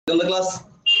In the class,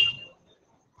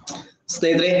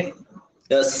 ಸ್ನೇಹಿತರೆ,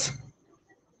 yes.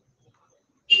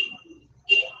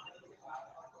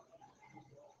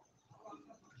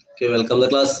 Okay, welcome the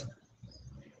class.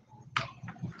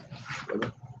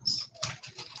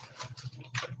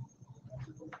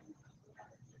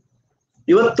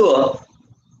 ಇವತ್ತು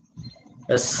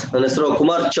ನನ್ನ ಹೆಸರು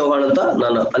ಕುಮಾರ್ ಚೌಹಾಣ್ ಅಂತ,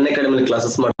 ನಾನು ಅನ್ಅಕಾಡೆಮಿ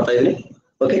ಕ್ಲಾಸಸ್ ಮಾಡ್ತಾ ಇದ್ದೀನಿ.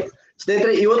 ಓಕೆ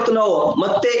ಸ್ನೇಹಿತರೆ, ಇವತ್ತು ನಾವು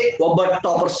ಮತ್ತೆ ಒಬ್ಬ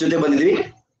ಟಾಪರ್ಸ್ ಜೊತೆ ಬಂದಿದ್ದೀವಿ.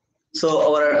 ಸೊ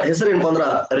ಅವರ ಹೆಸರು ಏನಪ್ಪಾ ಅಂದ್ರ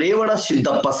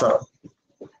ರೇವಣಸಿದ್ದಪ್ಪ ಸರ್.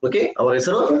 ಓಕೆ, ಅವರ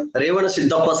ಹೆಸರು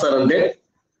ರೇವಣಸಿದ್ದಪ್ಪ ಸರ್ ಅಂತೆ.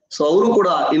 ಸೊ ಅವರು ಕೂಡ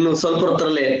ಇನ್ನು ಸ್ವಲ್ಪ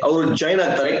ಹೊತ್ತರಲ್ಲೇ ಅವರು ಜಾಯಿನ್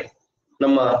ಆಗ್ತಾರೆ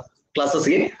ನಮ್ಮ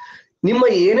ಕ್ಲಾಸಸ್ಗೆ. ನಿಮ್ಮ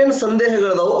ಏನೇನು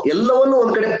ಸಂದೇಹಗಳಿದಾವೋ ಎಲ್ಲವನ್ನು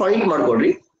ಒಂದ್ ಕಡೆ ಪಾಯಿಂಟ್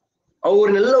ಮಾಡ್ಕೊಡ್ರಿ.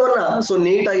 ಅವ್ರನ್ನೆಲ್ಲವನ್ನ ಸೊ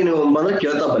ನೀಟಾಗಿ ನೀವು ಬಂದ್ರೆ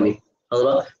ಕೇಳ್ತಾ ಬನ್ನಿ,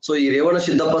 ಹೌದಾ? ಸೊ ಈ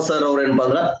ರೇವಣಸಿದ್ದಪ್ಪ ಸರ್ ಅವ್ರ ಏನಪ್ಪಾ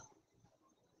ಅಂದ್ರ,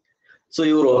 ಸೊ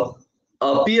ಇವರು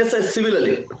PSI ಸಿವಿಲ್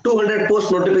ಅಲ್ಲಿ 200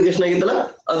 ಪೋಸ್ಟ್ ನೋಟಿಫಿಕೇಶನ್ ಆಗಿತ್ತಲ್ಲ,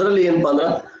 ಅದರಲ್ಲಿ ಏನಪ್ಪಾ ಅಂದ್ರ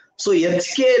ಸೊ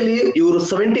HK ಅಲ್ಲಿ ಇವರು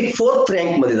 74th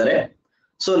ರ್ಯಾಂಕ್ ಬಂದಿದ್ದಾರೆ.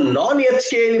 ಸೊ ನಾನ್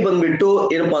HK ಅಲ್ಲಿ ಬಂದ್ಬಿಟ್ಟು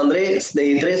ಏನಪ್ಪಾ ಅಂದ್ರೆ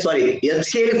ಸ್ನೇಹಿತರೆ, ಸಾರಿ,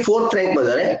 HK ಅಲ್ಲಿ 4th ರ್ಯಾಂಕ್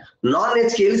ಬಂದಿದ್ದಾರೆ, ನಾನ್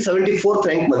HK ಅಲ್ಲಿ 74th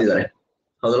ರ್ಯಾಂಕ್ ಬಂದಿದ್ದಾರೆ,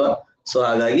 ಹೌದಲ್ವಾ? ಸೊ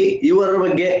ಹಾಗಾಗಿ ಇವರ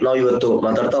ಬಗ್ಗೆ ನಾವು ಇವತ್ತು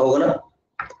ಮಾತಾಡ್ತಾ ಹೋಗೋಣ.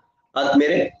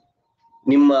 ಆದ್ಮೇಲೆ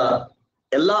ನಿಮ್ಮ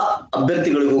ಎಲ್ಲಾ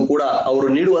ಅಭ್ಯರ್ಥಿಗಳಿಗೂ ಕೂಡ ಅವರು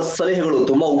ನೀಡುವ ಸಲಹೆಗಳು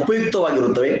ತುಂಬಾ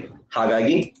ಉಪಯುಕ್ತವಾಗಿರುತ್ತವೆ.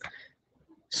 ಹಾಗಾಗಿ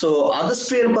ಸೊ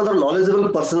ಆದಷ್ಟು ಏನಪ್ಪಾ ಅಂದ್ರೆ ನಾಲೆಜಬಲ್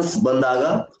ಪರ್ಸನ್ಸ್ ಬಂದಾಗ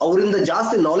ಅವರಿಂದ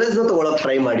ಜಾಸ್ತಿ ನಾಲೆಜ್ ನ ತಗೊಳಕ್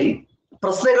ಟ್ರೈ ಮಾಡಿ.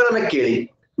 ಪ್ರಶ್ನೆಗಳನ್ನ ಕೇಳಿ,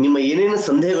 ನಿಮ್ಮ ಏನೇನು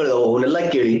ಸಂದೇಹಗಳು ಅವನ್ನೆಲ್ಲ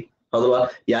ಕೇಳಿ, ಹೌದಲ್ವಾ?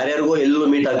 ಯಾರ್ಯಾರಿಗೋ ಎಲ್ಲೋ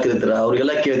ಮೀಟ್ ಆಗ್ತಿರ್ತೀರ,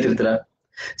 ಅವ್ರಿಗೆಲ್ಲ ಕೇಳ್ತಿರ್ತೀರ.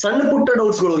 ಸಣ್ಣ ಪುಟ್ಟ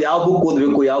ಡೌಟ್ಸ್ ಗಳು, ಯಾವ ಬುಕ್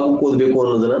ಓದ್ಬೇಕು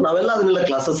ಅನ್ನೋದನ್ನ ನಾವೆಲ್ಲ ಅದನ್ನೆಲ್ಲ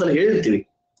ಕ್ಲಾಸಸ್ ಅಲ್ಲಿ ಹೇಳಿರ್ತೀವಿ,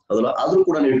 ಹೌದಲ್ವಾ? ಆದ್ರೂ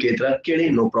ಕೂಡ ನೀವು ಕೇಳಿ,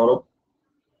 ನೋ ಪ್ರಾಬ್ಲಮ್,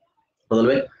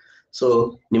 ಹೌದಲ್ವೇ? ಸೊ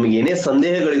ನಿಮ್ಗೆ ಏನೇ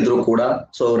ಸಂದೇಹಗಳಿದ್ರು ಕೂಡ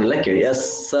ಸೊ ಅವ್ರನ್ನೆಲ್ಲ ಕೇಳಿ. ಎಸ್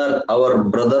ಸರ್, ಅವರ್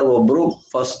ಬ್ರದರ್ ಒಬ್ರು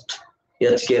first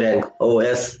HK rank.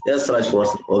 S Rajkumar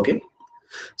sir. Okay,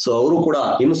 so ಅವರು ಕೂಡ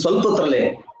ಇನ್ನು ಸ್ವಲ್ಪ ಹೊತ್ತರಲ್ಲೇ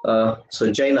ಸೊ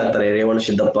ಜಾಯಿನ್ ಆಗ್ತಾರೆ.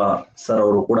 ರೇವಣಸಿದ್ದಪ್ಪ ಸರ್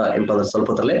ಅವರು ಕೂಡ ಏನಪ್ಪಾ ಅಂದ್ರೆ ಸ್ವಲ್ಪ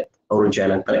ಹೊತ್ತರಲ್ಲೇ ಅವರು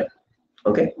ಜಾಯಿನ್ ಆಗ್ತಾರೆ.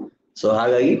 ಓಕೆ, ಸೊ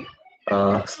ಹಾಗಾಗಿ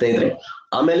ಸ್ನೇಹಿತರೆ,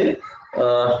 ಆಮೇಲೆ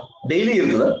ಡೈಲಿ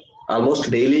ಇರ್ತದ, ಆಲ್ಮೋಸ್ಟ್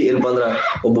ಡೈಲಿ ಏನಪ್ಪಾ ಅಂದ್ರ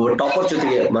ಒಬ್ಬೊಬ್ಬ ಟಾಪರ್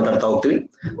ಜೊತೆಗೆ ಮಾತಾಡ್ತಾ ಹೋಗ್ತೀವಿ.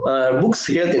 ಬುಕ್ಸ್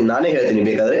ಹೇಳ್ತೀನಿ, ನಾನೇ ಹೇಳ್ತೀನಿ,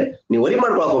 ಬೇಕಾದ್ರೆ ನೀವು ವರಿ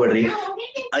ಮಾಡ್ಕೊಳಕ್ ಹೋಗ್ಬೇಡ್ರಿ.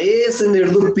 IAS ಇಂದ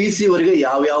ಹಿಡಿದು PC ವರೆಗೆ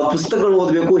ಯಾವ ಪುಸ್ತಕಗಳು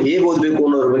ಓದ್ಬೇಕು, ಹೇಗೆ ಓದ್ಬೇಕು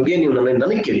ಅನ್ನೋದ್ರ ಬಗ್ಗೆ ನೀವು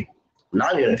ನನಗೆ ಕೇಳಿ,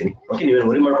 ನಾನು ಹೇಳ್ತೀನಿ. ಓಕೆ, ನೀವೇನು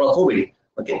ವರಿ ಮಾಡ್ಕೊಳಕ್ ಹೋಗ್ಬೇಡಿ.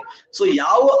 ಓಕೆ, ಸೊ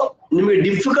ಯಾವ ನಿಮಗೆ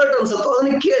ಡಿಫಿಕಲ್ಟ್ ಅನ್ಸುತ್ತೋ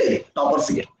ಅದನ್ನ ಕೇಳಿ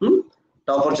ಟಾಪರ್ಸ್ಗೆ.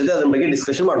 ಟಾಪರ್ ಜೊತೆ ಅದ್ರ ಬಗ್ಗೆ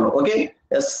ಡಿಸ್ಕಷನ್ ಮಾಡೋಣ. ಓಕೆ,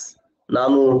 ಎಸ್,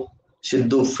 ನಾನು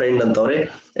Siddu friend ಅಂತವ್ರೆ.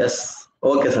 S,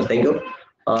 okay sir, thank you.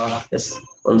 S,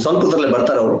 ಒಂದ್ ಸ್ವಲ್ಪ ಹೊತ್ತಲ್ಲೇ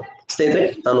ಬರ್ತಾರೆ ಅವರು. ಸ್ನೇಹಿತರೆ,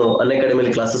 ನಾನು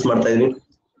ಅನ್ಅಕಾಡೆಮಿಲಿ ಕ್ಲಾಸಸ್ ಮಾಡ್ತಾ ಇದೀನಿ,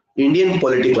 ಇಂಡಿಯನ್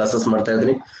ಪಾಲಿಟಿ ಕ್ಲಾಸಸ್ ಮಾಡ್ತಾ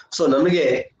ಇದ್ದೀನಿ. ಸೊ ನನಗೆ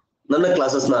ನನ್ನ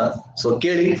ಕ್ಲಾಸಸ್ ನ ಸೊ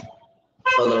ಕೇಳಿ,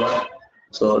 ಹೌದಲ್ವಾ?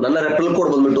 ಸೊ ನನ್ನ ರೆಫರಲ್ ಕೋಡ್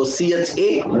ಬಂದ್ಬಿಟ್ಟು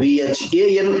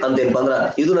CHAVHAN ಅಂತ ಏನಪ್ಪಾ ಅಂದ್ರ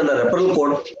ಇದು ನನ್ನ ರೆಫರಲ್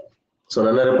ಕೋಡ್. ಸೊ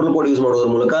ನನ್ನ ರೆಫರಲ್ ಕೋಡ್ ಯೂಸ್ ಮಾಡೋದ್ರ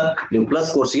ಮೂಲಕ ನೀವು ಪ್ಲಸ್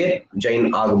ಕೋರ್ಸ್ಗೆ ಜಾಯಿನ್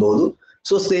ಆಗಬಹುದು.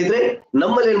 ಸೊ ಸ್ನೇಹಿತರೆ,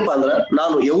 ನಮ್ಮಲ್ಲಿ ಏನಪ್ಪಾ ಅಂದ್ರ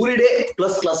ನಾನು ಎವ್ರಿ ಡೇ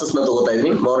ಪ್ಲಸ್ ಕ್ಲಾಸಸ್ ನ ತಗೋತಾ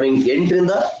ಇದೀನಿ. ಮಾರ್ನಿಂಗ್ 8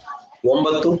 ರಿಂದ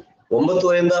 9, 9:30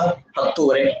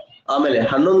 10:30, ಆಮೇಲೆ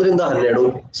 11 ರಿಂದ 12.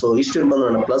 ಸೊ ಇಷ್ಟು ಬಂದು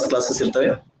ನನ್ನ ಪ್ಲಸ್ ಕ್ಲಾಸಸ್ ಇರ್ತವೆ.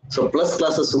 ಸೊ ಪ್ಲಸ್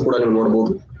ಕ್ಲಾಸಸ್ ಕೂಡ ನೀವು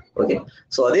ನೋಡ್ಬೋದು. ಓಕೆ,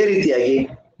 ಸೊ ಅದೇ ರೀತಿಯಾಗಿ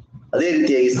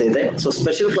ಸ್ನೇಹಿತರೆ, ಸೊ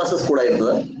ಸ್ಪೆಷಲ್ ಕ್ಲಾಸಸ್ ಕೂಡ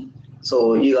ಇರ್ತದೆ. ಸೊ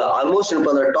ಈಗ ಆಲ್ಮೋಸ್ಟ್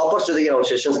ಏನಪ್ಪಾ ಅಂದ್ರೆ ಟಾಪರ್ಸ್ ಜೊತೆಗೆ ನಾವು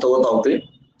ಸೆಷನ್ಸ್ ತಗೋತಾ ಹೋಗ್ತೀವಿ.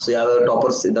 ಸೊ ಯಾವ್ಯಾವ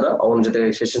ಟಾಪರ್ಸ್ ಇದ್ದಾರ ಅವನ ಜೊತೆ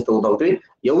ಸೆಷನ್ ತಗೋತಾ ಹೋಗ್ತೀವಿ.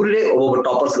 ಎವ್ರಿ ಡೇ ಒಬ್ಬೊಬ್ಬ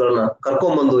ಟಾಪರ್ಸ್ ಗಳನ್ನ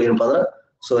ಕರ್ಕೊಂಡ್ಬಂದು ಏನಪ್ಪಾ ಅಂದ್ರ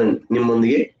ಸೊ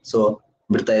ನಿಮ್ಮೊಂದಿಗೆ ಸೊ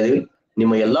ಬಿಡ್ತಾ ಇದೀವಿ.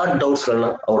 ನಿಮ್ಮ ಎಲ್ಲಾ ಡೌಟ್ಸ್ ಗಳನ್ನ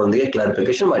ಅವರೊಂದಿಗೆ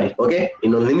ಕ್ಲಾರಿಫಿಕೇಶನ್ ಮಾಡಿ. ಓಕೆ,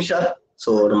 ಇನ್ನೊಂದು ನಿಮಿಷ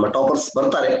ಸೊ ನಮ್ಮ ಟಾಪರ್ಸ್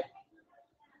ಬರ್ತಾರೆ,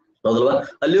 ಹೌದಲ್ವಾ?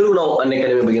 ಅಲ್ಲಿವರೆಗೂ ನಾವು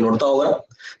ಅನ್ಅಕಾಡೆಮಿ ಬಗ್ಗೆ ನೋಡ್ತಾ ಹೋಗೋಣ.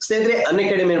 ಸ್ನೇಹಿತರೆ,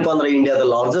 ಅನ್ಅಕಾಡೆಮಿ ಏನಪ್ಪಾ ಅಂದ್ರೆ ಇಂಡಿಯಾದ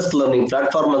ಲಾರ್ಜೆಸ್ಟ್ ಲರ್ನಿಂಗ್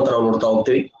ಪ್ಲಾಟ್ಫಾರ್ಮ್ ಅಂತ ನಾವು ನೋಡ್ತಾ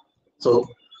ಹೋಗ್ತೀವಿ.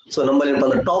 ಸೊ ನಮ್ಮಲ್ಲಿ ಏನಪ್ಪಾ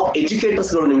ಅಂದ್ರೆ ಟಾಪ್ ಎಜುಕೇಟರ್ಸ್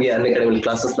ಗಳು ನಿಮಗೆ ಅನ್ಅಕಾಡೆಮಿ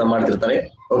ಕ್ಲಾಸಸ್ ನ ಮಾಡ್ತಿರ್ತಾರೆ.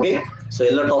 ಓಕೆ, ಸೊ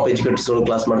ಎಲ್ಲ ಟಾಪ್ ಎಜುಕೇಟರ್ಸ್ ಗಳು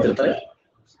ಕ್ಲಾಸ್ ಮಾಡ್ತಿರ್ತಾರೆ.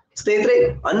 ಸ್ನೇಹಿತರೆ,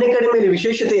 ಅನ್ಅಕಾಡೆಮಿಯಲ್ಲಿ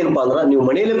ವಿಶೇಷತೆ ಏನಪ್ಪಾ ಅಂದ್ರ ನೀವು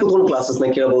ಮನೆಯಲ್ಲೇ ಕೂತ್ಕೊಂಡು ಕ್ಲಾಸಸ್ ನ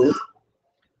ಕೇಳಬಹುದು.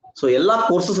 ಸೊ ಎಲ್ಲಾ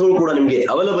ಕೋರ್ಸಸ್ ಗಳು ಕೂಡ ನಿಮ್ಗೆ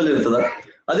ಅವೈಲಬಲ್ ಇರ್ತದ.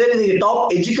 ಅದೇ ರೀತಿ ಟಾಪ್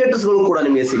ಎಜುಕೇಟರ್ಸ್ ಗಳು ಕೂಡ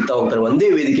ನಿಮಗೆ ಸಿಗ್ತಾ ಹೋಗ್ತಾರೆ. ಒಂದೇ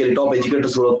ವೇದಿಕೆಯಲ್ಲಿ ಟಾಪ್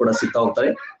ಎಜುಕೇಟರ್ಸ್ ಗಳು ಕೂಡ ಸಿಗ್ತಾ ಹೋಗ್ತಾರೆ.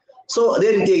 ಸೊ ಅದೇ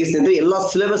ರೀತಿಯಾಗಿ ಸ್ನೇಹಿತರೆ, ಎಲ್ಲಾ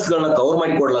ಸಿಲೆಬಸ್ ಗಳನ್ನ ಕವರ್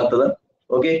ಮಾಡಿ ಕೊಡ್ಲಾಗ್ತದ.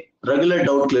 Okay, regular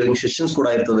doubt clearing sessions ಕೂಡ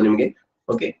ಇರ್ತದೆ ನಿಮಗೆ.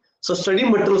 ಓಕೆ, ಸೊ ಸ್ಟಡಿ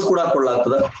ಮೆಟೀರಿಯಲ್ಸ್ ಕೂಡ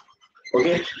ಕೊಡ್ಲಾಗ್ತದ.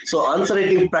 Okay, so answer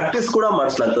writing practice ಕೂಡ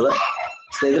ಮಾಡಿಸ್ಲಾಗ್ತದ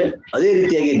ಸ್ನೇಹಿತರೆ. ಅದೇ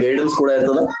ರೀತಿಯಾಗಿ ಗೈಡೆನ್ಸ್ ಕೂಡ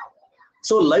ಇರ್ತದ.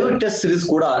 ಸೊ ಲೈವ್ ಟೆಸ್ಟ್ ಸಿರೀಸ್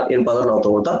ಕೂಡ ಏನಪ್ಪಾ ಅಂದ್ರೆ ನಾವು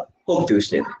ತಗೊಳ್ತಾ ಹೋಗ್ತೀವಿ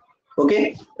ಸ್ನೇಹಿತರೆ. ಓಕೆ,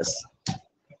 ಎಸ್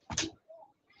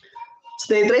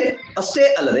ಸ್ನೇಹಿತರೆ, ಅಷ್ಟೇ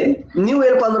ಅಲ್ಲದೆ ನೀವು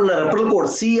ಏನಪ್ಪಾ ಅಂದ್ರೆ ನನ್ನ ರೆಫರಲ್ ಕೋಡ್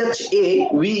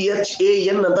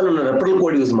CHAVHAN ಅಂತ ನನ್ನ ರೆಫರಲ್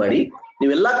ಕೋಡ್ ಯೂಸ್ ಮಾಡಿ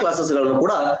ನೀವೆಲ್ಲಾ ಕ್ಲಾಸಸ್ ಗಳನ್ನು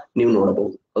ಕೂಡ ನೀವು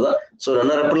ನೋಡಬಹುದು, ಹೌದಾ? ಸೊ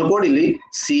ನನ್ನ ರೆಫರಲ್ ಕೋಡ್ ಇಲ್ಲಿ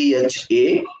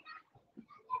CHAVHAN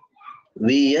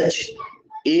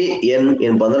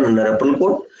ಏನಪ್ಪಾ ಅಂದ್ರೆ ನನ್ನ ರೆಫರಲ್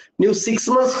ಕೋಡ್. ನೀವು 6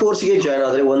 months ಕೋರ್ಸ್ಗೆ ಜಾಯ್ನ್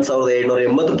ಆದ್ರೆ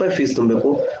 1,280 ರೂಪಾಯಿ ಫೀಸ್ ತುಂಬಬೇಕು.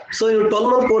 ಸೊ ನೀವು 12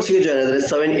 month ಕೋರ್ಸ್ಗೆ ಜಾಯ್ನ್ ಆದ್ರೆ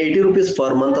 780 rupees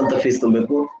ಪರ್ ಮಂತ್ ಅಂತ ಫೀಸ್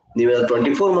ತುಂಬಬೇಕು. ನೀವು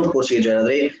 24 month ಕೋರ್ಸ್ಗೆ ಜಾಯ್ನ್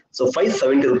ಆದ್ರೆ ಸೊ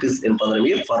 570 rupees ಏನಪ್ಪಾ ಅಂದ್ರೆ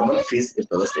ನಿಮಗೆ ಪರ್ ಮಂತ್ ಫೀಸ್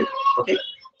ಇರ್ತದೆ ಸ್ನೇಹಿತರೆ. ಓಕೆ,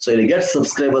 ಸೊ ಇಲ್ಲಿ ಗೆಟ್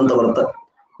ಸಬ್ಸ್ಕ್ರೈಬ್ ಅಂತ ಬರುತ್ತೆ.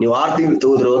 ನೀವು 6 ತಿಂಗಳು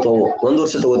ತಗೋದಿರೋ ಅಥವಾ 1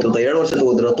 ವರ್ಷ ತಗೋತಿರೋ 2 ವರ್ಷ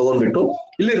ತಗೋದಿರೋ ತಗೊಂಡ್ಬಿಟ್ಟು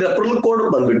ಇಲ್ಲಿ ರೆಫರಲ್ ಕೋಡ್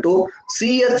ಬಂದ್ಬಿಟ್ಟು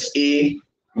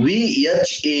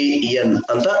CHAVHAN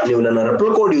ಅಂತ ನೀವು ನನ್ನ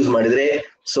ರೆಫರಲ್ ಕೋಡ್ ಯೂಸ್ ಮಾಡಿದ್ರೆ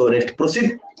ಸೊ ನೆಕ್ಸ್ಟ್ ಪ್ರೊಸೀಡ್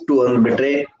ಟು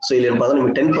ಅಂದ್ಬಿಟ್ರೆ ಸೊ ಇಲ್ಲಿ ಏನಪ್ಪಾ ಅಂದ್ರೆ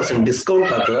ನಿಮ್ಗೆ 10% ಡಿಸ್ಕೌಂಟ್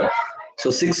ಆಗ್ತದೆ. ಸೊ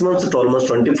 6 ಮಂತ್ಸ್ 12 ಮಂತ್ಸ್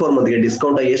 24 ಮಂತ್ಗೆ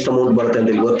ಡಿಸ್ಕೌಂಟ್ ಆಗಿ ಎಷ್ಟು ಅಮೌಂಟ್ ಬರುತ್ತೆ ಅಂತ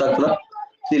ಇಲ್ಲಿ ಗೊತ್ತಾಗ್ತದ.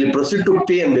 ಇಲ್ಲಿ ಪ್ರೊಸೀಡ್ ಟು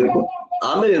ಪೇ ಅನ್ಬೇಕು.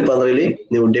 ಆಮೇಲೆ ಏನಪ್ಪಾ ಅಂದ್ರೆ ಇಲ್ಲಿ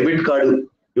ನೀವು ಡೆಬಿಟ್ ಕಾರ್ಡ್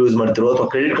ಯೂಸ್ ಮಾಡ್ತಿರೋ ಅಥವಾ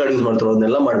ಕ್ರೆಡಿಟ್ ಕಾರ್ಡ್ ಯೂಸ್ ಮಾಡ್ತಿರೋ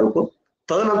ಅದನ್ನೆಲ್ಲ ಮಾಡ್ಬೇಕು.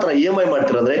 ತದನಂತರ EMI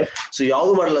ಮಾಡ್ತೀರ ಅಂದ್ರೆ ಸೊ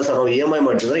ಯಾವ್ದು ಮಾಡಲ್ಲ ಸರ್ ನಾವು EMI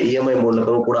ಮಾಡ್ತಿದ್ರೆ EMI ಮೂಲಕ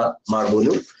ಕೂಡ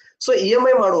ಮಾಡ್ಬೋದು. ಸೊ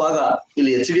EMI ಮಾಡುವಾಗ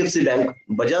ಇಲ್ಲಿ HDFC bank,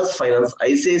 Bajaj finance,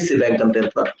 ICICI bank ಅಂತ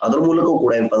ಇರ್ತದೆ, ಅದ್ರ ಮೂಲಕ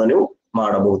ಕೂಡ ಏನಪ್ಪಾ ಅಂದ್ರೆ ನೀವು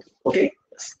ಮಾಡಬಹುದು. ಓಕೆ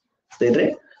ಸ್ನೇಹಿತರೆ,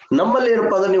 ನಮ್ಮಲ್ಲಿ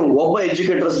ಏನಪ್ಪಾ ಅಂದ್ರೆ ನೀವು ಒಬ್ಬ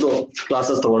ಎಜುಕೇಟರ್ಸ್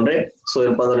ಕ್ಲಾಸಸ್ ತಗೊಂಡ್ರೆ ಸೊ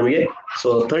ಏನಪ್ಪಾ ಅಂದ್ರೆ ನಿಮಗೆ ಸೊ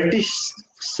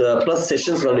 30+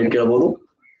 ಸೆಷನ್ಸ್ ನೀವು ಕೇಳಬಹುದು.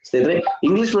 ಸ್ನೇಹಿತರೆ,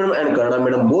 English medium and Kannada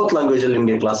medium both language ಅಲ್ಲಿ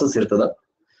ನಿಮಗೆ ಕ್ಲಾಸಸ್ ಇರ್ತದ.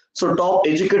 ಸೊ ಟಾಪ್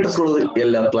ಎಜುಕೇಟರ್ಸ್ ಗಳು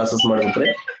ಎಲ್ಲ ಕ್ಲಾಸಸ್ ಮಾಡಿರ್ತಾರೆ.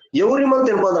 ಎವ್ರಿ ಮಂತ್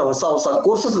ಏನಪ್ಪಾ ಅಂದ್ರೆ ಹೊಸ ಹೊಸ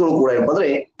ಕೋರ್ಸಸ್ ಗಳು ಕೂಡ ಏನಪ್ಪಾ ಅಂದ್ರೆ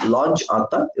ಲಾಂಚ್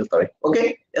ಆಗ್ತಾ ಇರ್ತವೆ. ಓಕೆ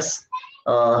ಎಸ್,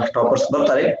 ಟಾಪರ್ಸ್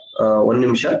ಬರ್ತಾರೆ. 1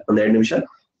 ನಿಮಿಷ 2 ನಿಮಿಷ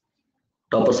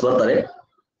ಟಾಪರ್ಸ್ ಬರ್ತಾರೆ.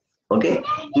 ಓಕೆ,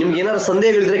 ನಿಮ್ಗೆ ಏನಾದ್ರು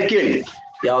ಸಂದೇಹಗಳಿದ್ರೆ ಕೇಳಿ,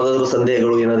 ಯಾವ್ದಾದ್ರು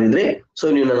ಸಂದೇಹಗಳು ಏನಾದ್ರು ಇದ್ರೆ ಸೊ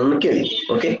ನೀವು ನನ್ನನ್ನು ಕೇಳಿ.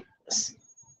 ಓಕೆ,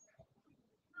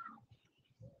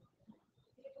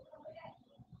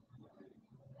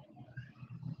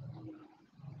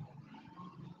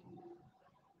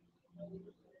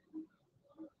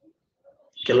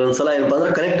 ಕೆಲವೊಂದ್ಸಲ ಏನಪ್ಪಾ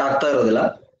ಅಂದ್ರೆ ಕನೆಕ್ಟ್ ಆಗ್ತಾ ಇರೋದಿಲ್ಲ,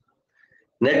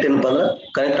 ನೆಟ್ ಏನಪ್ಪಾ ಅಂದ್ರೆ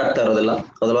ಕನೆಕ್ಟ್ ಆಗ್ತಾ ಇರೋದಿಲ್ಲ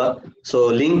ಅಲ್ವಾ, ಸೊ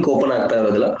ಲಿಂಕ್ ಓಪನ್ ಆಗ್ತಾ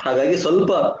ಇರೋದಿಲ್ಲ, ಹಾಗಾಗಿ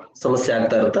ಸ್ವಲ್ಪ ಸಮಸ್ಯೆ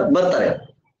ಆಗ್ತಾ ಇರುತ್ತೆ. ಬರ್ತಾರೆ.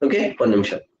 ಓಕೆ, 1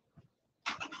 ನಿಮಿಷ.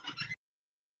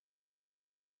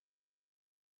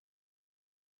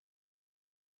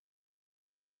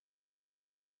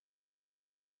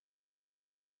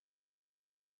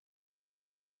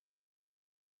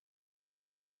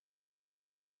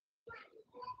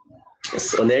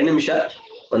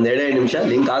 ಒಂದೆರಡು ನಿಮಿಷ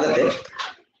ಲಿಂಕ್ ಆಗತ್ತೆ.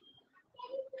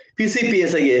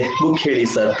 PCPSI ಗೆ ಬುಕ್ ಹೇಳಿ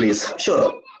ಸರ್ ಪ್ಲೀಸ್. ಶೋರ್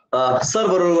ಸರ್,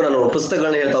 ಬರೋವರೆಗೂ ನಾನು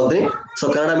ಪುಸ್ತಕಗಳನ್ನ ಹೇಳ್ತಾ ಹೋಗ್ತೀನಿ. So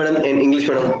Kannada medium and English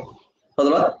medium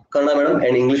ಹೌದಲ್ವಾ, Kannada medium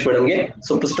and English ಮೀಡಿಯಂಗೆ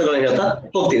so ಪುಸ್ತಕಗಳನ್ನ ಹೇಳ್ತಾ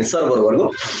ಹೋಗ್ತೀನಿ ಸರ್ ಬರೋವರೆಗೂ.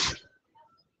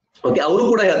 ಓಕೆ, ಅವರು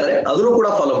ಕೂಡ ಹೇಳ್ತಾರೆ, ಅದನ್ನು ಕೂಡ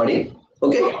ಫಾಲೋ ಮಾಡಿ.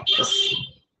 ಓಕೆ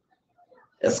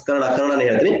ಎಸ್, ಕನ್ನಡನೇ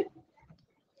ಹೇಳ್ತೀನಿ.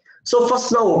 ಸೊ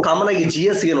ಫಸ್ಟ್ ನಾವು ಕಾಮನ್ ಆಗಿ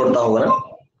GS ಗೆ ನೋಡ್ತಾ ಹೋಗೋಣ.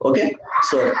 ಓಕೆ,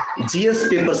 ಸೊ GS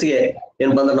ಪೇಪರ್ಸ್ ಗೆ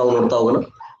ಏನ್ ಬಂದ್ರೆ ನಾವು ನೋಡ್ತಾ ಹೋಗೋಣ.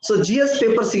 ಸೊ GS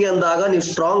ಪೇಪರ್ಸ್ ಗೆ ಅಂದಾಗ ನೀವು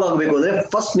ಸ್ಟ್ರಾಂಗ್ ಆಗ್ಬೇಕು ಅಂದ್ರೆ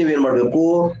ಫಸ್ಟ್ ನೀವೇನ್ ಮಾಡ್ಬೇಕು,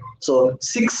 ಸೊ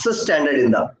 6th ಸ್ಟ್ಯಾಂಡರ್ಡ್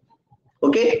ಇಂದ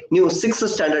ಓಕೆ, ನೀವು 6th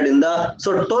ಸ್ಟ್ಯಾಂಡರ್ಡ್ ಇಂದ ಸೊ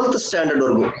 12th ಸ್ಟ್ಯಾಂಡರ್ಡ್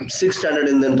ವರ್ಗು, 6th ಸ್ಟ್ಯಾಂಡರ್ಡ್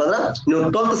ಇಂದ ಅಂತಂದ್ರೆ ನೀವು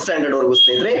 12th ಸ್ಟ್ಯಾಂಡರ್ಡ್ ವರ್ಗು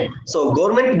ಸ್ನೇಹಿತರೆ ಸೊ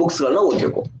ಗೌರ್ಮೆಂಟ್ ಬುಕ್ಸ್ ಗಳನ್ನ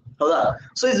ಓದ್ಬೇಕು. ಹೌದಾ,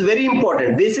 so it's very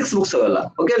important. Basics books ಅವೆಲ್ಲ.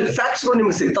 ಓಕೆ, ಅಲ್ಲಿ ಫ್ಯಾಕ್ಟ್ಸ್ ಗಳು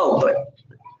ನಿಮ್ಗೆ ಸಿಗ್ತಾ ಹೋಗ್ತವೆ.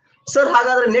 ಸರ್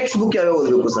ಹಾಗಾದ್ರೆ ನೆಕ್ಸ್ಟ್ ಬುಕ್ ಯಾವ್ಯಾವ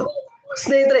ಓದ್ಬೇಕು ಸರ್?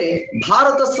 ಸ್ನೇಹಿತರೆ,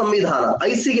 ಭಾರತ ಸಂವಿಧಾನ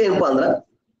ICಗೆ ಏನಪ್ಪಾ ಅಂದ್ರ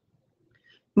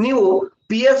ನೀವು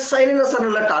PSI ಸರ್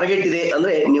ನನ್ನ ಟಾರ್ಗೆಟ್ ಇದೆ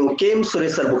ಅಂದ್ರೆ ನೀವು KM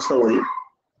ಸುರೇಶ್ ಸರ್ ಬುಕ್ಸ್ ನ ಓದಿ.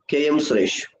 KM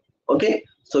Suresh. Okay,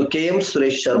 so KM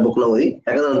Suresh sir book ನ ಓದಿ.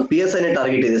 ಯಾಕಂದ್ರೆ ನನ್ನ PSI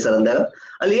ಟಾರ್ಗೆಟ್ ಇದೆ ಸರ್ ಅಂದಾಗ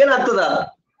ಅಲ್ಲಿ ಏನಾಗ್ತದ,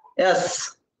 ಎಸ್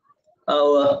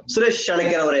ಸುರೇಶ್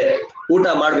ಚಾಣಕ್ಯರ್ ಅವರೇ ಊಟ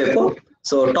ಮಾಡ್ಬೇಕು.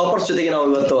 ಸೊ ಟಾಪರ್ಸ್ ಜೊತೆಗೆ ನಾವು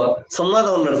ಇವತ್ತು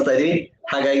ಸಂವಾದವನ್ನು ನಡೆಸ್ತಾ ಇದೀವಿ.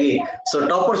 ಹಾಗಾಗಿ ಸೊ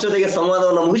ಟಾಪರ್ಸ್ ಜೊತೆಗೆ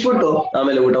ಸಂವಾದವನ್ನು ಮುಗಿಸ್ಬಿಟ್ಟು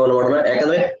ಆಮೇಲೆ ಊಟವನ್ನು ಮಾಡೋಣ.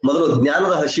 ಯಾಕಂದ್ರೆ ಮೊದಲು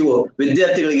ಜ್ಞಾನದ ಹಸಿವು,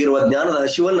 ವಿದ್ಯಾರ್ಥಿಗಳಿಗಿರುವ ಜ್ಞಾನದ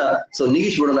ಹಸಿವನ್ನ ಸೊ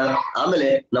ನೀಗಿಸ್ಬಿಡೋಣ, ಆಮೇಲೆ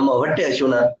ನಮ್ಮ ಹೊಟ್ಟೆ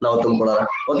ಹಸಿವನ್ನ ನಾವು ತುಂಬಿಕೊಳ್ಳೋಣ.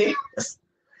 Okay yes,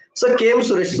 so KM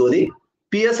Suresh ಓದಿ.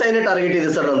 PSI ಟಾರ್ಗೆಟ್ ಇದೆ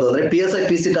ಸರ್ ನಂದು ಅಂದ್ರೆ PSI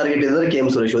PC ಟಾರ್ಗೆಟ್ ಇದೆ ಅಂದ್ರೆ KM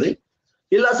ಸುರೇಶ್ ಓದಿ.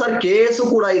 ಇಲ್ಲ ಸರ್ KS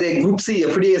ಕೂಡ ಇದೆ, ಗ್ರೂಪ್ C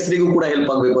FD SD ಗೂ ಕೂಡ ಹೆಲ್ಪ್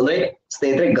ಆಗ್ಬೇಕು ಅಂದ್ರೆ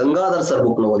ಸ್ನೇಹಿತರೆ ಗಂಗಾಧರ್ ಸರ್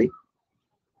ಬುಕ್ ನ ಓದಿ.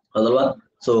 ಹೌದಲ್ವಾ,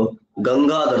 ಸೊ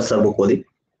ಗಂಗಾಧರ್ ಸರ್ ಬುಕ್ ಓದಿ.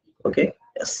 Okay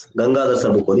yes, Gangadhar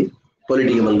sir book ಓದಿ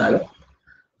ಪೊಲಿಟಿಗೆ ಬಂದಾಗ.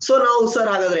 ಸೊ ನಾವು ಸರ್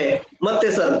ಹಾಗಾದ್ರೆ ಮತ್ತೆ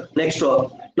ಸರ್ ನೆಕ್ಸ್ಟ್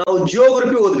ನಾವು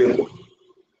ಜಿಯೋಗ್ರಫಿ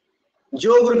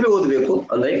ಓದ್ಬೇಕು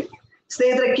ಅಂದ್ರೆ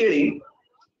ಸ್ನೇಹಿತರೆ ಕೇಳಿ,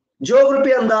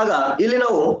 ಜಿಯೋಗ್ರಫಿ ಅಂದಾಗ ಇಲ್ಲಿ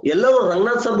ನಾವು ಎಲ್ಲರೂ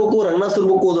ರಂಗನಾಥ್ ಸರ್ ಬುಕ್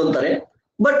ಓದು ಅಂತಾರೆ.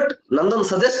 ಬಟ್ ನಂದೊಂದು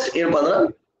ಸಜೆಸ್ಟ್ ಏನಪ್ಪಾ ಅಂದ್ರ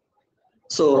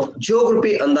ಸೊ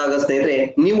ಜಿಯೋಗ್ರಫಿ ಅಂದಾಗ ಸ್ನೇಹಿತರೆ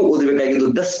ನೀವು ಓದಬೇಕಾಗಿದ್ದು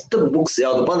ಬೆಸ್ಟ್ ಬುಕ್ಸ್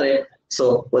ಯಾವ್ದಪ್ಪ ಅಂದ್ರೆ ಸೊ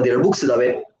 1-2 ಬುಕ್ಸ್ ಇದಾವೆ,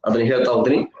 ಅದನ್ನ ಹೇಳ್ತಾ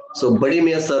ಹೋಗ್ತೀನಿ. ಸೊ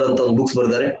ಬಡಿಮಿಯ ಸರ್ ಅಂತ ಒಂದು ಬುಕ್ಸ್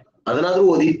ಬರ್ತಾರೆ, ಅದನ್ನಾದ್ರೂ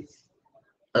ಓದಿ.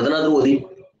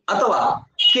 ಅಥವಾ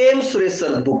KM ಸುರೇಶ್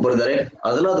ಸರ್ ಬುಕ್ ಬರ್ತಾರೆ,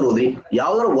 ಅದನ್ನಾದ್ರೂ ಓದಿ.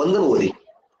 ಯಾವ್ದಾದ್ರು ಒಂದನ್ನು ಓದಿ.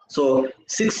 ಸೊ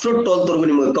 6th to 12th ವರೆಗೂ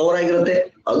ನಿಮ್ಗೆ ಕವರ್ ಆಗಿರುತ್ತೆ,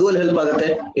 ಅದು ಅಲ್ಲಿ ಹೆಲ್ಪ್ ಆಗುತ್ತೆ.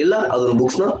 ಇಲ್ಲ ಅದೊಂದು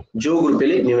ಬುಕ್ಸ್ ನ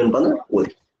ಜಿಯೋಗ್ರಫಿಯಲ್ಲಿ ನೀವೇನಪ್ಪ ಅಂದ್ರೆ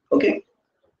ಓದಿ. ಓಕೆ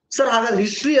ಸರ್, ಹಾಗಾದ್ರೆ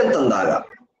ಹಿಸ್ಟ್ರಿ ಅಂತಂದಾಗ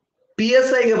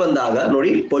PSI ಗೆ ಬಂದಾಗ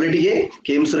ನೋಡಿ, ಪೊಲಿಟಿಗೆ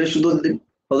KM ಸುರೇಶ್ ಓದಿದ್ರಿ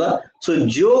ಹೌದಾ. ಸೊ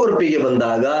ಜಿಯೋಗ್ರಫಿಗೆ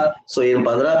ಬಂದಾಗ ಸೊ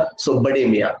ಏನಪ್ಪಾ ಅಂದ್ರ ಸೊ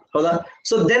ಬಡೇಮಿಯಾ ಹೌದಾ.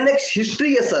 ಸೊ ದೆನ್ ನೆಕ್ಸ್ಟ್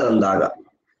ಹಿಸ್ಟ್ರಿಗೆ ಸರ್ ಅಂದಾಗ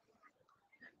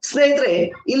ಸ್ನೇಹಿತರೆ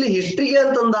ಇಲ್ಲಿ ಹಿಸ್ಟ್ರಿಗೆ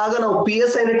ಅಂತಂದಾಗ ನಾವು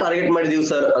PSI ಟಾರ್ಗೆಟ್ ಮಾಡಿದೀವಿ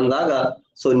ಸರ್ ಅಂದಾಗ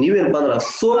ಸೊ ನೀವೇನಪ್ಪಾ ಅಂದ್ರ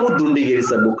ಸೋಮು ದುಂಡಿಗೇರಿ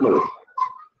ಸರ್ ಬುಕ್ ನೋಡಿ.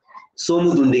 ಸೋಮು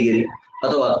ದುಂಡಿಗೇರಿ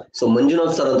ಅಥವಾ ಸೊ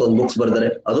ಮಂಜುನಾಥ್ ಸರ್ ಅಂತ ಒಂದು ಬುಕ್ಸ್ ಬರ್ತಾರೆ,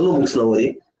 ಅದನ್ನು ಬುಕ್ಸ್ ನ ಓದಿ.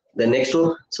 Then next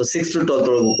so 6th to 12th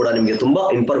ಒಳಗೂ ಕೂಡ ನಿಮ್ಗೆ ತುಂಬಾ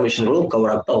ಇನ್ಫಾರ್ಮೇಶನ್ ಗಳು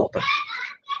ಕವರ್ ಆಗ್ತಾ ಹೋಗ್ತವೆ.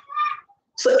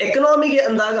 ಸೊ ಎಕನಾಮಿಗೆ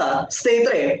ಅಂದಾಗ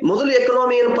ಸ್ನೇಹಿತರೆ ಮೊದಲು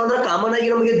ಎಕನಾಮಿ ಏನಪ್ಪಾ ಅಂದ್ರೆ ಕಾಮನ್ ಆಗಿ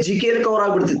ನಮಗೆ ಜಿಕೆ ಕವರ್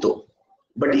ಆಗ್ಬಿಡ್ತಿತ್ತು.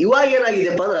 ಬಟ್ ಇವಾಗ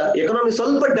ಏನಾಗಿದೆಪ್ಪ ಅಂದ್ರೆ ಎಕನಾಮಿ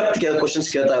ಸ್ವಲ್ಪ ಡೆಪ್ತ್ ಕ್ವಶನ್ಸ್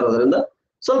ಕೇಳ್ತಾ ಇರೋದ್ರಿಂದ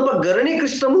ಸ್ವಲ್ಪ ಗರಣಿ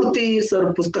ಕೃಷ್ಣಮೂರ್ತಿ ಸರ್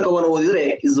ಪುಸ್ತಕವನ್ನು ಓದಿದ್ರೆ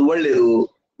ಇಸ್ ಒಳ್ಳೇದು,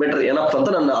 ಬೆಟರ್ ಏನಪ್ಪ ಅಂತ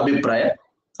ನನ್ನ ಅಭಿಪ್ರಾಯ.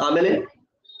 ಆಮೇಲೆ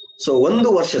ಸೊ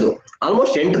 1 ವರ್ಷದ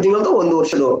ಆಲ್ಮೋಸ್ಟ್ 8 ತಿಂಗಳದ 1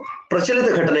 ವರ್ಷದ ಪ್ರಚಲಿತ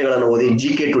ಘಟನೆಗಳನ್ನು ಓದಿ,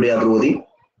 ಜಿಕೆ ಟುಡೇ ಆದ್ರೂ ಓದಿ,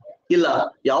 ಇಲ್ಲ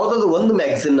ಯಾವ್ದಾದ್ರು ಒಂದು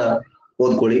ಮ್ಯಾಗಝಿನ್ ನ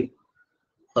ಓದ್ಕೊಳ್ಳಿ,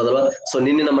 ಹೌದಲ್ವಾ. ಸೊ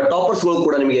ನಿನ್ನೆ ನಮ್ಮ ಟಾಪರ್ಸ್ ಗಳು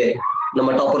ಕೂಡ ನಿಮಗೆ, ನಮ್ಮ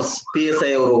ಟಾಪರ್ಸ್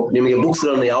PSI ಅವರು ನಿಮಗೆ ಬುಕ್ಸ್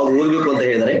ಗಳನ್ನ ಯಾವ್ದು ಓದ್ಬೇಕು ಅಂತ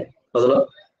ಹೇಳಿದಾರೆ, ಹೌದಲ್ವಾ.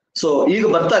 ಸೊ ಈಗ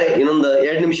ಬರ್ತಾರೆ ಇನ್ನೊಂದು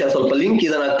 2 ನಿಮಿಷ, ಸ್ವಲ್ಪ ಲಿಂಕ್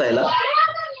ಇದಾಗ್ತಾ ಇಲ್ಲ,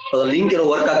 ಅದ್ರ ಲಿಂಕ್ ಏನೋ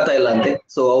ವರ್ಕ್ ಆಗ್ತಾ ಇಲ್ಲ ಅಂತೆ.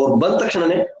 ಸೊ ಅವ್ರು ಬಂದ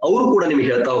ತಕ್ಷಣನೇ ಅವರು ಕೂಡ ನಿಮ್ಗೆ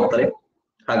ಹೇಳ್ತಾ ಹೋಗ್ತಾರೆ.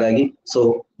 ಹಾಗಾಗಿ ಸೊ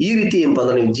ಈ ರೀತಿ ಏನಪ್ಪಾ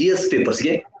ಅಂದ್ರೆ ನೀವು GS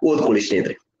ಪೇಪರ್ಸ್ಗೆ ಓದ್ಕೊಳ್ಳಿ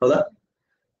ಸ್ನೇಹಿತರೆ, ಹೌದಾ.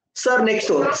 ಸರ್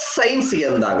ನೆಕ್ಸ್ಟ್ ಸೈನ್ಸ್ಗೆ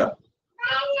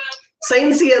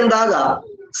ಅಂದಾಗ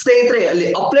ಸ್ನೇಹಿತರೆ ಅಲ್ಲಿ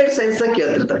ಅಪ್ಲೈಡ್ ಸೈನ್ಸ್ ನ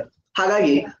ಕೇಳ್ತಿರ್ತಾರೆ.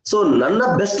 ಹಾಗಾಗಿ ಸೊ ನನ್ನ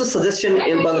ಬೆಸ್ಟ್ ಸಜೆಷನ್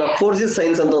ಏನಪ್ಪಾ ಅಂದ್ರೆ 4G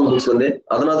ಸೈನ್ಸ್ ಅಂತ ಒಂದು ಬುಕ್ಸ್ ಬಂದೆ,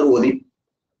 ಅದನ್ನಾದ್ರೂ ಓದಿ.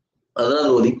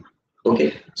 ಓಕೆ,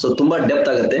 ಸೊ ತುಂಬಾ ಡೆಪ್ತ್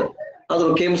ಆಗುತ್ತೆ. ಆದ್ರೂ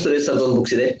KM ಸುರೇಶ್ ಸರ್ ಒಂದು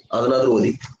ಬುಕ್ಸ್ ಇದೆ, ಅದನ್ನಾದ್ರೂ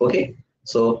ಓದಿ. Okay,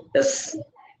 so S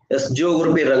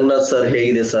geography Ranganath sir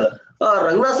ಹೇಗಿದೆ ಸರ್?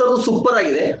 ರಂಗನಾಥ್ ಸರ್ ಸೂಪರ್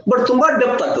ಆಗಿದೆ, ಬಟ್ ತುಂಬಾ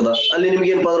ಡೆಪ್ತ್ ಆಗ್ತದ. ಅಲ್ಲಿ ನಿಮ್ಗೆ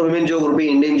ಏನಪ್ಪಾ ಅಂದ್ರೆ women geography,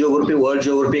 Indian geography, world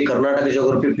geography, Karnataka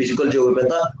geography, physical geography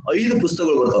ಅಂತ 5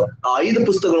 ಪುಸ್ತಕಗಳು ಬರ್ತಾವ. ಆ 5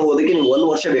 ಪುಸ್ತಕಗಳು ಓದಕ್ಕೆ ನಿಮ್ಗೆ 1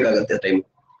 ವರ್ಷ ಬೇಕಾಗತ್ತೆ ಟೈಮ್.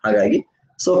 ಹಾಗಾಗಿ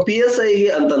ಸೊ PSI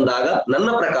ಅಂತಂದಾಗ ನನ್ನ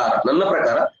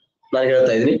ಪ್ರಕಾರ ನಾನು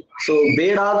ಹೇಳ್ತಾ ಇದೀನಿ, ಸೊ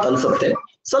ಬೇಡ ಅಂತ ಅನ್ಸುತ್ತೆ.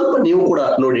 ಸ್ವಲ್ಪ ನೀವು ಕೂಡ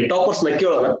ನೋಡಿ, ಟಾಪರ್ಸ್ ನ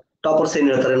ಕೇಳೋಣ, ಟಾಪರ್ಸ್ ಏನ್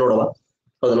ಹೇಳ್ತಾರೆ ನೋಡುವ,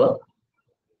 ಹೌದಲ್ವಾ.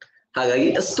 ಹಾಗಾಗಿ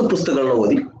ಎಷ್ಟು ಪುಸ್ತಕಗಳನ್ನ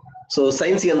ಓದಿ. ಸೊ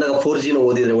ಸೈನ್ಸ್ ಅಂದಾಗ 4G ನ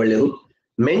ಓದಿದ್ರೆ ಒಳ್ಳೇದು.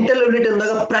 ಮೆಂಟಲ್ ಎಬಿಲಿಟಿ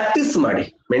ಅಂದಾಗ ಪ್ರಾಕ್ಟೀಸ್ ಮಾಡಿ.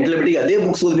 ಮೆಂಟಲ್ ಎಬಿಲಿಟಿ ಅದೇ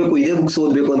ಬುಕ್ಸ್ ಓದ್ಬೇಕು, ಇದೇ ಬುಕ್ಸ್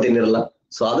ಓದ್ಬೇಕು ಅಂತ ಏನಿರಲ್ಲ.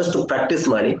 ಸೊ ಆದಷ್ಟು ಪ್ರಾಕ್ಟೀಸ್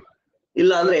ಮಾಡಿ.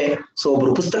 ಇಲ್ಲ ಅಂದ್ರೆ ಸೊ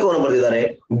ಒಬ್ರು ಪುಸ್ತಕವನ್ನು ಬರೆದಿದ್ದಾರೆ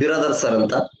ಬಿರಾದರ್ ಸರ್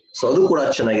ಅಂತ, ಸೊ ಅದು ಕೂಡ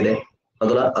ಚೆನ್ನಾಗಿದೆ,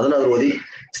 ಅದನ್ನಾದ್ರೂ ಓದಿ.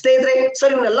 ಸ್ನೇಹಿತರೆ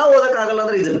ಸರ್ ಇವನ್ನೆಲ್ಲ ಓದಕ್ ಆಗಲ್ಲ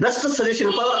ಅಂದ್ರೆ ಇದು ಬೆಸ್ಟ್ ಸಜೆಷನ್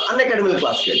ಅನ್ಅಕಾಡೆಮಿ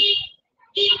ಕ್ಲಾಸ್ ಕೇಳಿ.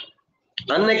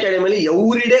 ಅನ್ಅಕಾಡೆಮಿಲಿ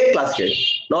ಎವ್ರಿ ಡೇ ಕ್ಲಾಸ್ ಕೇಳಿ,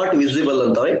 ನಾಟ್ ವಿಸಿಬಲ್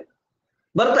ಅಂತವೆ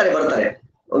ಬರ್ತಾರೆ.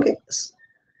 ಓಕೆ,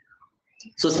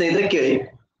 ಸೊ ಸ್ನೇಹಿತರೆ ಕೇಳಿ,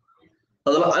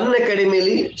 ಅದಲ್ಲ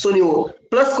ಅನ್ಅಕಾಡೆಮಿಲಿ. ಸೊ ನೀವು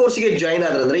ಪ್ಲಸ್ ಕೋರ್ಸ್ಗೆ ಜಾಯಿನ್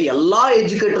ಆದ್ರೆ ಎಲ್ಲಾ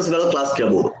ಎಜುಕೇಟರ್ಸ್ ಗಳ ಕ್ಲಾಸ್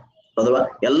ಕೇಳಬಹುದು, ಅದಲ್ವಾ.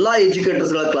 ಎಲ್ಲಾ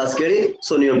ಎಜುಕೇಟರ್ಸ್ ಗಳ ಕ್ಲಾಸ್ ಕೇಳಿ.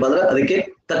 ಸೊ ನೀವೇನಪ್ಪ ಅಂದ್ರೆ ಅದಕ್ಕೆ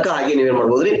ತಕ್ಕ ಹಾಗೆ ನೀವೇನ್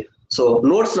ಮಾಡ್ಬೋದ್ರಿ, ಸೊ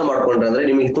ನೋಟ್ಸ್ ನ ಮಾಡ್ಕೊಂಡ್ರೆ ಅಂದ್ರೆ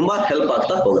ನಿಮಗೆ ತುಂಬಾ ಹೆಲ್ಪ್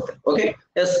ಆಗ್ತಾ ಹೋಗುತ್ತೆ. Okay,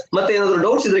 S. ಮತ್ತೆ ಏನಾದ್ರು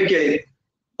ಡೌಟ್ಸ್ ಇದ್ರೆ ಕೇಳಿ,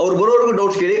 ಅವ್ರು ಬರೋವರೆಗೂ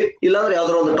ಡೌಟ್ಸ್ ಕೇಳಿ, ಇಲ್ಲಾಂದ್ರೆ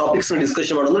ಯಾವ್ದಾದ್ರು ಒಂದು ಟಾಪಿಕ್ಸ್ ನ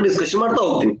ಡಿಸ್ಕಷನ್ ಮಾಡ್ತಾ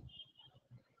ಹೋಗ್ತೀವಿ.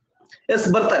 ಎಸ್,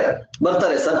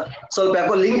 ಬರ್ತಾರೆ ಸರ್. ಸ್ವಲ್ಪ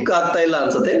ಯಾಕೋ ಲಿಂಕ್ ಆಗ್ತಾ ಇಲ್ಲ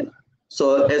ಅನ್ಸುತ್ತೆ. So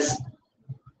S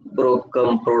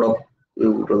proud of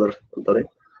brother ಅಂತಾರೆ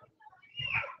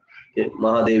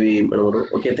ಮಹಾದೇವಿ ಮೇಡಮ್ ಅವರು.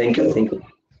 Okay, thank you.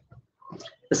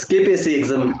 S, KPSC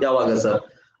exam ಯಾವಾಗ ಸರ್?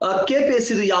 KPSC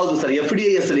ಇದು ಯಾವ್ದು ಸರ್?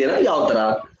 FDSD ಯಾವ ತರ?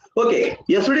 ಓಕೆ,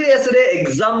 FDSD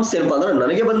ಎಕ್ಸಾಮ್ಸ್ ಏನಪ್ಪಾ ಅಂದ್ರೆ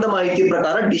ನನಗೆ ಬಂದ ಮಾಹಿತಿ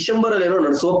ಪ್ರಕಾರ ಡಿಸೆಂಬರ್ ಅಲ್ಲಿ ಏನೋ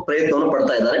ನಡೆಸುವ ಪ್ರಯತ್ನವನ್ನು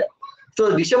ಪಡ್ತಾ ಇದ್ದಾರೆ. ಸೊ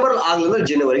ಡಿಸೆಂಬರ್ ಆಗ್ಲಿಲ್ಲ,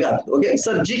 ಜನವರಿಗೆ ಆಗ್ತದೆ. ಓಕೆ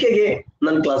ಸರ್, GKಗೆ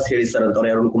ನನ್ನ ಕ್ಲಾಸ್ ಹೇಳಿ sir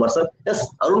ಅಂತವ್ರೆ Arun Kumar sir. S,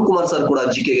 Arun Kumar sir ಕೂಡ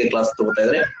GKಗೆ ಕ್ಲಾಸ್ ತಗೋತಾ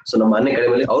ಇದ್ದಾರೆ. ಸೊ ನಮ್ಮ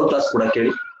ಅನ್ಅಕಾಡೆಮಿಯಲ್ಲಿ ಅವ್ರ ಕ್ಲಾಸ್ ಕೂಡ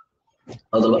ಕೇಳಿ,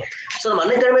 ಹೌದಲ್ವಾ. ಸೊ ನಮ್ಮ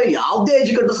ಅನ್ಅಕಾಡೆಮಿಯಲ್ಲಿ ಯಾವುದೇ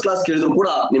ಎಜುಕೇಟರ್ಸ್ ಕ್ಲಾಸ್ ಕೇಳಿದ್ರು ಕೂಡ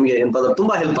ನಿಮ್ಗೆ ಏನಪ್ಪಾ ಅಂದ್ರೆ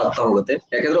ತುಂಬಾ ಹೆಲ್ಪ್ ಆಗ್ತಾ ಹೋಗುತ್ತೆ.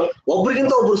 ಯಾಕಂದ್ರೆ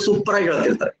ಒಬ್ರಿಗಿಂತ ಒಬ್ರು ಸೂಪರ್ ಆಗಿ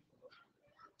ಹೇಳ್ತಿರ್ತಾರೆ.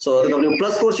 ಸೊ ಅದಕ್ಕೆ ನೀವು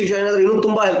ಪ್ಲಸ್ ಕೋರ್ಸ್ ಜಾಯಿನ್ ಆದ್ರೆ ಇನ್ನೂ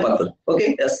ತುಂಬಾ ಹೆಲ್ಪ್ ಆಗ್ತದೆ. Okay,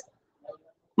 S.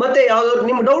 ಮತ್ತೆ ಯಾವ್ದಾದ್ರು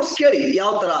ನಿಮ್ ಡೌಟ್ಸ್ ಕೇಳಿ,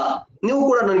 ಯಾವ ತರ ನೀವು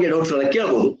ಕೂಡ ನನಗೆ ಡೌಟ್ಸ್ ಗಳನ್ನ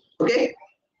ಕೇಳಬಹುದು. ಓಕೆ,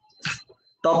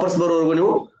 ಟಾಪರ್ಸ್ ಬರೋವರೆಗೂ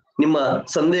ನೀವು ನಿಮ್ಮ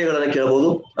ಸಂದೇಹಗಳನ್ನ ಕೇಳಬಹುದು,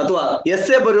 ಅಥವಾ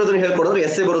ಎಸ್ಸೆ ಬರೆಯೋದನ್ನ ಹೇಳ್ಕೊಡಿದ್ರೆ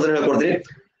ಎಸ್ಸೆ ಬರೋದನ್ನ ಹೇಳ್ಕೊಡ್ತೀನಿ.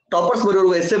 ಟಾಪರ್ಸ್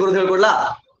ಬರೋವರೆಗೂ ಎಸ್ಸೆ ಬರೋದು ಹೇಳ್ಕೊಡ್ಲಾ,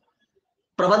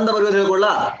 ಪ್ರಬಂಧ ಬರೆಯೋದು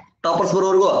ಹೇಳ್ಕೊಡ್ಲಾ ಟಾಪರ್ಸ್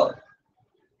ಬರೋವರೆಗೂ?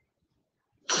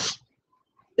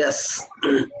 ಎಸ್,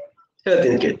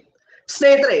 ಹೇಳ್ತೀನಿ ಕೇಳಿ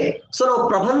ಸ್ನೇಹಿತರೆ. ಸೊ ನಾವು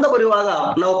ಪ್ರಬಂಧ ಬರೆಯುವಾಗ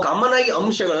ನಾವು ಕಾಮನ್ ಆಗಿ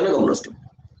ಅಂಶಗಳನ್ನ ಗಮನಿಸ್ತೀವಿ.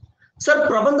 ಸರ್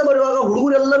ಪ್ರಬಂಧ ಬರೆಯುವಾಗ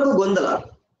ಹುಡುಗರೆಲ್ಲರಿಗೂ ಗೊಂದಲ,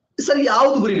 ಸರ್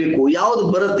ಯಾವ್ದು ಬರಿಬೇಕು, ಯಾವ್ದು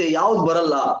ಬರುತ್ತೆ, ಯಾವ್ದು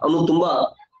ಬರಲ್ಲ ಅನ್ನೋದು ತುಂಬಾ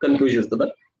ಕನ್ಫ್ಯೂಸ್ ಇರ್ತದೆ.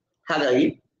 ಹಾಗಾಗಿ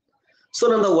ಸೊ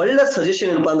ನನ್ನ ಒಳ್ಳೆ ಸಜೆಷನ್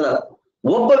ಏನಪ್ಪಾ ಅಂದ್ರ,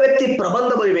 ಒಬ್ಬ ವ್ಯಕ್ತಿ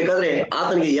ಪ್ರಬಂಧ ಬರಿಬೇಕಾದ್ರೆ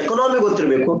ಆತನಿಗೆ ಎಕನಾಮಿ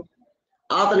ಗೊತ್ತಿರಬೇಕು,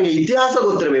 ಆತನಿಗೆ ಇತಿಹಾಸ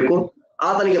ಗೊತ್ತಿರಬೇಕು,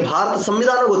 ಆತನಿಗೆ ಭಾರತ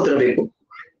ಸಂವಿಧಾನ ಗೊತ್ತಿರಬೇಕು,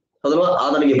 ಅಥವಾ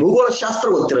ಆತನಿಗೆ ಭೂಗೋಳ ಶಾಸ್ತ್ರ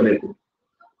ಗೊತ್ತಿರಬೇಕು.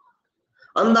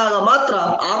 ಅಂದಾಗ ಮಾತ್ರ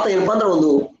ಆತ ಏನಪ್ಪಾ ಅಂದ್ರೆ ಒಂದು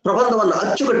ಪ್ರಬಂಧವನ್ನ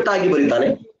ಅಚ್ಚುಕಟ್ಟಾಗಿ ಬರೀತಾನೆ.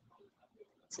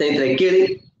 ಸ್ನೇಹಿತರೆ ಕೇಳಿ,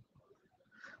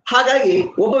 ಹಾಗಾಗಿ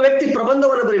ಒಬ್ಬ ವ್ಯಕ್ತಿ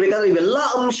ಪ್ರಬಂಧವನ್ನು ಬರೀಬೇಕಾದ್ರೆ ಇವೆಲ್ಲಾ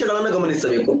ಅಂಶಗಳನ್ನು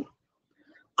ಗಮನಿಸಬೇಕು.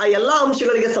 ಆ ಎಲ್ಲಾ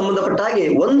ಅಂಶಗಳಿಗೆ ಸಂಬಂಧಪಟ್ಟ ಹಾಗೆ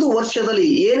 1 ವರ್ಷದಲ್ಲಿ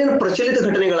ಏನೇನು ಪ್ರಚಲಿತ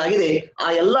ಘಟನೆಗಳಾಗಿದೆ ಆ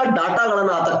ಎಲ್ಲಾ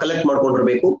ಡಾಟಾಗಳನ್ನ ಆತ ಕಲೆಕ್ಟ್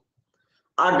ಮಾಡ್ಕೊಂಡಿರ್ಬೇಕು.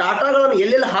 ಆ ಡಾಟಾಗಳನ್ನು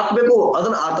ಎಲ್ಲೆಲ್ಲಿ ಹಾಕ್ಬೇಕು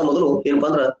ಅದನ್ನ ಆತ ಮೊದಲು ಏನಪ್ಪಾ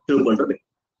ಅಂದ್ರೆ ತಿಳ್ಕೊಂಡಿರ್ಬೇಕು.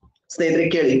 ಸ್ನೇಹಿತರೆ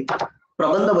ಕೇಳಿ,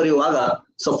 ಪ್ರಬಂಧ ಬರೆಯುವಾಗ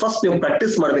ಸೊ ಫಸ್ಟ್ ನೀವು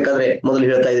ಪ್ರಾಕ್ಟೀಸ್ ಮಾಡ್ಬೇಕಾದ್ರೆ ಮೊದಲು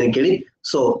ಹೇಳ್ತಾ ಇದೀನಿ ಕೇಳಿ.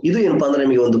 ಸೊ ಇದು ಏನಪ್ಪಾ ಅಂದ್ರೆ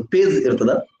ನಿಮಗೆ ಒಂದು ಪೇಜ್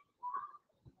ಇರ್ತದ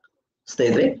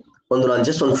ಸ್ನೇಹಿತರೆ. ನಾನು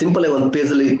ಜಸ್ಟ್ ಒಂದು ಸಿಂಪಲ್ ಆಗಿ ಒಂದು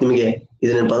ಪೇಜ್ ಅಲ್ಲಿ ನಿಮಗೆ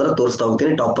ಇದನ್ನೇನಪ್ಪಾ ಅಂದ್ರೆ ತೋರಿಸ್ತಾ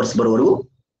ಹೋಗ್ತೀನಿ ಟಾಪರ್ಸ್ ಬರುವವರೆಗೂ.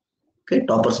 ಓಕೆ,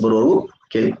 ಟಾಪರ್ಸ್ ಬರುವವರೆಗೂ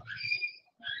ಕೇಳಿ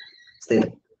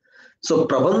ಸ್ನೇಹಿತರೆ. ಸೊ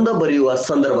ಪ್ರಬಂಧ ಬರೆಯುವ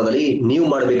ಸಂದರ್ಭದಲ್ಲಿ ನೀವು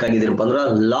ಮಾಡ್ಬೇಕಾಗಿದ್ದೀರಪ್ಪ ಅಂದ್ರೆ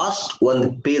ಲಾಸ್ಟ್ ಒಂದು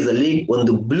ಪೇಜ್ ಅಲ್ಲಿ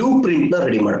ಒಂದು ಬ್ಲೂ ಪ್ರಿಂಟ್ ನ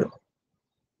ರೆಡಿ ಮಾಡ್ಬೇಕು.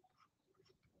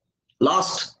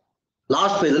 ಲಾಸ್ಟ್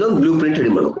ಪೇಜ್ ಅಲ್ಲಿ ಒಂದು ಬ್ಲೂ ಪ್ರಿಂಟ್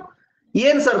ರೆಡಿ ಮಾಡಬೇಕು.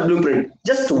 ಏನ್ sir blue print?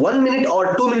 Just 1 minute or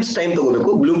 2 minutes time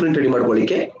ತಗೋಬೇಕು ಬ್ಲೂ ಪ್ರಿಂಟ್ ರೆಡಿ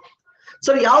ಮಾಡ್ಕೊಳ್ಳಿಕ್ಕೆ.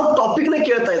 ಸರ್ ಯಾವ ಟಾಪಿಕ್ ನ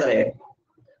ಕೇಳ್ತಾ ಇದ್ದಾರೆ?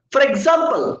 ಫಾರ್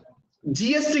ಎಕ್ಸಾಂಪಲ್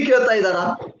GST ಕೇಳ್ತಾ ಇದ್ದಾರಾ,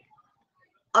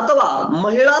 ಅಥವಾ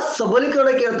ಮಹಿಳಾ ಸಬಲೀಕರಣ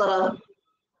ಕೇಳ್ತಾರ,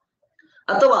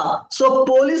 ಅಥವಾ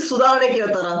ಪೊಲೀಸ್ ಸುಧಾರಣೆ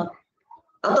ಕೇಳ್ತಾರ,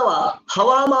 ಅಥವಾ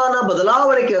ಹವಾಮಾನ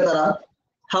ಬದಲಾವಣೆ ಕೇಳ್ತಾರ,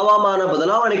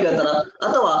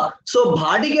 ಅಥವಾ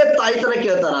ಬಾಡಿಗೆ ತಾಯ್ತನ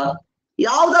ಕೇಳ್ತಾರ,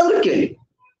 ಯಾವ್ದಾದ್ರು ಕೇಳಿ.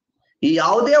 ಈ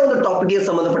ಯಾವುದೇ ಒಂದು ಟಾಪಿಕ್ಗೆ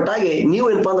ಸಂಬಂಧಪಟ್ಟ ಹಾಗೆ ನೀವು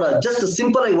ಏನಪ್ಪಾ ಅಂದ್ರ ಜಸ್ಟ್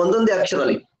ಸಿಂಪಲ್ ಆಗಿ ಒಂದೊಂದೇ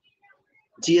ಅಕ್ಷರಲ್ಲಿ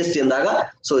GST ಅಂದಾಗ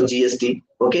GST,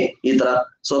 ಓಕೆ, ಈ ತರ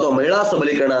ಅಥವಾ ಮಹಿಳಾ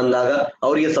ಸಬಲೀಕರಣ ಅಂದಾಗ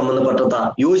ಅವರಿಗೆ ಸಂಬಂಧಪಟ್ಟಂತ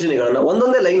ಯೋಜನೆಗಳನ್ನ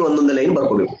ಒಂದೊಂದೇ ಲೈನ್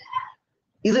ಬರ್ಕೋಬೇಕು.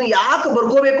 ಇದನ್ನ ಯಾಕೆ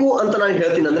ಬರ್ಕೋಬೇಕು ಅಂತ ನಾನು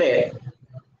ಹೇಳ್ತೀನಿ ಅಂದ್ರೆ,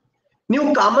 ನೀವು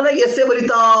ಕಾಮನ್ ಆಗಿ ಎಸ್ಸೆ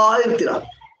ಬರಿತಾ ಇರ್ತೀರಾ,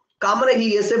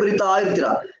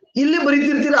 ಇಲ್ಲಿ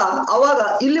ಬರಿತಿರ್ತೀರಾ, ಅವಾಗ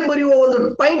ಇಲ್ಲಿ ಬರೆಯುವ ಒಂದು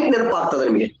ಪಾಯಿಂಟ್ ನೆನಪಾಗ್ತದೆ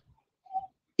ನಿಮಗೆ.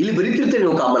 ಇಲ್ಲಿ ಬರಿತಿರ್ತೀರಿ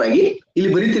ನೀವು ಕಾಮನ್ ಆಗಿ, ಇಲ್ಲಿ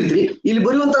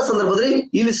ಬರೆಯುವಂತಹ ಸಂದರ್ಭದಲ್ಲಿ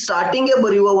ಇಲ್ಲಿ ಸ್ಟಾರ್ಟಿಂಗ್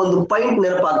ಬರೆಯುವ ಒಂದು ಪಾಯಿಂಟ್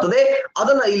ನೆನಪಾಗ್ತದೆ.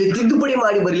 ಅದನ್ನ ಇಲ್ಲಿ ತಿದ್ದುಪಡಿ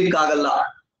ಮಾಡಿ ಬರೀಲಿಕ್ಕೆ ಆಗಲ್ಲ,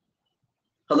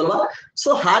 ಹೌದಲ್ವಾ?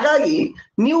 ಹಾಗಾಗಿ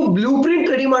ನೀವು ಬ್ಲೂ ಪ್ರಿಂಟ್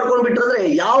ರೆಡಿ ಮಾಡ್ಕೊಂಡ್ ಬಿಟ್ರಂದ್ರೆ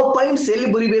ಯಾವ ಪಾಯಿಂಟ್ಸ್ ಎಲ್ಲಿ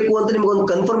ಬರಿಬೇಕು ಅಂತ ನಿಮ್ಗೊಂದು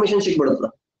ಕನ್ಫರ್ಮೇಶನ್ ಸಿಕ್ಬಿಡುತ್ತದ.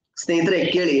 ಸ್ನೇಹಿತರೆ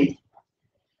ಕೇಳಿ,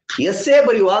 ಎಸ್ಸೆ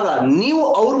ಬರೆಯುವಾಗ ನೀವು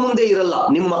ಅವ್ರ ಮುಂದೆ ಇರಲ್ಲ,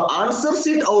 ನಿಮ್ಮ ಆನ್ಸರ್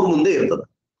ಶೀಟ್ ಅವ್ರ ಮುಂದೆ ಇರ್ತದ,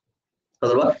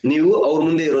 ಹೌದಲ್ವಾ? ನೀವು ಅವ್ರ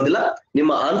ಮುಂದೆ ಇರೋದಿಲ್ಲ,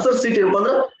 ನಿಮ್ಮ ಆನ್ಸರ್ ಶೀಟ್ ಏನಪ್ಪಾ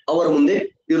ಅಂದ್ರ ಅವರ ಮುಂದೆ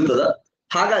ಇರ್ತದ.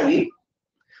 ಹಾಗಾಗಿ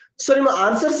ನಿಮ್ಮ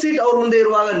ಆನ್ಸರ್ ಶೀಟ್ ಅವ್ರ ಮುಂದೆ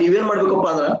ಇರುವಾಗ ನೀವೇನ್ ಮಾಡ್ಬೇಕಪ್ಪ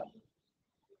ಅಂದ್ರ,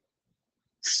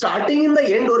 ಸ್ಟಾರ್ಟಿಂಗ್ ಇಂದ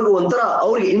ಎಂಡ್ ವರ್ಗು ಒಂಥರ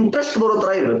ಅವ್ರಿಗೆ ಇಂಟ್ರೆಸ್ಟ್ ಬರೋ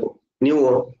ತರ ಇರ್ಬೇಕು. ನೀವು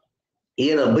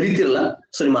ಏನ ಬರೀತಿರಲ್ಲ,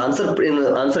 ನಿಮ್ಮ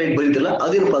ಆನ್ಸರ್ ಏಟ್ ಬರೀತಿರಲ್ಲ,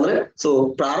 ಅದೇನಪ್ಪಾ ಅಂದ್ರೆ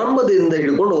ಪ್ರಾರಂಭದಿಂದ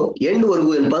ಹಿಡ್ಕೊಂಡು ಎಂಡ್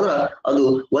ವರ್ಗು ಏನಪ್ಪಾ ಅಂದ್ರ ಅದು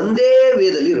ಒಂದೇ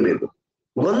ವೇದಲ್ಲಿ ಇರ್ಬೇಕು,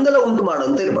 ಗೊಂದಲ ಉಂಟು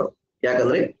ಮಾಡುವಂತ ಇರ್ಬಾರ್ದು.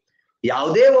 ಯಾಕಂದ್ರೆ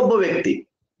ಯಾವುದೇ ಒಬ್ಬ ವ್ಯಕ್ತಿ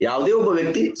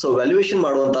ವ್ಯಾಲ್ಯೂಯೇಷನ್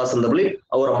ಮಾಡುವಂತಹ ಸಂದರ್ಭದಲ್ಲಿ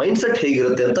ಅವರ ಮೈಂಡ್ ಸೆಟ್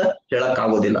ಹೇಗಿರುತ್ತೆ ಅಂತ ಹೇಳಕ್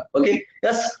ಆಗೋದಿಲ್ಲ. Okay,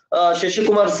 S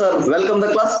Shashikumar sir, welcome the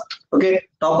class. Okay,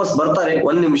 toppers ಬರ್ತಾರೆ,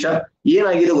 1 ನಿಮಿಷ.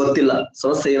 ಏನಾಗಿದೆ ಗೊತ್ತಿಲ್ಲ,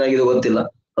 ಸಮಸ್ಯೆ ಏನಾಗಿದೆ ಗೊತ್ತಿಲ್ಲ,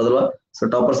 ಹೌದಲ್ವಾ?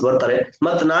 ಟಾಪರ್ಸ್ ಬರ್ತಾರೆ.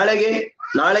 ಮತ್ತೆ ನಾಳೆಗೆ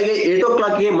 8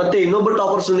 o'clock ಮತ್ತೆ ಇನ್ನೊಬ್ಬರು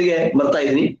ಟಾಪರ್ಸ್ ಒಂದಿಗೆ ಬರ್ತಾ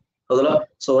ಇದೀನಿ, ಹೌದಲ್ಲ?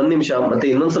 1 ನಿಮಿಷ ಮತ್ತೆ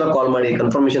ಇನ್ನೊಂದ್ಸಲ ಕಾಲ್ ಮಾಡಿ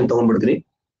ಕನ್ಫರ್ಮೇಶನ್ ತಗೊಂಡ್ಬಿಡ್ತೀನಿ.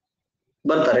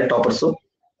 ಬರ್ತಾರೆ ಟಾಪರ್ಸು.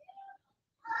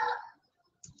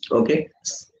 ಓಕೆ,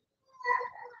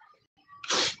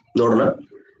 ನೋಡೋಣ.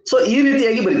 ಈ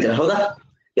ರೀತಿಯಾಗಿ ಬರೀತಾರೆ, ಹೌದಾ?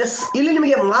 ಎಸ್, ಇಲ್ಲಿ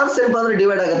ನಿಮಗೆ ಮಾರ್ಕ್ಸ್ ಏನಪ್ಪಾ ಅಂದ್ರೆ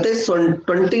ಡಿವೈಡ್ ಆಗುತ್ತೆ.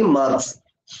 20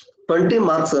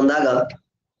 ಮಾರ್ಕ್ಸ್ ಅಂದಾಗ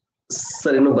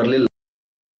ಸರ್ ಇನ್ನು ಬರ್ಲಿಲ್ಲ.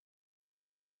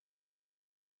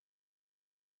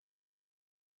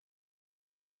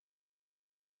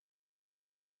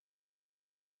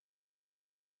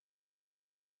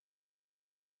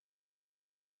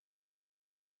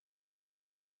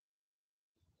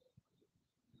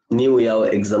 ನೀವು ಯಾವ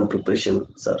ಎಕ್ಸಾಮ್ ಪ್ರಿಪರೇಷನ್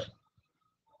ಸರ್?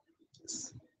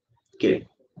 ಕೇಳಿ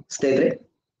ಸ್ನೇಹಿತರೆ,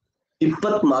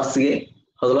 20 ಮಾರ್ಕ್ಸ್ಗೆ,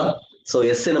 ಹೌದಾ?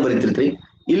 ಎಸ್ಸೆನ ಬರೀತಿರ್ತೀರಿ,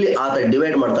 ಇಲ್ಲಿ ಆತ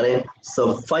ಡಿವೈಡ್ ಮಾಡ್ತಾನೆ.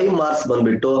 5 ಮಾರ್ಕ್ಸ್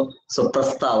ಬಂದ್ಬಿಟ್ಟು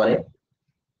ಪ್ರಸ್ತಾವನೆ,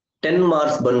 10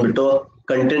 ಮಾರ್ಕ್ಸ್ ಬಂದ್ಬಿಟ್ಟು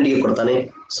ಕಂಟೆಂಟ್ ಗೆ ಕೊಡ್ತಾನೆ,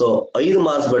 5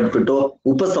 ಮಾರ್ಕ್ಸ್ ಬಂದ್ಬಿಟ್ಟು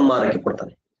ಉಪಸಂಹಾರಕ್ಕೆ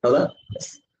ಕೊಡ್ತಾನೆ, ಹೌದಾ?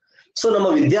 ನಮ್ಮ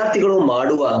ವಿದ್ಯಾರ್ಥಿಗಳು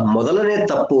ಮಾಡುವ ಮೊದಲನೇ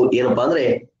ತಪ್ಪು ಏನಪ್ಪಾ ಅಂದ್ರೆ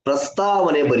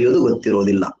ಪ್ರಸ್ತಾವನೆ ಬರೆಯೋದು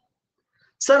ಗೊತ್ತಿರೋದಿಲ್ಲ.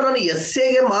 ಸರ್ ನಾನು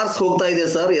ಎಸ್ಸೆಗೆ ಮಾರ್ಕ್ಸ್ ಹೋಗ್ತಾ ಇದೆ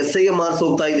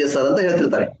ಸರ್ ಅಂತ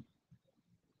ಹೇಳ್ತಿರ್ತಾರೆ.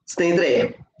 ಸ್ನೇಹಿತರೆ,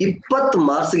 20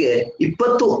 ಮಾರ್ಕ್ಸ್ಗೆ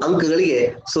 20 ಅಂಕಗಳಿಗೆ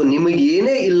ನಿಮಗೆ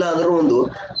ಏನೇ ಇಲ್ಲ ಅಂದ್ರೂ ಒಂದು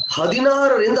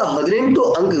 16 ರಿಂದ 18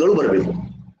 ಅಂಕಗಳು ಬರಬೇಕು,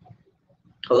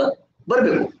 ಹೌದಾ?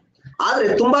 ಬರ್ಬೇಕು. ಆದ್ರೆ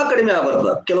ತುಂಬಾ ಕಡಿಮೆ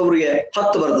ಬರ್ತದ, ಕೆಲವರಿಗೆ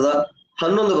 10 ಬರ್ತದ,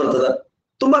 11 ಬರ್ತದ,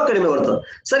 ತುಂಬಾ ಕಡಿಮೆ ಬರ್ತದ.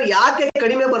 ಸರ್ ಯಾಕೆ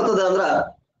ಕಡಿಮೆ ಬರ್ತದ ಅಂದ್ರ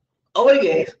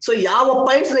ಅವರಿಗೆ ಯಾವ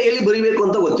ಪಾಯಿಂಟ್ಸ್ ನ ಎಲ್ಲಿ ಬರಿಬೇಕು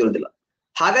ಅಂತ ಗೊತ್ತಿರೋದಿಲ್ಲ.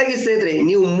 ಹಾಗಾಗಿ ಸ್ನೇಹಿತರೆ,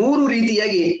 ನೀವು 3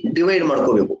 ರೀತಿಯಾಗಿ ಡಿವೈಡ್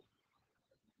ಮಾಡ್ಕೋಬೇಕು.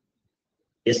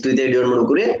 ಎಷ್ಟು ರೀತಿಯಾಗಿ ಡಿವೈಡ್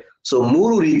ಮಾಡ್ಕೋರಿ?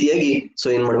 3 ರೀತಿಯಾಗಿ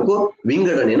ಏನ್ ಮಾಡ್ಬೇಕು?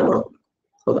 ವಿಂಗಡಣೆಯನ್ನು ಮಾಡ್ಕೋಬೇಕು,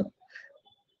 ಹೌದಾ?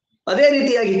 ಅದೇ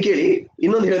ರೀತಿಯಾಗಿ ಕೇಳಿ,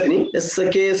 ಇನ್ನೊಂದು ಹೇಳ್ತೀನಿ.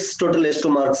 KS ಟೋಟಲ್ ಎಷ್ಟು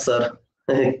ಮಾರ್ಕ್ಸ್ ಸರ್?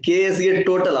 KS ಗೆ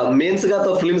ಟೋಟಲ್ ಮೇನ್ಸ್ಗ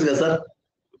ಅಥವಾ ಫಿಲಿಮ್ಸ್ಗ ಸರ್?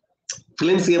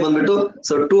 ಫಿಲಿಮ್ಸ್ಗೆ ಬಂದ್ಬಿಟ್ಟು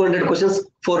 200 questions,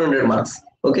 400 marks.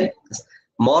 Okay,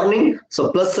 morning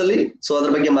plus ಅಲ್ಲಿ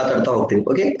ಅದ್ರ ಬಗ್ಗೆ ಮಾತಾಡ್ತಾ ಹೋಗ್ತೀನಿ.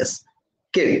 ಓಕೆ, ಎಸ್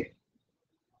ಕೇಳಿ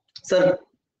ಸರ್,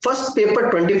 ಫಸ್ಟ್ ಪೇಪರ್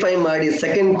 25 ಮಾಡಿ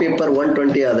ಸೆಕೆಂಡ್ ಪೇಪರ್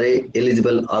 120 ಆದ್ರೆ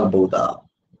ಎಲಿಜಿಬಲ್ ಆಗ್ಬಹುದಾ?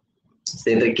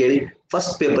 ಸ್ನೇಹಿತರೆ ಕೇಳಿ,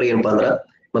 ಫಸ್ಟ್ ಪೇಪರ್ ಏನಪ್ಪಾ ಅಂದ್ರ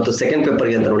ಮತ್ತು ಸೆಕೆಂಡ್ ಪೇಪರ್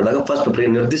ಗೆ ಅಂತ ನೋಡಿದಾಗ first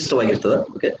paper ನಿರ್ದಿಷ್ಟವಾಗಿರ್ತದ.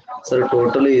 Okay sir,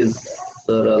 totally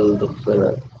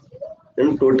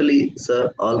sir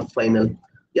all final.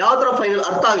 ಯಾವ ತರ ಫೈನಲ್?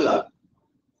 ಅರ್ಥ ಆಗಲ್ಲ.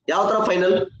 ಯಾವ ತರ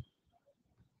ಫೈನಲ್?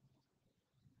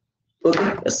 ಓಕೆ,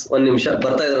 ಎಸ್, 1 ನಿಮಿಷ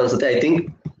ಬರ್ತಾ ಇದಾರೆ ಅನ್ಸುತ್ತೆ, ಐ ಥಿಂಕ್.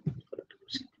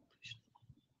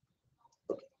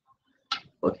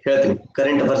 ಹೇಳ್ತೀನಿ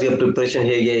ಕರೆಂಟ್ ಅಫೇರ್ಸ್ ಗೆ ಪ್ರಿಪರೇಷನ್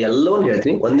ಹೇಗೆ ಎಲ್ಲವನ್ನು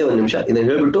ಹೇಳ್ತೀನಿ. ಒಂದೇ 1 ನಿಮಿಷ ಇದನ್ನ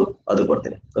ಹೇಳ್ಬಿಟ್ಟು ಅದು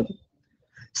ಕೊಡ್ತೇನೆ. ಓಕೆ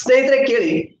ಸ್ನೇಹಿತರೆ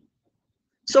ಕೇಳಿ,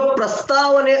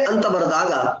 ಪ್ರಸ್ತಾವನೆ ಅಂತ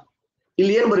ಬರೆದಾಗ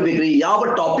ಇಲ್ಲಿ ಏನ್ ಬರ್ಬೇಕ್ರಿ? ಯಾವ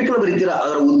ಟಾಪಿಕ್ ನ ಬರೀತೀರಾ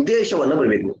ಅದರ ಉದ್ದೇಶವನ್ನ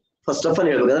ಬರ್ಬೇಕು. ಫಸ್ಟ್ ಆಫ್ ಆಲ್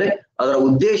ಹೇಳ್ಬೇಕಂದ್ರೆ ಅದರ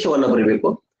ಉದ್ದೇಶವನ್ನ ಬರಿಬೇಕು,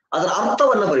 ಅದರ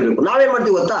ಅರ್ಥವನ್ನ ಬರಿಬೇಕು. ನಾವೇನ್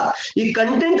ಮಾಡ್ತೀವಿ ಗೊತ್ತಾ, ಈ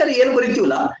ಕಂಟೆಂಟ್ ಅಲ್ಲಿ ಏನ್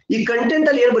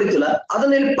ಬರಿತೀವಲ್ಲ,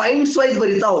 ಅದನ್ನ ಇಲ್ಲಿ ಪಾಯಿಂಟ್ಸ್ ವೈಸ್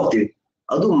ಬರಿತಾ ಹೋಗ್ತೀವಿ.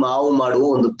 ಅದು ನಾವು ಮಾಡುವ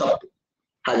ಒಂದು ತಪ್ಪು.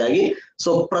 ಹಾಗಾಗಿ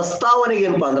ಸೊ ಪ್ರಸ್ತಾವನೆಗೆ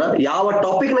ಏನಪ್ಪಾ ಅಂದ್ರ ಯಾವ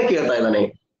ಟಾಪಿಕ್ ನ ಕೇಳ್ತಾ ಇದ್ದಾನೆ,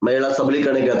 ಮಹಿಳಾ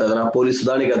ಸಬಲೀಕರಣ ಕೇಳ್ತಾ ಇದ್ದಾನ, ಪೊಲೀಸ್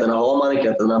ಸುಧಾರಣೆ ಕೇಳ್ತಾನ, ಹವಾಮಾನ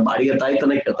ಕೇಳ್ತಾನ, ಬಾಡಿಗೆ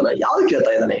ತಾಯ್ತನ ಕೇಳ್ತಾನ, ಯಾವ್ದು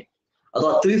ಕೇಳ್ತಾ ಇದ್ದಾನೆ,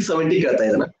 ಅಥವಾ 370 ಕೇಳ್ತಾ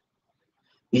ಇದ್ದಾನ,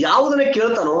 ಯಾವುದನ್ನ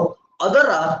ಕೇಳ್ತಾನೋ ಅದರ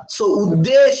ಸೊ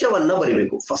ಉದ್ದೇಶವನ್ನ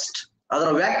ಬರಿಬೇಕು. ಫಸ್ಟ್ ಅದರ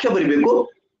ವ್ಯಾಖ್ಯೆ ಬರಿಬೇಕು,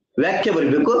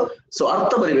 ಸೊ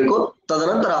ಅರ್ಥ ಬರಿಬೇಕು.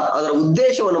 ತದನಂತರ ಅದರ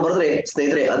ಉದ್ದೇಶವನ್ನು ಬರೆದ್ರೆ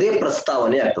ಸ್ನೇಹಿತರೆ ಅದೇ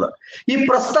ಪ್ರಸ್ತಾವನೆ ಆಗ್ತದ. ಈ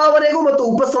ಪ್ರಸ್ತಾವನೆಗೂ ಮತ್ತು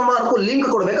ಉಪಸಂಹಾರಕ್ಕೂ ಲಿಂಕ್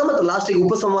ಕೊಡ್ಬೇಕಾ, ಮತ್ತು ಲಾಸ್ಟಿಗೆ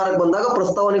ಉಪಸಂಹಾರಕ್ಕೆ ಬಂದಾಗ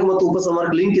ಪ್ರಸ್ತಾವನೆಗೂ ಮತ್ತು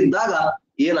ಉಪಸಂಹಾರಕ್ಕೆ ಲಿಂಕ್ ಇದ್ದಾಗ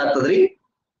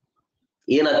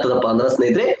ಏನಾಗ್ತದಪ್ಪ ಅಂದ್ರ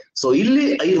ಸ್ನೇಹಿತರೆ, ಸೊ ಇಲ್ಲಿ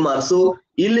 5 ಮಾರ್ಕ್ಸು,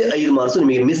 ಇಲ್ಲಿ 5 ಮಾರ್ಕ್ಸು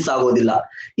ನಿಮಗೆ ಮಿಸ್ ಆಗೋದಿಲ್ಲ.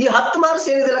 ಈ 10 ಮಾರ್ಕ್ಸ್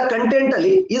ಏನಿದೆಯಲ್ಲ ಕಂಟೆಂಟ್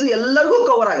ಅಲ್ಲಿ, ಇದು ಎಲ್ಲರಿಗೂ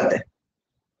ಕವರ್ ಆಗುತ್ತೆ.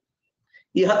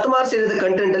 ಈ 10 ಮಾರ್ಕ್ಸ್ ಏನಿದೆ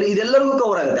ಕಂಟೆಂಟ್ ಅಲ್ಲಿ ಇದೆಲ್ಲರಿಗೂ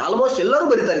ಕವರ್ ಆಗುತ್ತೆ. ಆಲ್ಮೋಸ್ಟ್ ಎಲ್ಲರೂ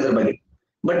ಬರೀತಾರೆ ಇದ್ರ ಬಗ್ಗೆ.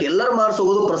 ಬಟ್ ಎಲ್ಲರ ಮಾರ್ಕ್ಸ್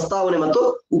ಹೋಗೋದು ಪ್ರಸ್ತಾವನೆ ಮತ್ತು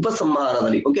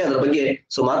ಉಪಸಂಹಾರದಲ್ಲಿ. ಓಕೆ, ಅದ್ರ ಬಗ್ಗೆ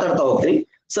ಸೊ ಮಾತಾಡ್ತಾ ಹೋಗ್ತೀನಿ.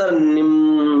 ಸರ್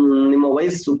ನಿಮ್ಮ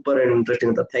ವಾಯ್ಸ್ ಸೂಪರ್ ಅಂಡ್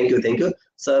ಇಂಟ್ರೆಸ್ಟಿಂಗ್ ಅಂತ. Thank you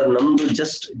sir. ನಮ್ದು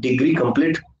ಜಸ್ಟ್ ಡಿಗ್ರಿ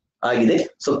ಕಂಪ್ಲೀಟ್ ಆಗಿದೆ.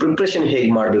 ಸೊ ಪ್ರಿಪ್ರೇಷನ್ ಹೇಗ್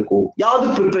ಮಾಡ್ಬೇಕು, ಯಾವ್ದು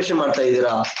ಪ್ರಿಪ್ರೇಷನ್ ಮಾಡ್ತಾ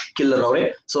ಇದ್ದೀರಾ ಕಿಲ್ಲರ್ ಅವರೇ?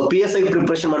 ಸೊ PSI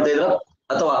ಪ್ರಿಪ್ರೇಷನ್ ಮಾಡ್ತಾ ಇದ್ದೀರಾ,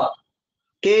 ಅಥವಾ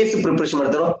KS ಪ್ರಿಪ್ರೇಷನ್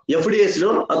ಮಾಡ್ತಾರೋ, FDS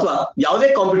ಅಥವಾ ಯಾವುದೇ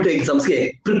ಕಾಂಪಿಟೇಟಿವ್ ಎಕ್ಸಾಮ್ಸ್ಗೆ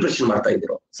ಪ್ರಿಪ್ರೇಷನ್ ಮಾಡ್ತಾ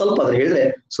ಇದ್ದೀರೋ, ಸ್ವಲ್ಪ ಅದನ್ನ ಹೇಳಿದ್ರೆ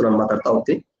ಸೊ ನಾನು ಮಾತಾಡ್ತಾ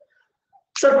ಹೋಗ್ತೀನಿ.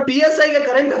 ಸರ್ PSIಗೆ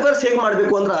ಕರೆಂಟ್ ಅಫೇರ್ಸ್ ಹೇಗ್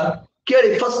ಮಾಡ್ಬೇಕು ಅಂದ್ರ ಕೇಳಿ.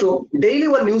 ಫಸ್ಟ್ ಡೈಲಿ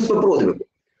ಒಂದು ನ್ಯೂಸ್ ಪೇಪರ್ ಓದಬೇಕು.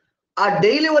 ಆ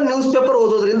ಡೈಲಿ ಒಂದು ನ್ಯೂಸ್ ಪೇಪರ್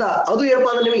ಓದೋದ್ರಿಂದ ಅದು ಏನಪ್ಪಾ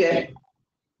ಅಂದ್ರೆ ನಿಮಗೆ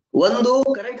ಒಂದು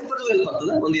ಕರೆಂಟ್ ಅಫೇರ್ಸ್ ಹೆಲ್ಪ್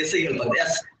ಆಗ್ತದೆ, ಒಂದು ಎಸ್ಐ ಹೆಲ್ಪ್ ಆಗ್ತದೆ.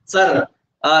 ಎಸ್ ಸರ್,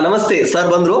 ನಮಸ್ತೆ ಸರ್.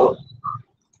 ಬಂದ್ರು?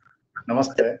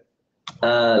 ನಮಸ್ತೆ.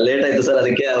 ಲೇಟ್ ಆಯ್ತು ಸರ್,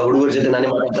 ಅದಕ್ಕೆ ಹುಡುಗರ ಜೊತೆ ನಾನೇ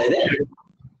ಮಾತಾಡ್ತಾ ಇದ್ದೆ.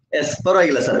 ಎಸ್,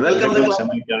 ಪರವಾಗಿಲ್ಲ ಸರ್, ವೆಲ್ಕಮ್.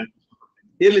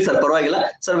 ಇರ್ಲಿ ಸರ್, ಪರವಾಗಿಲ್ಲ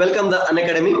sir, welcome the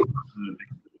Unacademy.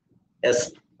 S,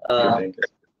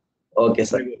 okay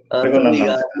sir. ಈಗ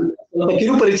ಸ್ವಲ್ಪ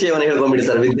ಕಿರು ಪರಿಚಯವನ್ನು ಹೇಳ್ಕೊಂಡ್ಬಿಡಿ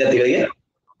ಸರ್ ವಿದ್ಯಾರ್ಥಿಗಳಿಗೆ.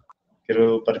 ಕಿರು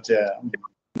ಪರಿಚಯ,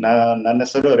 ನನ್ನ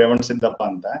ಹೆಸರು ರೇವಣಸಿದ್ದಪ್ಪ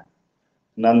ಅಂತ.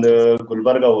 ನಂದು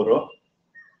ಗುಲ್ಬರ್ಗ ಊರು.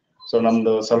 ಸೊ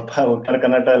ನಮ್ದು ಸ್ವಲ್ಪ ಉತ್ತರ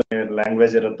ಕನ್ನಡ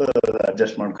ಲ್ಯಾಂಗ್ವೇಜ್ ಇರುತ್ತೆ,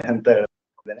 ಅಡ್ಜಸ್ಟ್ ಮಾಡ್ಕೊ ಅಂತ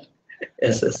ಹೇಳ್ತಿದ್ದೇನೆ.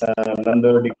 ನಂದು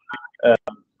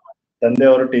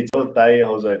ತಂದೆಯವರು ಟೀಚರ್, ತಾಯಿ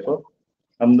ಹೌಸ್ ವೈಫ್.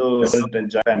 ನಮ್ದು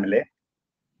ಜಾಯಿಂಟ್ ಫ್ಯಾಮಿಲಿ.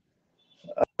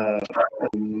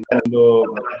 ನಂದು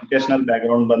ಎಜುಕೇಶನಲ್ ಬ್ಯಾಕ್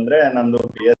ಗ್ರೌಂಡ್ ಬಂದ್ರೆ ನಂದು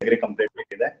BS ಅಗ್ರಿ ಕಂಪ್ಲೀಟ್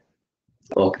ಆಗಿದೆ.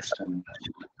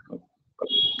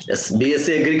 BSc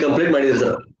ಅಗ್ರಿ ಕಂಪ್ಲೀಟ್ ಮಾಡಿದ್ರಿ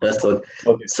ಸರ್.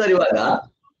 ಸರ್, ಇವಾಗ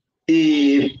ಈ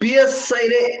PSI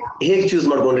ಹೇಗ್ ಚೂಸ್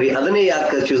ಮಾಡ್ಕೊಂಡ್ರಿ, ಅದನ್ನೇ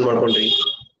ಯಾಕೆ ಚೂಸ್ ಮಾಡ್ಕೊಂಡ್ರಿ?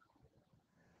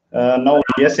 ನಾವು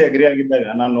BSc ಅಗ್ರಿ ಆಗಿದ್ದಾಗ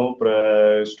ನಾನು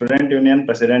ಸ್ಟೂಡೆಂಟ್ ಯೂನಿಯನ್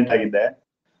ಪ್ರೆಸಿಡೆಂಟ್ ಆಗಿದ್ದೆ.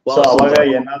 ಸೊ ಅವಾಗ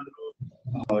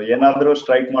ಏನಾದ್ರೂ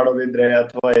ಸ್ಟ್ರೈಕ್ ಮಾಡೋದಿದ್ರೆ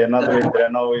ಅಥವಾ ಏನಾದ್ರು ಇದ್ರೆ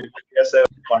ನಾವು PSI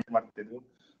ಕಾಂಟ್ಯಾಕ್ಟ್ ಮಾಡ್ತಿದ್ವಿ.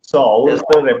 ಸೊ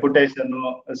ಅವ್ರ ರೆಪ್ಯುಟೇಷನ್,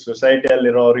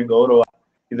 ಸೊಸೈಟಿಯಲ್ಲಿರೋ ಅವ್ರಿಗೆ ಗೌರವ,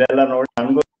 ಇದೆಲ್ಲ ನೋಡಿ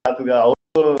ನನ್ಗೂ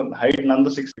ಅವ್ರು ಹೈಟ್ ನಂದು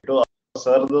 6 ಫೀಟ್,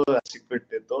 ಸರ್ದು 6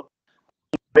 ಫೀಟ್ ಇತ್ತು.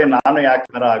 ನಾನು ಯಾಕೆ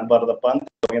ತರ ಆಗ್ಬಾರ್ದಪ್ಪ ಅಂತ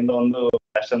ಒಂದು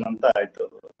ಪ್ಯಾಷನ್ ಅಂತ ಆಯ್ತು.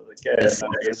 ಅದಕ್ಕೆ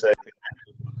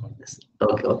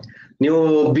ನೀವು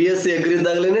BSc ಅಗ್ರಿ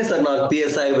ಇದ್ದಾಗಲೇನೆ ಸರ್ ನಾವು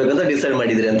PSI ಆಗ್ಬೇಕಂತ ಡಿಸೈಡ್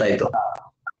ಮಾಡಿದ್ರಿ ಅಂತ ಆಯ್ತು?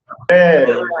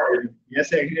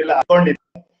 BSc ಅಗ್ರಿ ಎಲ್ಲ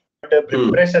ಹಾಕೊಂಡಿದ್ದೆ, ಬಟ್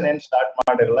ಪ್ರಿಪರೇಷನ್ ಏನ್ ಸ್ಟಾರ್ಟ್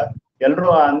ಮಾಡಿರಲ್ಲ. ಎಲ್ರು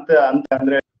ಅಂತ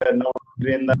ಅಂದ್ರೆ ನಾವು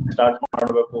ಡಿಗ್ರಿಯಿಂದ ಸ್ಟಾರ್ಟ್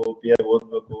ಮಾಡ್ಬೇಕು, PSI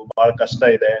ಓದ್ಬೇಕು, ಬಹಳ ಕಷ್ಟ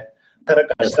ಇದೆ. ತರ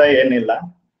ಕಷ್ಟ ಏನಿಲ್ಲ.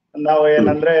 ನಾವು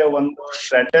ಏನಂದ್ರೆ ಒಂದು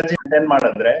ಸ್ಟ್ರಾಟಜಿ ಮೇಂಟೈನ್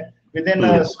ಮಾಡಿದ್ರೆ ವಿದಿನ್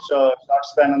ಶಾರ್ಟ್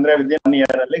ಸ್ಪ್ಯಾನ್ ಅಂದ್ರೆ ವಿದಿನ್ 1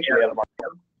 year ಅಲ್ಲಿ ಕ್ಲಿಯರ್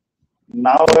ಮಾಡ್ತೀವಿ.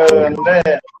 ನಾವು ಅಂದ್ರೆ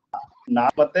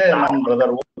ಮತ್ತೆ ನಮ್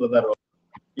ಬ್ರದರ್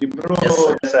ಇಬ್ರು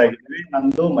ಆಗಿದ್ವಿ.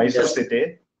 ನಮ್ದು ಮೈಸೂರು ಸಿಟಿ,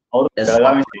 ಅವ್ರು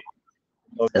Belagavi city.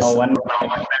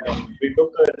 We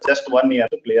took just 1 year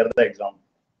to clear the exam.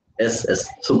 S,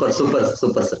 super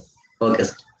sir. Okay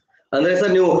sir, ಅಂದ್ರೆ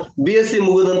ಸರ್ ನೀವು BSc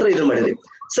ಮುಗಿದ ನಂತರ ಇದನ್ನ ಮಾಡಿದ್ರಿ.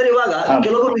 ಸರ್, ಇವಾಗ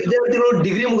ಕೆಲವೊಬ್ಬರು ವಿದ್ಯಾರ್ಥಿಗಳು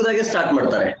ಡಿಗ್ರಿ ಮುಗಿದಾಗೆ ಸ್ಟಾರ್ಟ್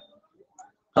ಮಾಡ್ತಾರೆ,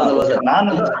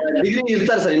 ಡಿಗ್ರಿ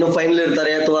ಇರ್ತಾರೆ ಸರ್, ಇನ್ನು ಫೈನಲ್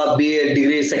ಇರ್ತಾರೆ ಅಥವಾ BA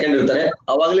ಡಿಗ್ರಿ ಸೆಕೆಂಡ್ ಇರ್ತಾರೆ,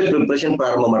 ಅವಾಗಲೇ ಪ್ರಿಪರೇಷನ್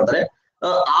ಪ್ರಾರಂಭ ಮಾಡ್ತಾರೆ.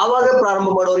 ಆವಾಗ ಪ್ರಾರಂಭ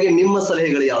ಮಾಡೋರಿಗೆ ನಿಮ್ಮ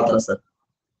ಸಲಹೆಗಳು ಯಾವ ತರ ಸರ್?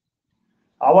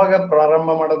 ಆವಾಗ ಪ್ರಾರಂಭ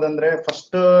ಮಾಡೋದಂದ್ರೆ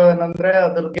ಫಸ್ಟ್ ಏನಂದ್ರೆ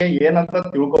ಅದ್ರಿಗೆ ಏನಂತ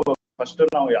ತಿಳ್ಕೊಬೇಕು. ಫಸ್ಟ್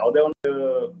ನಾವು ಯಾವ್ದೇ ಒಂದು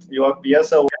ಇವಾಗ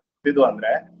PSI ಓದಿದ್ವು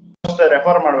ಅಂದ್ರೆ ಫಸ್ಟ್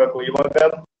ರೆಫರ್ ಮಾಡ್ಬೇಕು. ಇವಾಗ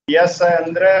PSI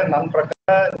ಅಂದ್ರೆ ನನ್ನ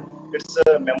ಪ್ರಕಾರ ಇಟ್ಸ್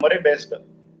ಮೆಮೊರಿ ಬೇಸ್ಡ್,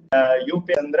 UP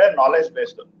ಅಂದ್ರೆ ನಾಲೆಜ್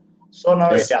ಬೇಸ್ಡ್. ಸೊ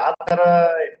ನಾವು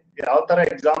ಯಾವ ತರ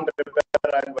ಎಕ್ಸಾಮ್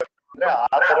ಪ್ರಿಪೇರ್ ಆಗ್ಬೇಕು ಅಂದ್ರೆ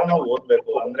ಆ ತರ ನಾವು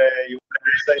ಓದ್ಬೇಕು. ಅಂದ್ರೆ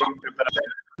ಪ್ರಿಪೇರ್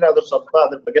ಅಂದ್ರೆ ಅದ್ರ ಸ್ವಲ್ಪ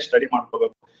ಅದ್ರ ಬಗ್ಗೆ ಸ್ಟಡಿ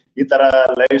ಮಾಡ್ಕೋಬೇಕು. ಈ ತರ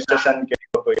ಲೈವ್ ಸೆಷನ್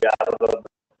ಕೇಳ್ಬೇಕು, ಯಾರು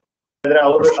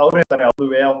ಅವ್ರು ಇರ್ತಾರೆ, ಅವ್ರ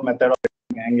ವೇ ಆಫ್ ಮೆಥಡ್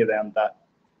ಹೆಂಗಿದೆ ಅಂತ.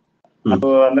 ಅದು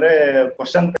ಅಂದ್ರೆ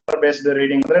ಕ್ವಶನ್ ಪೇಪರ್ ಬೇಸ್ಡ್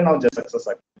ರೀಡಿಂಗ್ ಅಂದ್ರೆ ನಾವು ಸಕ್ಸಸ್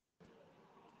ಆಗ್ತೀವಿ.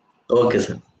 Okay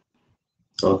sir,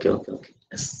 okay.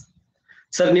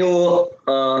 ಸರ್, ನೀವು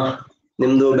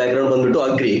ನಿಮ್ದು ಬ್ಯಾಕ್ ಗ್ರೌಂಡ್ ಬಂದ್ಬಿಟ್ಟು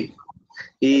ಅಗ್ರಿ.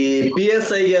 ಈ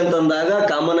PSIಗೆ ಅಂತಂದಾಗ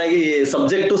ಕಾಮನ್ ಆಗಿ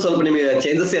ಸಬ್ಜೆಕ್ಟ್ ಸ್ವಲ್ಪ ನಿಮಗೆ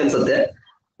ಚೇಂಜಸ್ ಅನ್ಸುತ್ತೆ.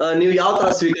 ನೀವು ಯಾವ ತರ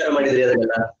ಸ್ವೀಕಾರ ಮಾಡಿದ್ರಿ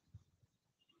ಅದನ್ನೆಲ್ಲ?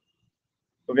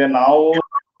 ಓಕೆ, ನಾವು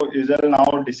ಯೂಶಲಿ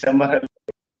ನಾವು ಡಿಸೆಂಬರ್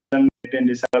ವಿತ್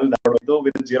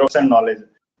 0% ನಾಲೆಜ್.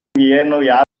 ಏನು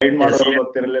ಯಾರು ಗೈಡ್ ಮಾಡೋರು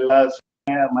ಗೊತ್ತಿರ್ಲಿಲ್ಲ.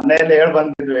 ಮನೆಯಲ್ಲಿ ಹೇಳ್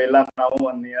ಬಂದಿದ್ವಿ, ಇಲ್ಲ ನಾವು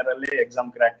 1 year ಅಲ್ಲಿ ಎಕ್ಸಾಮ್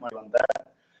ಕ್ರ್ಯಾಕ್ ಮಾಡುವಂತ.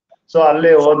 ಸೊ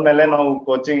ಅಲ್ಲಿ ಹೋದ್ಮೇಲೆ ನಾವು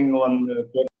ಕೋಚಿಂಗ್ ಒಂದು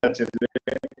ಕೋಚ್ ಹಚ್ಚಿದ್ವಿ.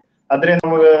 ಅದ್ರಿಂದ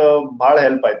ನಮ್ಗೆ ಬಹಳ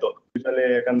ಹೆಲ್ಪ್ ಆಯ್ತು ಯೂಶಲಿ.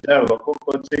 ಯಾಕಂತ ಹೇಳ್ಬೇಕು,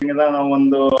 ಕೋಚಿಂಗ್ ಇಂದ ನಾವು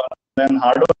ಒಂದು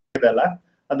ಹಾರ್ಡ್ ವರ್ಕ್ ಇದೆ ಅಲ್ಲ,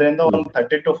 ಅದರಿಂದ ಒಂದು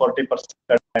 30 to 40%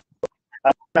 ಕಡಿಮೆ ಆಯ್ತು.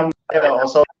 ನಮ್ಗೆ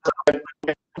ಹೊಸ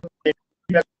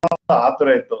ಆತುರ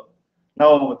ಇತ್ತು,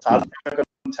 ನಾವು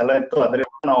ಛಲ ಇತ್ತು,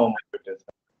 ಅದರಿಂದ ನಾವು ಮಾಡ್ಬಿಟ್ಟಿವಿ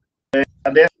ಸರ್.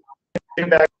 ಅದೇ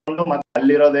ಮತ್ತೆ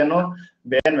ಅಲ್ಲಿರೋದೇನು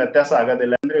ಬೇರೆ ವ್ಯತ್ಯಾಸ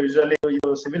ಆಗೋದಿಲ್ಲ. ಅಂದ್ರೆ ಯೂಶಲಿ ಇದು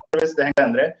ಸಿವಿಲ್ ಸರ್ವಿಸ್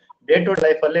ಹೆಂಗಂದ್ರೆ ಡೇ ಟು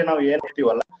ಲೈಫ್ ಅಲ್ಲಿ ನಾವು ಏನ್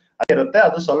ಇರ್ತೀವಲ್ಲ ಅದಿರುತ್ತೆ.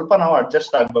 ಅದು ಸ್ವಲ್ಪ ನಾವು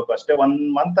ಅಡ್ಜಸ್ಟ್ ಆಗ್ಬೇಕು ಅಷ್ಟೇ. 1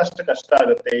 month ಅಷ್ಟು ಕಷ್ಟ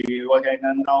ಆಗುತ್ತೆ. ಇವಾಗ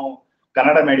ನಾವು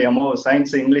ಕನ್ನಡ ಮೀಡಿಯಂ,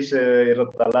 ಸೈನ್ಸ್ ಇಂಗ್ಲಿಷ್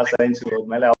ಇರುತ್ತಲ್ಲ, ಸೈನ್ಸ್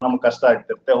ಹೋದ್ಮೇಲೆ ಅವ್ ನಮ್ಗೆ ಕಷ್ಟ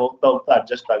ಆಗ್ತಿರುತ್ತೆ. ಹೋಗ್ತಾ ಹೋಗ್ತಾ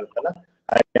ಅಡ್ಜಸ್ಟ್ ಆಗುತ್ತಲ್ಲ,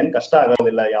 ಏನ್ ಕಷ್ಟ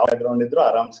ಆಗೋದಿಲ್ಲ. ಯಾವ ಬ್ಯಾಕ್ಗ್ರೌಂಡ್ ಇದ್ರು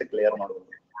ಆರಾಮ್ಸೆ ಕ್ಲಿಯರ್ ಮಾಡ್ಬೋದು.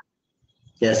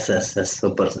 S S yes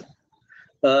super sir.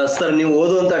 Sir ನೀವು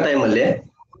ಓದುವಂತ ಟೈಮಲ್ಲಿ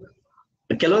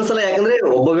ಕೆಲವೊಂದ್ಸಲ ಯಾಕಂದ್ರೆ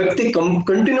ಒಬ್ಬ ವ್ಯಕ್ತಿ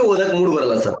ಕಂಟಿನ್ಯೂ ಓದಕ್ ಮೂಡ್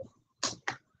ಬರಲ್ಲ ಸರ್.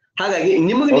 ಹಾಗಾಗಿ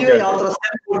ನಿಮಗೆ ನೀವೇ ಯಾವ ತರ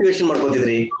ಸೆಲ್ಫ್ ಮೋಟಿವೇಶನ್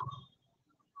ಮಾಡ್ಕೋತಿದ್ರಿ?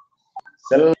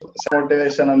 ಸೆಲ್ಫ್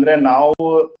ಮೋಟಿವೇಶನ್ ಅಂದ್ರೆ ನಾವು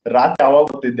ರಾತ್ರಿ ಯಾವಾಗ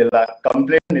ಗೊತ್ತಿದ್ದಿಲ್ಲ,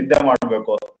 ಕಂಪ್ಲೀಟ್ ನಿದ್ದೆ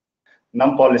ಮಾಡ್ಬೇಕು.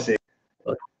 ನಮ್ ಪಾಲಿಸಿ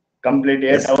ಕಂಪ್ಲೀಟ್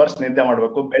 8 hours ನಿದ್ದೆ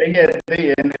ಮಾಡ್ಬೇಕು. ಬೆಳಿಗ್ಗೆ ಎದ್ದು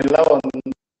ಏನಿಲ್ಲ ಒಂದು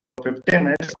 15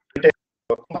 minutes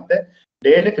ಮತ್ತೆ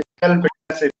ಡೈಲಿ ಫಿಸಿಕಲ್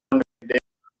ಫಿಟ್ನೆಸ್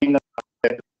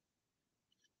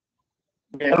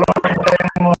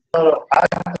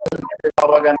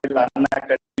ಅವಾಗನಿಲ್ಲ.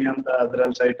 Unacademy ಅಂತ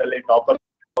ಅದ್ರಲ್ಲಿ ಸೈಟ್ ಅಲ್ಲಿ ಟಾಪರ್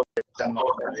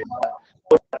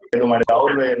ಇದು ಮಾಡಿ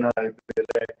ಅವ್ರು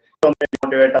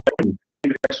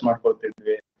ರಿಕ್ವೆಸ್ಟ್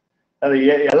ಮಾಡ್ಕೊಳ್ತಿದ್ವಿ. ಅದು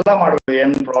ಎಲ್ಲ ಮಾಡ್ಬೋದು,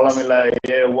 ಏನ್ ಪ್ರಾಬ್ಲಮ್ ಇಲ್ಲ.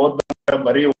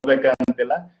 ಬರೀ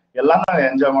ಓದ್ಬೇಕಂತಿಲ್ಲ, ಎಲ್ಲಾ ನಾವು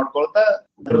ಎಂಜಾಯ್ ಮಾಡ್ಕೊಳ್ತಾ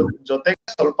ಅದ್ರ ಜೊತೆಗೆ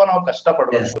ಸ್ವಲ್ಪ ನಾವು ಕಷ್ಟ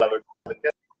ಪಡ್ಬೇಕಲ್ಲ.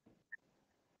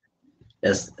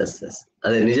 ಎಸ್ ಎಸ್ ಎಸ್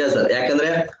ಅದೇ ನಿಜ ಸರ್.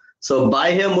 ಯಾಕಂದ್ರೆ ಸೊ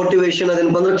ಬಾಹ್ಯ ಮೋಟಿವೇಶನ್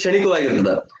ಅದೇನಪ್ಪ ಅಂದ್ರೆ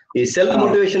ಕ್ಷಣಿಕವಾಗಿರ್ತದ. ಈ ಸೆಲ್ಫ್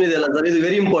ಮೋಟಿವೇಶನ್ ಇದೆಯಲ್ಲ ಸರ್, ಇದು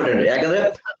ವೆರಿ ಇಂಪಾರ್ಟೆಂಟ್. ಯಾಕಂದ್ರೆ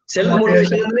ಸೆಲ್ಫ್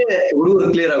ಮೋಟಿವೇಶನ್ ಅಂದ್ರೆ ಹುಡುಗರು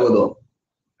ಕ್ಲಿಯರ್ ಆಗೋದು.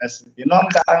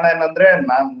 ಇನ್ನೊಂದ್ ಕಾರಣ ಏನಂದ್ರೆ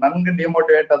ನನ್ಗೆ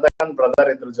ಡಿಮೋಟಿವೇಟ್ ಆದಾಗ ನನ್ ಬ್ರದರ್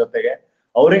ಇದ್ರ ಜೊತೆಗೆ,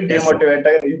 ಅವ್ರಿಗೆ ಡಿಮೋಟಿವೇಟ್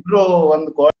ಆಗಿ ಇಬ್ರು ಒಂದು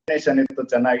ಕೋಆರ್ಡಿನೇಷನ್ ಇತ್ತು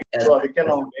ಚೆನ್ನಾಗಿ. ಅದಕ್ಕೆ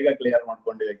ನಾವು ಬೇಗ clear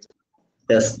ಮಾಡ್ಕೊಂಡಿವಿ exam.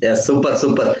 S yes super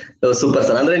super super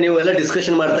sir. ಅಂದ್ರೆ ನೀವು ಎಲ್ಲ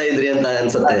ಡಿಸ್ಕಷನ್ ಮಾಡ್ತಾ ಇದ್ರಿ ಅಂತ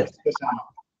ಅನ್ಸುತ್ತೆ.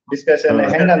 ಡಿಸ್ಕಷನ್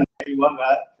ಹೆಂಗಂದ್ರೆ ಇವಾಗ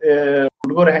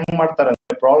ಹುಡುಗರು ಹೆಂಗ್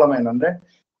ಮಾಡ್ತಾರಂದ್ರೆ, ಪ್ರಾಬ್ಲಮ್ ಏನಂದ್ರೆ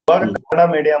ಇವಾಗ ಕನ್ನಡ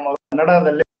ಮೀಡಿಯಂ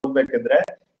ಕನ್ನಡದಲ್ಲಿ ಹೋಗ್ಬೇಕಿದ್ರೆ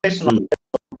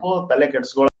ತಲೆ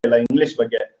ಕೆಡ್ಸ್ಕೊಳ್ಳೋದಿಲ್ಲ ಇಂಗ್ಲಿಷ್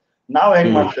ಬಗ್ಗೆ. ನಾವ್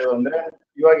ಹೆಂಗ್ ಮಾಡ್ತೇವೆ ಅಂದ್ರೆ,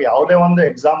 ಇವಾಗ ಯಾವ್ದೇ ಒಂದು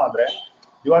ಎಕ್ಸಾಮ್ ಆದ್ರೆ,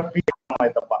 ಇವಾಗ ಪಿ ಎಕ್ಸಾಮ್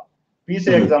ಆಯ್ತಪ್ಪ,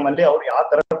 PSI ಎಕ್ಸಾಮ್ ಅಲ್ಲಿ ಅವ್ರು ಯಾವ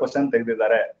ತರ ಕ್ವಶನ್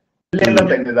ತೆಗ್ದಿದ್ದಾರೆ, ಎಲ್ಲಿಂದ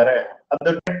ತೆಗ್ದಿದ್ದಾರೆ, ಅದು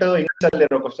ನೆಟ್ ಇಂಗ್ಲಿಷ್ ಅಲ್ಲಿ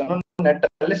ಇರೋ ಕ್ವಶನ್ ನೆಟ್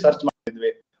ಅಲ್ಲಿ ಸರ್ಚ್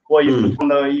ಮಾಡಿದ್ವಿ.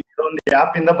 ಇದೊಂದು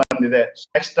ಆಪ್ ಇಂದ ಬಂದಿದೆ,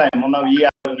 ನೆಕ್ಸ್ಟ್ ಟೈಮ್ ನಾವು ಈ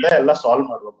ಆಪ್ ಇಂದ ಎಲ್ಲ ಸಾಲ್ವ್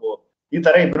ಮಾಡ್ಬೇಕು. ಈ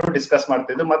ತರ ಇಬ್ರು ಡಿಸ್ಕಸ್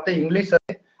ಮಾಡ್ತಿದ್ವಿ. ಮತ್ತೆ ಇಂಗ್ಲಿಷ್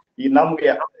ಅಲ್ಲಿ ನಮ್ಗೆ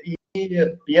ಈ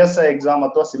PSI ಎಕ್ಸಾಮ್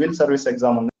ಅಥವಾ ಸಿವಿಲ್ ಸರ್ವಿಸ್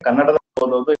ಎಕ್ಸಾಮ್ ಅಂದ್ರೆ ಕನ್ನಡದಲ್ಲಿ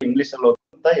ಓದೋದು ಇಂಗ್ಲಿಷ್ ಅಲ್ಲಿ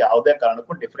ಓದೋದು ಯಾವುದೇ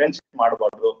ಕಾರಣಕ್ಕೂ ಡಿಫ್ರೆನ್ಶಿಯೇಟ್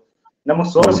ಮಾಡಬಾರ್ದು. ನಮ್ಗೆ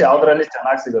ಸೋರ್ಸ್ ಯಾವ್ದ್ರಲ್ಲಿ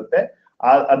ಚೆನ್ನಾಗಿ ಸಿಗುತ್ತೆ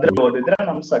ಅದ್ರಲ್ಲಿ ಓದಿದ್ರೆ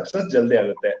ನಮ್ ಸಕ್ಸಸ್ ಜಲ್ದಿ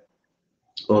ಆಗುತ್ತೆ.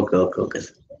 Okay okay okay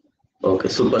sir. Okay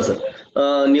super sir.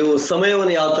 ನೀವು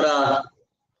ಸಮಯವನ್ನು ಯಾವ ತರ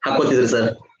ಹಾಕೋತಿದ್ರಿ ಸರ್?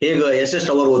 ಹೇಗ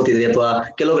ಎಷ್ಟೆಷ್ಟು ಅವರ್ ಓದ್ತಿದ್ರಿ? ಅಥವಾ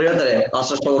ಕೆಲವ್ರು ಹೇಳ್ತಾರೆ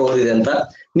ಅಷ್ಟು ಅವರ್ ಓದಿದೆ ಅಂತ,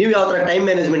 ನೀವು ಯಾವ ತರ ಟೈಮ್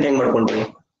ಮ್ಯಾನೇಜ್ಮೆಂಟ್ ಹೆಂಗ್ ಮಾಡ್ಕೊಂಡ್ರಿ?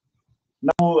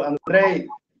 ನಾವು ಅಂದ್ರೆ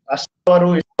ಅಷ್ಟವರು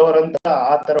ಇಷ್ಟವರು ಅಂತ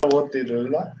ಆ ತರ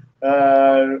ಓದ್ತಿದ್ರಲ್ಲ.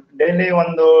 ಡೈಲಿ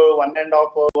ಒಂದು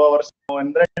 1.5 hours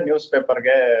ಅಂದ್ರೆ ನ್ಯೂಸ್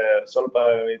ಪೇಪರ್ಗೆ ಸ್ವಲ್ಪ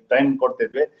ಟೈಮ್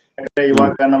ಕೊಡ್ತಿದ್ವಿ. ಯಾಕಂದ್ರೆ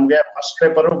ಇವಾಗ ನಮ್ಗೆ ಫಸ್ಟ್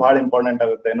ಪೇಪರ್ ಬಹಳ ಇಂಪಾರ್ಟೆಂಟ್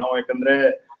ಆಗುತ್ತೆ ನಾವು, ಯಾಕಂದ್ರೆ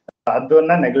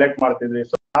ಅದನ್ನ ನೆಗ್ಲೆಕ್ಟ್ ಮಾಡ್ತಿದ್ವಿ.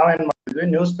 ಸೊ ನಾವೇನ್ ಮಾಡ್ತಿದ್ವಿ,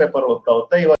 ನ್ಯೂಸ್ ಪೇಪರ್ ಓದ್ತಾ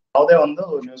ಹೋಗ್ತಾ ಇವಾಗ ಯಾವ್ದೇ ಒಂದು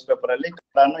ನ್ಯೂಸ್ ಪೇಪರ್ ಅಲ್ಲಿ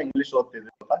ಕನ್ನಡ ಇಂಗ್ಲಿಷ್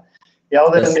ಓದ್ತಿದ್ವಿ.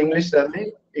 ಯಾವ್ದೇ ಒಂದು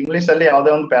ಇಂಗ್ಲಿಷ್ ಅಲ್ಲಿ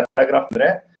ಯಾವ್ದೇ ಒಂದು ಪ್ಯಾರಾಗ್ರಾಫ್ ಅಂದ್ರೆ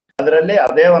ಅದರಲ್ಲಿ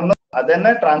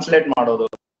ಅದನ್ನೇ ಟ್ರಾನ್ಸ್ಲೇಟ್ ಮಾಡೋದು.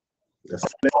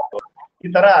 ಈ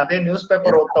ತರ ಅದೇ ನ್ಯೂಸ್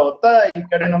ಪೇಪರ್ ಓದ್ತಾ ಈ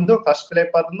ಕಡೆ ನಮ್ದು ಫಸ್ಟ್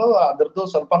ಪೇಪರ್ನು ಅದ್ರದ್ದು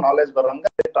ಸ್ವಲ್ಪ ನಾಲೆಜ್ ಬರಂಗ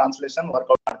ಟ್ರಾನ್ಸ್ಲೇಷನ್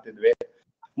ವರ್ಕ್ಔಟ್ ಮಾಡ್ತಿದ್ವಿ.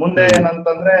 ಮುಂದೆ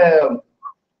ಏನಂತಂದ್ರೆ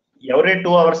ಎವ್ರಿ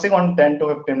 2 hours ಒಂದು 10 to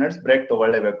 15 minutes ಬ್ರೇಕ್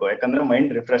ತಗೊಳ್ಳೇಬೇಕು, ಯಾಕಂದ್ರೆ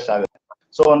ಮೈಂಡ್ ರಿಫ್ರೆಶ್ ಆಗುತ್ತೆ.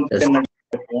 ಸೊ ಒಂದು 10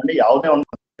 minutes ತಗೊಂಡು ಯಾವ್ದೇ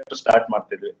ಒಂದು ಸ್ಟಾರ್ಟ್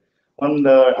ಮಾಡ್ತಿದ್ವಿ.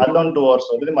 ಅಲ್ಲೊಂದು 2 hours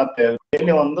ಓದಿದ್ವಿ. ಮತ್ತೆ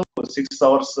ಡೈಲಿ ಒಂದು 6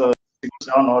 hours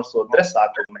 6-7 hours ಓದಿದ್ರೆ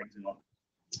ಸಾಕು. ಮ್ಯಾಕ್ಸಿಮಮ್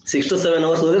 6 to 7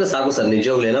 hours ಓದಿದ್ರೆ ಸಾಕು ಸರ್,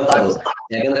 ನಿಜವಾಗ್ಲೂ ಏನಪ್ಪ ಅದು.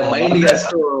 ಯಾಕಂದ್ರೆ ಮೈಂಡ್ಗೆ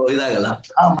ಅಷ್ಟು ಇದಾಗಲ್ಲ.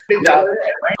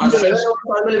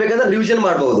 ಬೇಕಾದ್ರೆ ರಿವಿಷನ್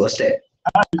ಮಾಡಬಹುದು ಅಷ್ಟೇ.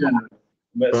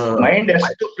 ಮೈಂಡ್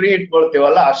ಎಷ್ಟು ಫ್ರೀ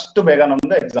ಇಟ್ಕೊಳ್ತೀವಲ್ಲ ಅಷ್ಟು ಬೇಗ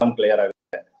ನಮ್ದು ಎಕ್ಸಾಮ್ ಕ್ಲಿಯರ್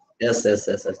ಆಗುತ್ತೆ. ಎಸ್ ಎಸ್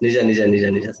ಎಸ್ ಎಸ್ ನಿಜ ನಿಜ ನಿಜ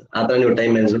ನಿಜ ಸರ್. ಆತರ ನೀವು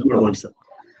ಟೈಮ್ ಮ್ಯಾನೇಜ್ಮೆಂಟ್ ಮಾಡ್ಕೊಂಡು ಸರ್.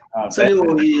 ಸರ್ ನೀವು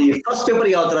ಈ ಫಸ್ಟ್ ಪೇಪರ್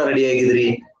ಯಾವ ತರ ರೆಡಿ ಆಗಿದ್ರಿ?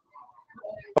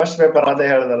 ಫಸ್ಟ್ ಪೇಪರ್ ಅದೇ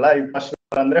ಹೇಳದಲ್ಲ, ಈ ಫಸ್ಟ್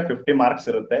ಪೇಪರ್ ಅಂದ್ರೆ 50 marks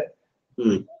ಇರುತ್ತೆ.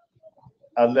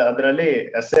 ಅದ್ರಲ್ಲಿ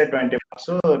essay 20 marks,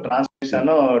 ಟ್ರಾನ್ಸ್ಲೇಷನ್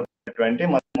 20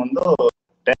 ಮತ್ತೆ ಮುಂದೆ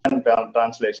 10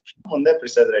 ಟ್ರಾನ್ಸ್ಲೇಷನ್, ಮುಂದೆ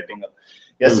ಪ್ರಿಸೈಸ್ ರೈಟಿಂಗ್.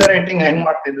 essay ರೈಟಿಂಗ್ ಹೆಂಗ್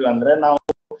ಮಾಡ್ತಿದ್ವಿ ಅಂದ್ರೆ, ನಾವು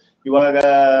ಇವಾಗ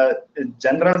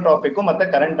ಜನರಲ್ ಟಾಪಿಕ್ ಮತ್ತೆ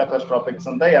ಕರೆಂಟ್ ಅಫೇರ್ಸ್ ಟಾಪಿಕ್ಸ್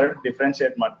ಅಂತ ಎರಡು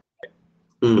ಡಿಫ್ರೆನ್ಶಿಯೇಟ್ ಮಾಡ್ತೀವಿ.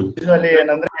 ಯೂಶುವಲಿ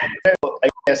ಏನಂದ್ರೆ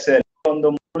IAS ಒಂದು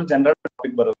 3 ಜನರಲ್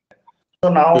ಟಾಪಿಕ್ ಬರುತ್ತೆ. ಸೊ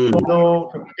ನಾವು ಒಂದು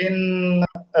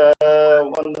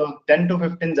 10 to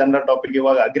 15 ಜನರಲ್ ಟಾಪಿಕ್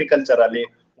ಇವಾಗ ಅಗ್ರಿಕಲ್ಚರ್ ಅಲ್ಲಿ,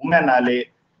 ವುಮೆನ್ ಅಲ್ಲಿ,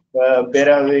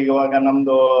 ಬೇರೆ ಇವಾಗ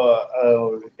ನಮ್ದು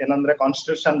ಏನಂದ್ರೆ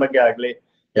ಕಾನ್ಸ್ಟಿಟ್ಯೂಷನ್ ಬಗ್ಗೆ ಆಗ್ಲಿ,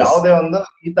 ಯಾವುದೇ ಒಂದು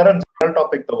ಈ ತರ ಜನರಲ್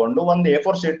ಟಾಪಿಕ್ ತಗೊಂಡು ಒಂದು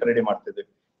A4 ಶೀಟ್ ರೆಡಿ ಮಾಡ್ತಿದ್ವಿ.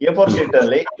 A4 ಶೀಟ್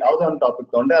ಅಲ್ಲಿ ಯಾವ್ದೇ ಒಂದು ಟಾಪಿಕ್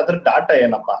ತಗೊಂಡ್ರೆ ಅದ್ರ ಡಾಟಾ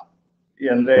ಏನಪ್ಪಾ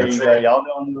ಅಂದ್ರೆ ಈಗ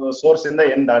ಯಾವ್ದೇ ಒಂದು ಸೋರ್ಸ್ ಇಂದ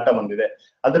ಏನ್ ಡಾಟಾ ಬಂದಿದೆ,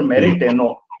 ಅದ್ರ ಮೆರಿಟ್ ಏನು,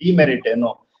 ಮೆರಿಟ್ ಏನು,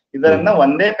 ಇದನ್ನ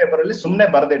ಒಂದೇ ಪೇಪರ್ ಅಲ್ಲಿ ಸುಮ್ನೆ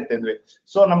ಬರ್ದಿಡ್ತಿದ್ವಿ.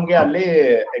 ಸೊ ನಮ್ಗೆ ಅಲ್ಲಿ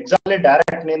ಎಕ್ಸಾಮ್ ಅಲ್ಲಿ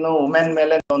ಡೈರೆಕ್ಟ್ ನೀನು ವುಮೆನ್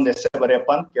ಮೇಲೆ ಒಂದು ಎಸ್ಸೆ ಬರೆಯಪ್ಪ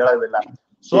ಅಂತ ಕೇಳೋದಿಲ್ಲ.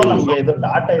 ಸೊ ನಮ್ಗೆ ಇದು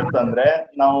ಡಾಟಾ ಇತ್ತು ಅಂದ್ರೆ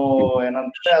ನಾವು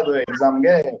ಏನಂದ್ರೆ ಅದು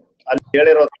ಎಕ್ಸಾಮ್ಗೆ ಅಲ್ಲಿ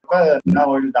ಹೇಳಿರೋದಕ್ಕ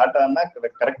ನಾವು ಇಲ್ಲಿ ಡಾಟಾನ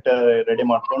ಕರೆಕ್ಟ್ ರೆಡಿ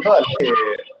ಮಾಡ್ಕೊಂಡು ಅಲ್ಲಿ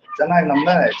ಚೆನ್ನಾಗಿ ನಮ್ನ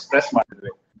ಎಕ್ಸ್ಪ್ರೆಸ್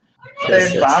ಮಾಡಿದ್ವಿ.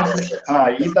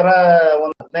 ಈ ತರ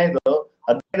ಒಂದ್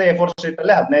 15 A4 ಶೀಟ್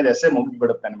ಅಲ್ಲಿ 15 ಎಸ್ಸೆ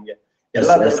ಮುಗಿದ್ಬಿಡುತ್ತೆ ನಿಮ್ಗೆ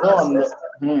ಎಲ್ಲದರದ್ದು ಒಂದು.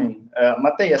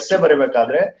 ಮತ್ತೆ ಎಸ್ಸೆ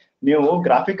ಬರಿಬೇಕಾದ್ರೆ ನೀವು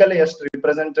ಗ್ರಾಫಿಕಲಿ ಎಷ್ಟು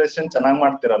ರಿಪ್ರೆಸೆಂಟೇಶನ್ ಚೆನ್ನಾಗ್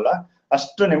ಮಾಡ್ತಿರಲ್ಲ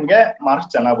ಅಷ್ಟು ನಿಮ್ಗೆ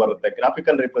ಮಾರ್ಕ್ಸ್ ಚೆನ್ನಾಗ್ ಬರುತ್ತೆ.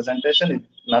 ಗ್ರಾಫಿಕಲ್ ರಿಪ್ರೆಸೆಂಟೇಶನ್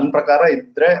ನನ್ ಪ್ರಕಾರ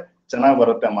ಇದ್ರೆ ಚೆನ್ನಾಗ್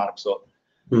ಬರುತ್ತೆ ಮಾರ್ಕ್ಸ್.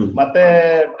 ಮತ್ತೆ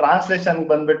ಟ್ರಾನ್ಸ್ಲೇಷನ್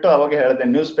ಬಂದ್ಬಿಟ್ಟು ಅವಾಗ ಹೇಳಿದೆ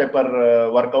ನ್ಯೂಸ್ ಪೇಪರ್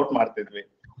ವರ್ಕೌಟ್ ಮಾಡ್ತಿದ್ವಿ.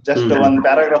 ಜಸ್ಟ್ ಒಂದ್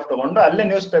ಪ್ಯಾರಾಗ್ರಾಫ್ ತಗೊಂಡು ಅಲ್ಲೇ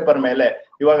ನ್ಯೂಸ್ ಪೇಪರ್ ಮೇಲೆ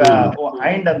ಇವಾಗ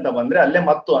ಐಂಡ್ ಅಂತ ಬಂದ್ರೆ ಅಲ್ಲೇ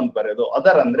ಮತ್ತು ಅಂತ ಬರೆಯೋದು,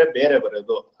 ಅದರ್ ಅಂದ್ರೆ ಬೇರೆ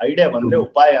ಬರೆಯೋದು, ಐಡಿಯಾ ಬಂದ್ರೆ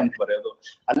ಉಪಾಯ ಅಂತ ಬರೆಯೋದು.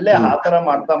 ಅಲ್ಲೇ ಆತರ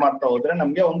ಮಾಡ್ತಾ ಮಾಡ್ತಾ ಹೋದ್ರೆ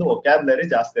ನಮ್ಗೆ ಒಂದು ವೊಕ್ಯಾಬ್ಯುಲರಿ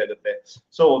ಜಾಸ್ತಿ ಆಗುತ್ತೆ.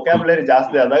 ಸೊ ವೊಕ್ಯಾಬ್ಯುಲರಿ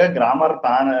ಜಾಸ್ತಿ ಆದಾಗ ಗ್ರಾಮರ್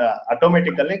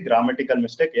ಆಟೋಮೆಟಿಕಲಿ ಗ್ರಾಮೆಟಿಕಲ್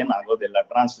ಮಿಸ್ಟೇಕ್ ಏನ್ ಆಗೋದಿಲ್ಲ.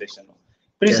 ಟ್ರಾನ್ಸ್ಲೇಷನ್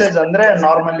ಪ್ರಿಸೈಸ್ ಅಂದ್ರೆ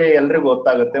ನಾರ್ಮಲಿ ಎಲ್ರಿಗೂ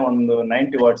ಗೊತ್ತಾಗುತ್ತೆ, ಒಂದು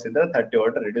 90 ವರ್ಡ್ಸ್ ಇದ್ರೆ 30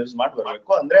 ವರ್ಡ್ ರಿಡ್ಯೂಸ್ ಮಾಡಿ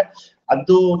ಬರ್ಬೇಕು. ಅಂದ್ರೆ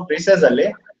ಅದು ಪ್ರಿಸೈಸ್ ಅಲ್ಲಿ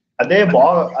ಅದೇ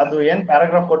ಅದು ಏನ್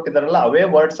ಪ್ಯಾರಾಗ್ರಾಫ್ ಕೊಟ್ಟಿದಾರಲ್ಲ ಅವೇ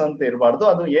ವರ್ಡ್ಸ್ ಅಂತ ಇರಬಾರ್ದು.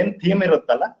 ಅದು ಏನ್ ಥೀಮ್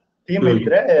ಇರುತ್ತಲ್ಲ, ಥೀಮ್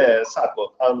ಇದ್ರೆ ಸಾಕು.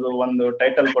 ಅದು ಒಂದು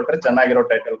ಟೈಟಲ್ ಕೊಟ್ರೆ, ಚೆನ್ನಾಗಿರೋ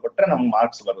ಟೈಟಲ್ ಕೊಟ್ರೆ ನಮ್ಗೆ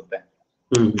ಮಾರ್ಕ್ಸ್ ಬರುತ್ತೆ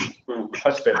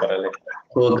ಫಸ್ಟ್ ಪೇಪರ್ ಅಲ್ಲಿ.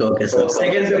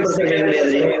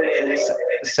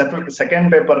 ಸೆಕೆಂಡ್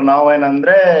ಪೇಪರ್ ನಾವ್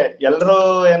ಏನಂದ್ರೆ ಎಲ್ರು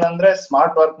ಏನಂದ್ರೆ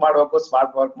ಸ್ಮಾರ್ಟ್ ವರ್ಕ್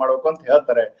ಮಾಡ್ಬೇಕು ಅಂತ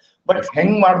ಹೇಳ್ತಾರೆ. ಬಟ್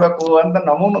ಹೆಂಗ್ ಮಾಡ್ಬೇಕು ಅಂತ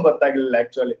ನಮಗೂ ಗೊತ್ತಾಗ್ಲಿಲ್ಲ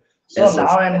ಆಕ್ಚುಲಿ. ಸೊ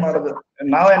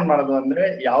ನಾವೇನ್ ಮಾಡೋದು ಅಂದ್ರೆ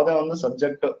ಯಾವ್ದೇ ಒಂದು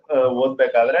ಸಬ್ಜೆಕ್ಟ್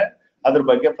ಓದ್ಬೇಕಾದ್ರೆ ಅದ್ರ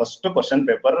ಬಗ್ಗೆ ಫಸ್ಟ್ ಕ್ವಶನ್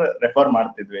ಪೇಪರ್ ರೆಫರ್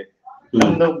ಮಾಡ್ತಿದ್ವಿ.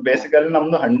 ನಮ್ದು ಬೇಸಿಕಲಿ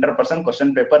ನಮ್ದು 100%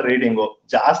 ಕ್ವಶನ್ ಪೇಪರ್ ರೀಡಿಂಗು.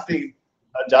 ಜಾಸ್ತಿ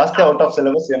ಔಟ್ ಆಫ್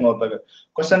ಸಿಲೆಬಸ್ ಏನ್ ಓದ್ಬೇಕು.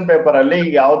 ಕ್ವಶನ್ ಪೇಪರ್ ಅಲ್ಲಿ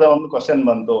ಯಾವ್ದೋ ಒಂದು ಕ್ವಶನ್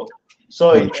ಬಂತು, ಸೊ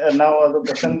ನಾವು ಅದು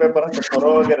ಕ್ವಶನ್ ಪೇಪರ್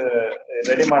ಬರೋಗೆ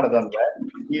ರೆಡಿ ಮಾಡೋದಂದ್ರೆ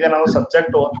ಈಗ ನಾವು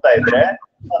ಸಬ್ಜೆಕ್ಟ್ ಓದ್ತಾ ಇದ್ರೆ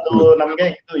ಅದು ನಮ್ಗೆ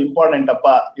ಇದು ಇಂಪಾರ್ಟೆಂಟ್ ಅಪ್ಪ,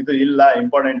 ಇದು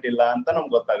ಇಂಪಾರ್ಟೆಂಟ್ ಇಲ್ಲ ಅಂತ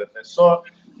ನಮ್ಗೆ ಗೊತ್ತಾಗುತ್ತೆ. ಸೊ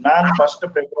ನಾನ್ ಫಸ್ಟ್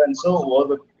ಪ್ರಿಫರೆನ್ಸ್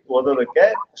ಓದೋದಕ್ಕೆ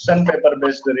ಕ್ವಶನ್ ಪೇಪರ್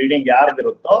ಬೇಸ್ಡ್ ರೀಡಿಂಗ್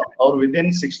ಯಾರ್ದಿರುತ್ತೋ ಅವ್ರು ವಿದಿನ್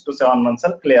 6 to 7 months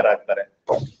ಅಲ್ಲಿ ಕ್ಲಿಯರ್ ಆಗ್ತಾರೆ.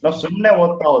 ನಾವು ಸುಮ್ನೆ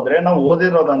ಓದ್ತಾ ಹೋದ್ರೆ ನಾವು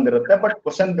ಓದಿರೋದಂದಿರುತ್ತೆ, ಬಟ್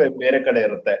ಕ್ವಶನ್ ಬೇರೆ ಕಡೆ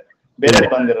ಇರುತ್ತೆ, ಬೇರೆ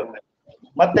ಬಂದಿರುತ್ತೆ.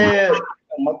 ಮತ್ತೆ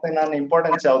ನಾನು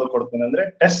ಇಂಪಾರ್ಟೆನ್ಸ್ ಯಾವ್ದು ಕೊಡ್ತೀನಿ ಅಂದ್ರೆ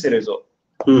ಟೆಸ್ಟ್ ಸೀರೀಸ್.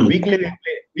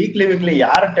 ವೀಕ್ಲಿ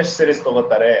ಯಾರು ಟೆಸ್ಟ್ ಸೀರೀಸ್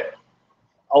ತಗೋತಾರೆ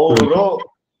ಅವರು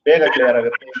ಬೇಗ ಕ್ಲಿಯರ್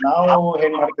ಆಗುತ್ತೆ. ನಾವು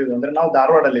ಹೆಂಗ್ ಮಾಡ್ತಿದ್ವಿ ಅಂದ್ರೆ ನಾವು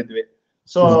ಧಾರವಾಡಲ್ಲಿ ಇದ್ವಿ.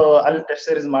 ಸೊ ಅಲ್ಲಿ ಟೆಸ್ಟ್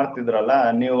ಸೀರೀಸ್ ಮಾಡ್ತಿದ್ರಲ್ಲ,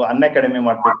 ನೀವು ಅನ್ಅಕಾಡೆಮಿ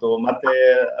ಮಾಡ್ತಿತ್ತು, ಮತ್ತೆ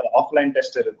ಆಫ್ಲೈನ್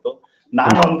ಟೆಸ್ಟ್ ಇರುತ್ತು.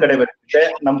 ನಾನು ಒಂದ್ ಕಡೆ ಬರೀತಿದ್ದೆ,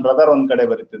 ನಮ್ ಬ್ರದರ್ ಒಂದ್ ಕಡೆ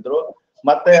ಬರೀತಿದ್ರು.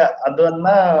 ಮತ್ತೆ ಅದನ್ನ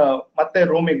ಮತ್ತೆ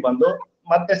ರೂಮಿಗೆ ಬಂದು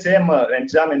ಮತ್ತೆ ಸೇಮ್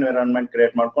ಎಕ್ಸಾಮ್ ಎನ್ವಿರಾನ್ಮೆಂಟ್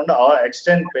ಕ್ರಿಯೇಟ್ ಮಾಡ್ಕೊಂಡು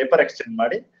ಪೇಪರ್ ಎಕ್ಸ್ಚೇಂಜ್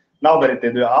ಮಾಡಿ ನಾವು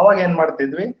ಬರೀತಿದ್ವಿ. ಆವಾಗ ಏನ್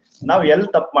ಮಾಡ್ತಿದ್ವಿ, ನಾವ್ ಎಲ್ಲಿ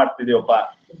ತಪ್ಪು ಮಾಡ್ತಿದೀವಪ್ಪ,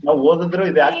 ನಾವು ಓದಿದ್ರು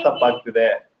ಇದು ಯಾಕೆ ತಪ್ಪಾಗ್ತಿದೆ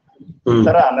ಈ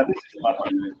ತರ ಅನಾಲಿಸಿಸ್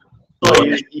ಮಾಡ್ತಿದ್ವಿ. ಸೊ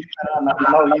ಈ ತರ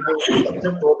ನಾವು ಇದು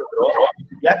ಸಬ್ಜೆಕ್ಟ್ ಓದಿದ್ರು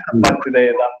ಯಾಕೆ ತಪ್ಪಾಗ್ತಿದೆ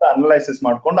ಅಂತ ಅನಲೈಸಿಸ್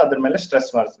ಮಾಡ್ಕೊಂಡು ಅದ್ರ ಮೇಲೆ ಸ್ಟ್ರೆಸ್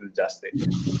ಮಾಡ್ತಿದ್ವಿ ಜಾಸ್ತಿ.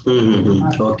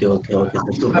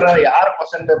 ಯಾರು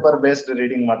ಕ್ವಶನ್ ಪೇಪರ್ ಬೇಸ್ಡ್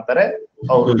ರೀಡಿಂಗ್ ಮಾಡ್ತಾರೆ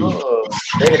ಅವ್ರದ್ದು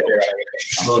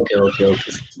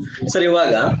ಸರ್.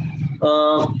 ಇವಾಗ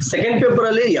ಸೆಕೆಂಡ್ ಪೇಪರ್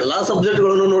ಅಲ್ಲಿ ಎಲ್ಲಾ ಸಬ್ಜೆಕ್ಟ್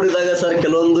ಗಳನ್ನು ನೋಡಿದಾಗ ಸರ್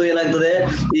ಕೆಲವೊಂದು ಏನಾಗ್ತದೆ,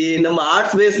 ಈ ನಮ್ಮ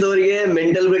ಆರ್ಟ್ಸ್ ಬೇಸ್ಡ್ ಅವರಿಗೆ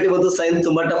ಮೆಂಟಲಿಟಿ ಮತ್ತು ಸೈನ್ಸ್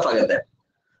ತುಂಬಾ ಟಫ್ ಆಗುತ್ತೆ.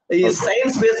 ಈ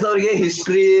ಸೈನ್ಸ್ ಬೇಸ್ಡ್ ಅವರಿಗೆ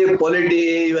ಹಿಸ್ಟ್ರಿ, ಪೊಲಿಟಿ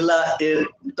ಇವೆಲ್ಲ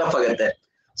ಟಫ್ ಆಗುತ್ತೆ.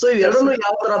 ಸೊ ಇವೆರಡನ್ನು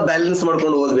ಯಾವ ತರ ಬ್ಯಾಲೆನ್ಸ್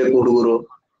ಮಾಡ್ಕೊಂಡು ಓದ್ಬೇಕು ಹುಡುಗರು?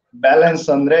 ಬ್ಯಾಲೆನ್ಸ್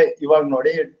ಅಂದ್ರೆ ಇವಾಗ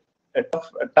ನೋಡಿ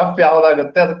ಟಫ್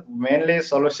ಯಾವ್ದಾಗುತ್ತೆ ಅದಕ್ಕೆ ಮೇನ್ಲಿ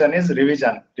ಸೊಲ್ಯೂಷನ್ ಇಸ್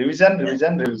ರಿವಿಷನ್.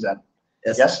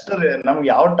 ಎಷ್ಟು ನಮ್ಗೆ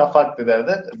ಯಾವ ಟಫ್ ಆಗ್ತಿದೆ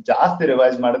ಅದೇ ಜಾಸ್ತಿ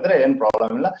ರಿವೈಸ್ ಮಾಡಿದ್ರೆ ಏನ್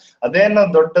ಪ್ರಾಬ್ಲಮ್ ಇಲ್ಲ. ಅದೇನು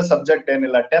ದೊಡ್ಡ ಸಬ್ಜೆಕ್ಟ್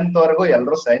ಏನಿಲ್ಲ. 10th ವರೆಗೂ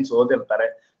ಎಲ್ಲರೂ ಸೈನ್ಸ್ ಓದಿರ್ತಾರೆ.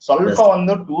 ಸ್ವಲ್ಪ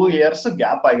ಒಂದು 2 years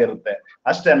ಗ್ಯಾಪ್ ಆಗಿರುತ್ತೆ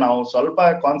ಅಷ್ಟೇ. ನಾವು ಸ್ವಲ್ಪ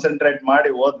ಕಾನ್ಸಂಟ್ರೇಟ್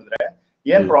ಮಾಡಿ ಓದಿದ್ರೆ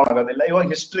ಏನ್ ಪ್ರಾಬ್ಲಮ್ ಆಗೋದಿಲ್ಲ. ಇವಾಗ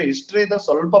ಹಿಸ್ಟ್ರಿದು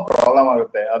ಸ್ವಲ್ಪ ಪ್ರಾಬ್ಲಮ್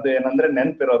ಆಗುತ್ತೆ. ಅದು ಏನಂದ್ರೆ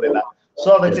ನೆನ್ಪಿರೋದಿಲ್ಲ. ಸೊ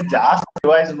ಅದಕ್ಕೆ ಜಾಸ್ತಿ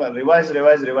ರಿವೈಸ್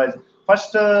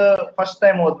ಫಸ್ಟ್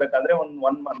ಟೈಮ್ ಓದ್ಬೇಕಾದ್ರೆ ಒಂದ್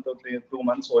 1 month 2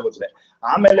 months ಓದಿದ್ರೆ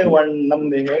ಆಮೇಲೆ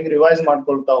ನಮ್ದು ಹೇಗ್ ರಿವೈಸ್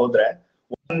ಮಾಡ್ಕೊಳ್ತಾ ಹೋದ್ರೆ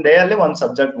 1 day ಅಲ್ಲಿ 1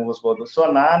 ಸಬ್ಜೆಕ್ಟ್ ಮುಗಿಸ್ಬೋದು. ಸೊ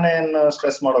ನಾನೇನ್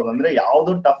ಸ್ಟ್ರೆಸ್ ಮಾಡೋದಂದ್ರೆ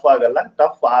ಯಾವ್ದು ಟಫ್ ಆಗಲ್ಲ.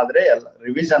 ಟಫ್ ಆದ್ರೆ ಎಲ್ಲ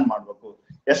ರಿವಿಷನ್ ಮಾಡ್ಬೇಕು.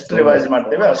 ಎಷ್ಟು ರಿವೈಸ್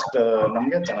ಮಾಡ್ತೀವಿ ಅಷ್ಟು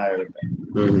ನಮ್ಗೆ ಚೆನ್ನಾಗಿರುತ್ತೆ.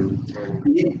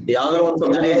 ಯಾವ್ದೋ ಒಂದು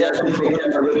ಸಬ್ಜೆಕ್ಟ್ ಜಾಸ್ತಿ ಫೋಕಸ್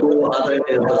ಮಾಡಬೇಕು ಆ ತರ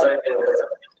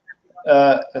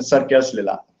ಸರ್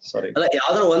ಕೇಳಿಸ್ಲಿಲ್ಲ, ಸಾರಿ. ಅಲ್ಲ,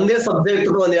 ಯಾವ್ದಾರ ಒಂದೇ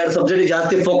ಸಬ್ಜೆಕ್ಟ್ ಒಂದ್ 2 ಸಬ್ಜೆಕ್ಟ್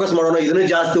ಜಾಸ್ತಿ ಫೋಕಸ್ ಮಾಡೋಣ, ಇದನ್ನ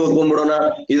ಜಾಸ್ತಿ ಓದ್ಕೊಂಡ್ಬಿಡೋಣ,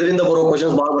 ಇದರಿಂದ ಬರೋ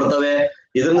ಕ್ವಶನ್ಸ್ ಬಹಳ ಬರ್ತವೆ,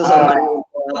 ಇದರಿಂದ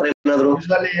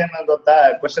ಯೂಶಲಿ ಏನ ಗೊತ್ತಾ,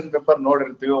 ಕ್ವಶನ್ ಪೇಪರ್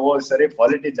ನೋಡಿರ್ತೀವಿ, ಓ ಸರಿ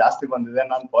ಪಾಲಿಟಿ ಜಾಸ್ತಿ ಬಂದಿದೆ,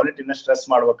 ನಾನು ಪಾಲಿಟಿನ ಸ್ಟ್ರೆಸ್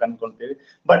ಮಾಡ್ಬೇಕು ಅನ್ಕೊಂತೀವಿ,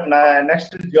 ಬಟ್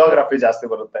ನೆಕ್ಸ್ಟ್ ಜಿಯೋಗ್ರಫಿ ಜಾಸ್ತಿ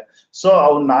ಬರುತ್ತೆ. ಸೊ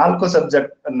ಅವು 4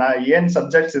 ಸಬ್ಜೆಕ್ಟ್ ಏನ್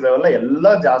ಸಬ್ಜೆಕ್ಟ್ಸ್ ಇದಾವಲ್ಲ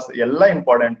ಎಲ್ಲ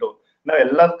ಇಂಪಾರ್ಟೆಂಟ್. ನಾವ್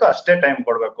ಎಲ್ಲದಕ್ಕೂ ಅಷ್ಟೇ ಟೈಮ್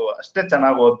ಕೊಡ್ಬೇಕು, ಅಷ್ಟೇ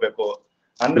ಚೆನ್ನಾಗಿ ಓದ್ಬೇಕು.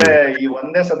 ಅಂದ್ರೆ ಈ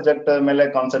ಒಂದೇ ಸಬ್ಜೆಕ್ಟ್ ಮೇಲೆ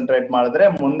ಕಾನ್ಸಂಟ್ರೇಟ್ ಮಾಡಿದ್ರೆ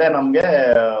ಮುಂದೆ ನಮ್ಗೆ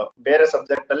ಬೇರೆ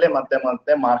ಸಬ್ಜೆಕ್ಟ್ ಅಲ್ಲಿ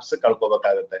ಮತ್ತೆ ಮಾರ್ಕ್ಸ್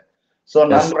ಕಳ್ಕೊಬೇಕಾಗುತ್ತೆ. ಸೊ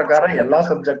ನನ್ನ ಪ್ರಕಾರ ಎಲ್ಲಾ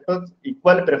ಸಬ್ಜೆಕ್ಟ್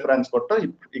ಈಕ್ವಲಿ ಪ್ರಿಫರೆನ್ಸ್ ಕೊಟ್ಟು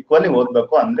ಈಕ್ವಲಿ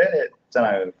ಓದ್ಬೇಕು, ಅಂದ್ರೆ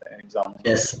ಚೆನ್ನಾಗಿರುತ್ತೆ ಎಕ್ಸಾಮ್.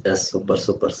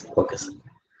 ಸೂಪರ್. ಓಕೆ ಸರ್,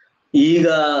 ಈಗ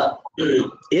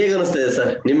ಹೇಗ ಅನಿಸ್ತಿದೆ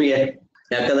ಸರ್ ನಿಮಗೆ?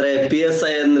 ಯಾಕಂದ್ರೆ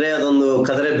PSI ಅಂದ್ರೆ ಅದೊಂದು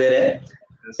ಕದರೆ ಬೇರೆ,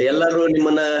 ಎಲ್ಲರೂ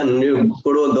ನಿಮ್ಮನ್ನ ನೀವು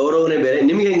ಕೊಡುವ ಗೌರವನೇ ಬೇರೆ.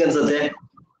 ನಿಮ್ಗೆ ಹೆಂಗ ಅನ್ಸುತ್ತೆ?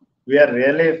 We are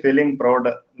really feeling proud.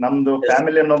 ನಮ್ದು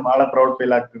ಫ್ಯಾಮಿಲಿಯನ್ನು ಬಹಳ ಪ್ರೌಡ್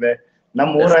ಫೀಲ್ ಆಗ್ತಿದೆ.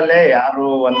 ನಮ್ಮ ಊರಲ್ಲೇ ಯಾರು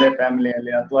ಒಂದೇ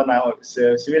ಫ್ಯಾಮಿಲಿಯಲ್ಲಿ ಅಥವಾ ನಾವು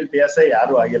ಸಿವಿಲ್ PSI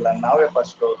ಯಾರು ಆಗಿಲ್ಲ, ನಾವೇ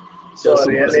ಫಸ್ಟ್. ಸೊ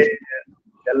ರಿಯಲಿ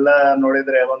ಎಲ್ಲ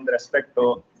ನೋಡಿದ್ರೆ ಒಂದು ರೆಸ್ಪೆಕ್ಟ್,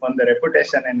 ಒಂದು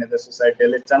ರೆಪ್ಯುಟೇಷನ್ ಏನಿದೆ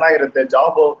ಸೊಸೈಟಿಯಲ್ಲಿ ಚೆನ್ನಾಗಿರುತ್ತೆ.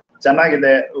 ಜಾಬ್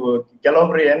ಚೆನ್ನಾಗಿದೆ,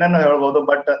 ಕೆಲವೊಬ್ರು ಏನೇನೋ ಹೇಳ್ಬೋದು,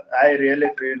 but I really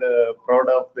feel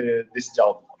proud of this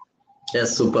job.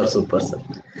 Super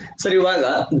sir. ಇವಾಗ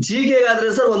GK ಆದ್ರೆ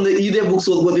ಸರ್ ಒಂದು ಇದೇ ಬುಕ್ಸ್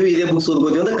ಓದ್ಕೋತೀವಿ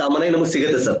ಅಂತ ಕಾಮನ್ ಆಗಿ ನಮಗೆ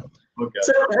ಸಿಗುತ್ತೆ ಸರ್.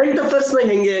 ಸರ್ ಕರೆಂಟ್ ಅಫೇರ್ಸ್ ನ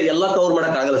ಹೆಂಗೆ ಎಲ್ಲಾ ಕವರ್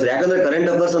ಮಾಡಕ್ ಆಗಲ್ಲ ಸರ್? ಯಾಕಂದ್ರೆ ಕರೆಂಟ್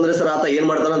ಅಫೇರ್ಸ್ ಅಂದ್ರೆ ಸರ್ ಆತ ಏನ್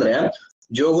ಮಾಡ್ತಾನಂದ್ರೆ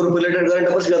ಜಿಯೋಗ್ರಫಿ ರಿಲೇಟೆಡ್ ಕರೆಂಟ್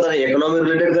ಅಫೇರ್ಸ್ ಕೇಳ್ತಾನೆ, ಎಕನಾಮಿ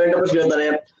ರಿಲೇಟೆಡ್ ಕರೆಂಟ್ ಅಫೇರ್ಸ್ ಕೇಳ್ತಾನೆ,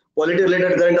 ಪಾಲಿಟಿ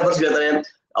ರಿಲೇಟೆಡ್ ಕರೆಂಟ್ ಅಫೇರ್ಸ್ ಕೇಳ್ತಾನೆ,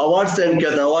 ಅವಾರ್ಡ್ಸ್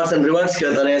ಅಂಡ್ ರಿವಾರ್ಡ್ಸ್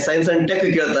ಕೇಳ್ತಾನೆ, ಸೈನ್ಸ್ ಅಂಡ್ ಟೆಕ್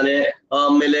ಕೇಳ್ತಾನೆ,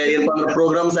 ಆಮೇಲೆ ಏನಪ್ಪಾ ಅಂದ್ರೆ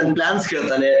ಪ್ರೋಗ್ರಾಮ್ಸ್ ಅಂಡ್ ಪ್ಲಾನ್ಸ್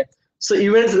ಕೇಳ್ತಾನೆ, ಸೊ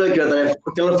ಇವೆಂಟ್ಸ್ ಗಳು ಕೇಳ್ತಾನೆ,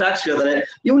 ಕೆಲವು ಫ್ಯಾಕ್ಟ್ಸ್ ಕೇಳ್ತಾನೆ.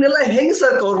 ಇವನ್ನೆಲ್ಲ ಹೆಂಗ್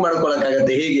ಸರ್ ಕವರ್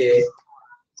ಮಾಡ್ಕೊಳಕ್ಕಾಗತ್ತೆ? ಹೇಗೆ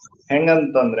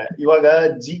ಹೆಂಗಂತಂದ್ರೆ ಇವಾಗ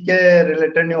GK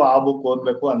ರಿಲೇಟೆಡ್ ನೀವು ಆ ಬುಕ್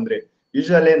ಓದ್ಬೇಕು ಅಂದ್ರೆ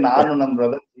ಯೂಶುವಲಿ ನಾನು ನಮ್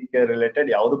ಬ್ರದರ್ GK ರಿಲೇಟೆಡ್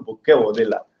ಯಾವ್ದು ಬುಕ್ಕೇ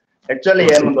ಓದಿಲ್ಲ. ಆಕ್ಚುಲಿ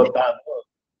ಏನು ಗೊತ್ತಾ,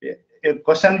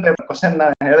 ಕ್ವಶನ್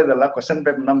ಹೇಳಿದಲ್ಲ, ಕ್ವಶನ್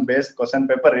ಪೇಪರ್ ನಮ್ ಬೇಸ್ ಕ್ವಶನ್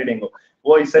ಪೇಪರ್ ರೀಡಿಂಗು.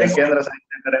 ಈ ಸರಿ ಕೇಂದ್ರ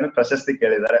ಸಾಹಿತ್ಯ ಅಕಾಡೆಮಿ ಪ್ರಶಸ್ತಿ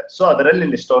ಕೇಳಿದ್ದಾರೆ, ಸೊ ಅದರಲ್ಲಿ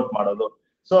ಲಿಸ್ಟ್ ಔಟ್ ಮಾಡೋದು.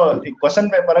 ಸೊ ಈ ಕ್ವಶನ್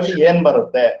ಪೇಪರ್ ಅಲ್ಲಿ ಏನ್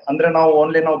ಬರುತ್ತೆ ಅಂದ್ರೆ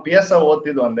ನಾವು PSI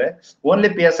ಓದ್ತಿದ್ವು ಅಂದ್ರೆ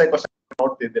ಓನ್ಲಿ PSI ಕ್ವಶನ್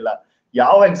ನೋಡ್ತಿದ್ದಿಲ್ಲ.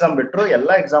 ಯಾವ ಎಕ್ಸಾಮ್ ಬಿಟ್ರು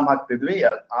ಎಲ್ಲಾ ಎಕ್ಸಾಮ್ ಹಾಕ್ತಿದ್ವಿ.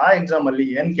 ಆ ಎಕ್ಸಾಮ್ ಅಲ್ಲಿ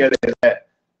ಏನ್ ಕೇಳಿದ್ರೆ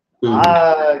ಆ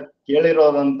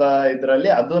ಕೇಳಿರೋದಂತ ಇದ್ರಲ್ಲಿ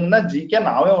ಅದನ್ನ GK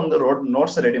ನಾವೇ ಒಂದು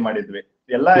ನೋಟ್ಸ್ ರೆಡಿ ಮಾಡಿದ್ವಿ.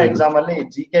 ಎಲ್ಲಾ ಎಕ್ಸಾಮ್ ಅಲ್ಲಿ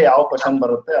GK ಯಾವ ಕ್ವಶನ್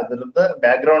ಬರುತ್ತೆ ಅದ್ರದ್ದು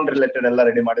ಬ್ಯಾಕ್ ಗ್ರೌಂಡ್ ರಿಲೇಟೆಡ್ ಎಲ್ಲ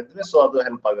ರೆಡಿ ಮಾಡಿದ್ವಿ. ಸೊ ಅದು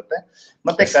ಹೆಲ್ಪ್ ಆಗುತ್ತೆ.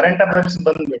 ಮತ್ತೆ ಕರೆಂಟ್ ಅಫೇರ್ಸ್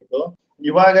ಬಂದ್ಬಿಟ್ಟು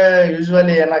ಇವಾಗ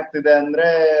ಯೂಶುವಲಿ ಏನಾಗ್ತಿದೆ ಅಂದ್ರೆ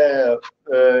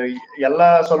ಎಲ್ಲ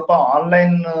ಸ್ವಲ್ಪ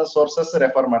ಆನ್ಲೈನ್ ಸೋರ್ಸಸ್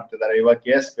ರೆಫರ್ ಮಾಡ್ತಿದ್ದಾರೆ ಇವಾಗ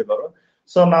KSP ಅವರು.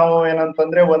 ಸೊ ನಾವು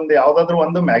ಏನಂತಂದ್ರೆ ಯಾವ್ದಾದ್ರು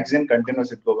ಒಂದು ಮ್ಯಾಗಝಿನ್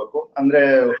ಕಂಟಿನ್ಯೂಸ್ ಇಟ್ಕೋಬೇಕು, ಅಂದ್ರೆ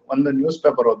ಒಂದು ನ್ಯೂಸ್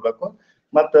ಪೇಪರ್ ಓದ್ಬೇಕು.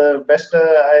 ಮತ್ best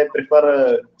I prefer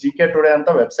GK today ಅಂತ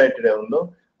ವೆಬ್ಸೈಟ್ ಇದೆ ಒಂದು,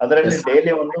 ಅದರಲ್ಲಿ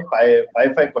ಡೈಲಿ ಒಂದು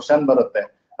 5 ಕ್ವಶನ್ ಬರುತ್ತೆ,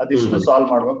 ಅದಿಷ್ಟು ಸಾಲ್ವ್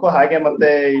ಮಾಡ್ಬೇಕು. ಹಾಗೆ ಮತ್ತೆ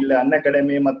ಇಲ್ಲಿ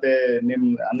ಅನ್ಅಕಾಡೆಮಿ ಮತ್ತೆ ನಿಮ್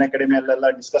ಅನ್ಅಕಾಡೆಮಿಯಲ್ಲೆಲ್ಲ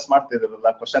ಡಿಸ್ಕಸ್ ಮಾಡ್ತಿದ್ರಲ್ಲ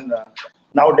ಕ್ವಶನ್,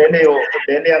 ನಾವು ಡೈಲಿ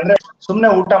ಅಂದ್ರೆ ಸುಮ್ನೆ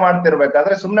ಊಟ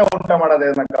ಮಾಡ್ತಿರ್ಬೇಕಾದ್ರೆ ಸುಮ್ನೆ ಊಟ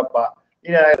ಮಾಡೋದೇನಕ್ಕಪ್ಪ,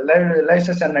 ಈಗ ಲೈವ್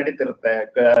ಸೆಷನ್ ನಡೀತಿರುತ್ತೆ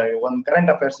ಒಂದ್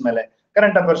ಕರೆಂಟ್ ಅಫೇರ್ಸ್ ಮೇಲೆ.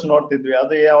 ಕರೆಂಟ್ ಅಫೇರ್ಸ್ ನೋಡ್ತಿದ್ವಿ,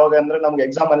 ಅದು ಯಾವಾಗ ಅಂದ್ರೆ ನಮ್ಗೆ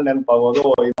ಎಕ್ಸಾಮ್ ಅಲ್ಲಿ ನೆನಪಾಗೋದು,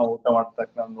 ನಾವು ಊಟ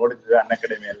ಮಾಡ್ತಾ ನೋಡಿದ್ವಿ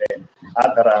ಅನ್ಅಕಾಡೆಮಿಯಲ್ಲಿ ಆ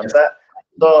ತರ ಅಂತ.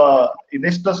 ಸೊ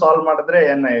ಇದಿಷ್ಟು ಸಾಲ್ವ್ ಮಾಡಿದ್ರೆ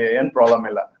ಏನ್ ಪ್ರಾಬ್ಲಮ್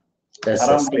ಇಲ್ಲ,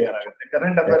 ಆರಾಮ್ ಕ್ಲಿಯರ್ ಆಗುತ್ತೆ.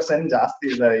 ಕರೆಂಟ್ ಅಫೇರ್ಸ್ ಏನ್ ಜಾಸ್ತಿ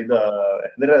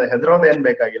ಹೆದರೋದ್ ಏನ್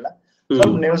ಬೇಕಾಗಿಲ್ಲ.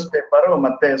 ಸ್ವಲ್ಪ ನ್ಯೂಸ್ ಪೇಪರ್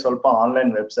ಮತ್ತೆ ಸ್ವಲ್ಪ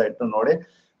ಆನ್ಲೈನ್ ವೆಬ್ಸೈಟ್ ನೋಡಿ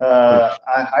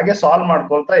ಹಾಗೆ ಸಾಲ್ವ್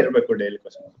ಮಾಡ್ಕೊಳ್ತಾ ಇರ್ಬೇಕು ಡೈಲಿ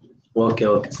ಕ್ವಶನ್. ಓಕೆ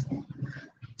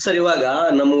ಸರ್, ಇವಾಗ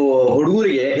ನಮ್ಮ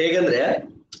ಹುಡುಗರಿಗೆ ಹೇಗಂದ್ರೆ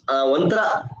ಒಂಥರ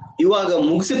ಇವಾಗ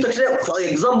ಮುಗಿಸಿದ ತಕ್ಷಣ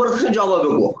ಎಕ್ಸಾಮ್ ಬರೋ ತಕ್ಷಣ ಜಾಬ್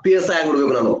ಆಗ್ಬೇಕು, PSI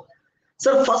ಆಗ್ಬಿಡ್ಬೇಕು ನಾನು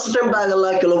ಸರ್. ಫಸ್ಟ್ ಅಟೆಂಪ್ಟ್ ಆಗಲ್ಲ,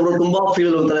 ಕೆಲವೊಬ್ರು ತುಂಬಾ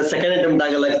ಫೀಲ್ ಹೋಗ್ತಾರೆ. ಸೆಕೆಂಡ್ ಅಟೆಂಪ್ಟ್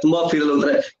ಆಗಲ್ಲ, ತುಂಬಾ ಫೀಲ್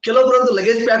ಹೋಗ್ತಾರೆ. ಕೆಲವೊಬ್ರು ಅಂತೂ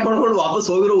ಲಗೇಜ್ ಪ್ಯಾಕ್ ಮಾಡ್ಕೊಂಡು ವಾಪಸ್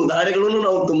ಹೋಗಿರೋ ಉದಾಹರಣೆಗಳನ್ನು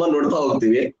ನಾವು ತುಂಬಾ ನೋಡ್ತಾ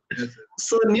ಹೋಗ್ತೀವಿ.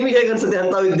 ಸೊ ನಿಮ್ಗೆ ಹೇಗ ಅನ್ಸುತ್ತೆ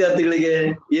ಅಂತ ವಿದ್ಯಾರ್ಥಿಗಳಿಗೆ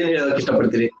ಏನ್ ಹೇಳಕ್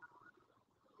ಇಷ್ಟಪಡ್ತೀರಿ?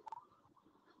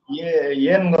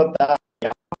 ಏನ್ ಗೊತ್ತಾ,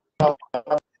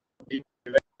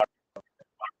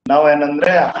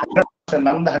 ನಾವೇನಂದ್ರೆ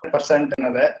ನಮ್ದು 100%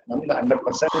 ಏನದೆ, ನಮ್ದು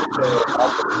 100%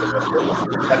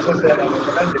 ಸಕ್ಸಸ್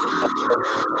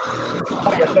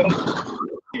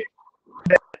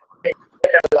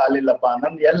ಅಲ್ಲಿಲ್ಲಪ್ಪ,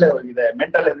 ನಂದು ಎಲ್ಲೇ ಹೋಗಿದೆ,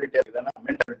 ಮೆಂಟಲ್ ಎಬಿಲಿಟಿ ಆಗಿದೆ,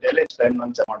 ಮೆಂಟಲ್ ಟೈಮ್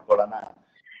ಮಂಚ ಮಾಡ್ಕೊಳ್ಳೋಣ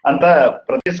ಅಂತ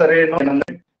ಪ್ರತಿ ಸರಿ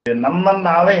ನಮ್ಮನ್ನ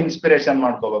ನಾವೇ ಇನ್ಸ್ಪಿರೇಷನ್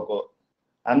ಮಾಡ್ಕೋಬೇಕು.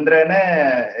 ಅಂದ್ರೇನೆ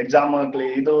ಎಕ್ಸಾಮ್ ಆಗ್ಲಿ.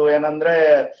 ಇದು ಏನಂದ್ರೆ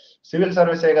ಸಿವಿಲ್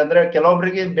ಸರ್ವಿಸ್ ಹೇಗಂದ್ರೆ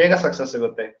ಕೆಲವೊಬ್ರಿಗೆ ಬೇಗ ಸಕ್ಸಸ್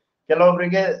ಸಿಗುತ್ತೆ,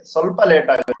 ಕೆಲವೊಬ್ರಿಗೆ ಸ್ವಲ್ಪ ಲೇಟ್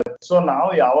ಆಗುತ್ತೆ. ಸೊ ನಾವು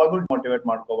ಯಾವಾಗ್ಲೂ ಮೋಟಿವೇಟ್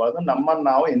ಮಾಡ್ಕೋಬಾರ್ದು, ನಮ್ಮನ್ನ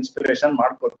ನಾವು ಇನ್ಸ್ಪಿರೇಷನ್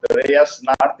ಮಾಡ್ಕೊಡ್ತೇವೆ. ಎಸ್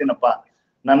ಮಾಡ್ತೀನಪ್ಪ,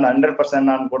 ನನ್ನ 100%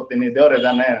 ನಾನ್ ಕೊಡ್ತೀನಿ, ದೇವ್ರ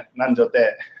ಇದಾನೆ ನನ್ ಜೊತೆ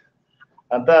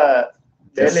ಅಂತ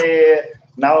ಡೈಲಿ.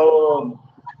 ನಾವು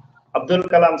ಅಬ್ದುಲ್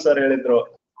ಕಲಾಂ ಸರ್ ಹೇಳಿದ್ರು,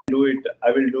 I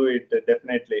will do it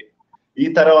definitely. ಈ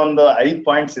ತರ ಒಂದು 5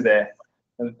 ಪಾಯಿಂಟ್ಸ್ ಇದೆ,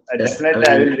 ಡೆಫಿನೆಟ್ಲಿ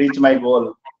ಐ ವಿಲ್ ರೀಚ್ ಮೈ ಗೋಲ್.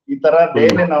 ಈ ತರ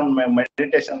ಡೈಲಿ ನಾವು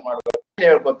ಮೆಡಿಟೇಷನ್ ಮಾಡ್ಬೇಕು,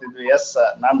 ಹೇಳ್ಕೊತಿದ್ವಿ. ಎಸ್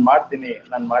ನಾನ್ ಮಾಡ್ತೀನಿ,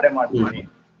 ನಾನ್ ಮಾಡೇ ಮಾಡ್ತೀನಿ.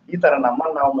 ಈ ತರ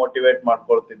ನಮ್ಮನ್ನ ನಾವು ಮೋಟಿವೇಟ್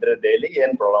ಮಾಡ್ಕೊಳ್ತಿದ್ರೆ ಡೈಲಿ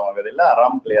ಏನ್ ಪ್ರಾಬ್ಲಮ್ ಆಗೋದಿಲ್ಲ,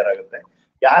 ಆರಾಮ್ ಕ್ಲಿಯರ್ ಆಗುತ್ತೆ.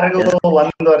 ಯಾರಿಗೂ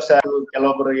 1 ವರ್ಷ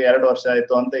ಕೆಲವೊಬ್ಬರಿಗೆ 2 ವರ್ಷ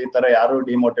ಆಯ್ತು ಅಂತ ಈ ತರ ಯಾರು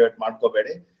ಡಿಮೋಟಿವೇಟ್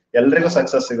ಮಾಡ್ಕೋಬೇಡಿ, ಎಲ್ರಿಗೂ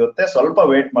ಸಕ್ಸಸ್ ಸಿಗುತ್ತೆ, ಸ್ವಲ್ಪ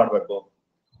ವೇಟ್ ಮಾಡ್ಬೇಕು.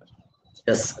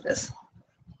 S yes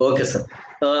okay sir.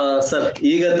 Sir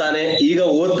ಈಗ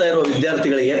ಓದ್ತಾ ಇರೋ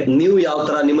ವಿದ್ಯಾರ್ಥಿಗಳಿಗೆ ನೀವು ಯಾವ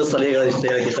ತರ ನಿಮ್ಮ ಸಲಹೆಗಳು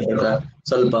ಹೇಳಕ್ಕೆ ಇಷ್ಟಪಡ್ತೀರಾ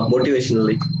ಸ್ವಲ್ಪ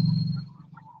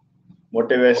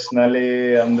ಮೋಟಿವೇಶನಲಿ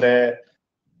ಅಂದ್ರೆ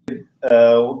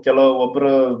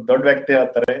ಒಬ್ರು ದೊಡ್ಡ ವ್ಯಕ್ತಿ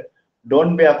ಹೇಳ್ತಾರೆ,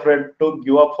 don't be afraid to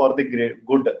give up for the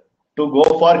good, to go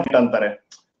for good ಅಂತಾರೆ.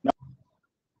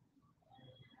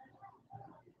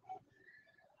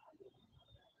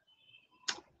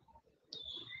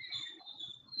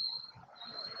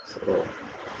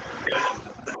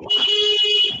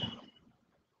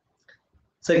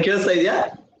 ಸರ್ ಕೇಳಿಸ್ತಾ ಇದೆಯಾ?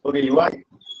 ಓಕೆ,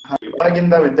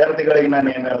 ಇವಾಗಿಂದ ವಿದ್ಯಾರ್ಥಿಗಳಿಗೆ ನಾನು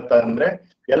ಏನ್ ಹೇಳ್ತಾ ಅಂದ್ರೆ,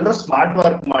 ಎಲ್ಲರೂ ಸ್ಮಾರ್ಟ್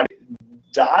ವರ್ಕ್ ಮಾಡಿ,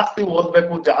 ಜಾಸ್ತಿ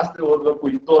ಓದ್ಬೇಕು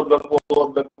ಇದು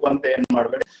ಓದ್ಬೇಕು ಅಂತ ಏನ್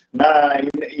ಮಾಡ್ಬೇಡಿ.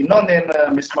 ಇನ್ನೊಂದೇನ್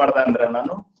ಮಿಸ್ ಮಾಡ್ದೆ ಅಂದ್ರೆ,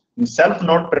 ನಾನು ಸೆಲ್ಫ್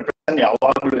ನೋಟ್ ಪ್ರಿಪರೇಷನ್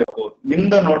ಯಾವಾಗ್ಲೂ ಬೇಕು.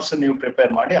 ನಿಮ್ದು ನೋಟ್ಸ್ ನೀವು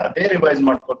ಪ್ರಿಪೇರ್ ಮಾಡಿ ಅದೇ ರಿವೈಸ್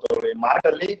ಮಾಡ್ಕೊತೀವಿ. ಮಾರ್ಕ್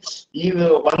ಅಲ್ಲಿ ಈಗ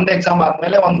ಒಂದ್ ಎಕ್ಸಾಮ್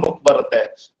ಆದ್ಮೇಲೆ ಒಂದ್ ಬುಕ್ ಬರುತ್ತೆ,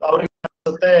 ಅವ್ರಿಗೆ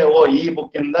ಅನ್ಸುತ್ತೆ ಓ ಈ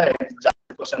ಬುಕ್ ಇಂದ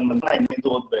ಜಾಸ್ತಿ ಕ್ವಶನ್ ಬಂದ್ರೆ ಇನ್ನಿದ್ದು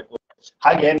ಓದ್ಬೇಕು.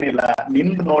 ಹಾಗೇನಿಲ್ಲ,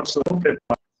 ನಿಮ್ದು ನೋಟ್ಸ್ ಪ್ರಿಪೇರ್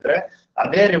ಮಾಡಿದ್ರೆ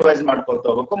ಅದೇ ರಿವೈಸ್ ಮಾಡ್ಕೊತ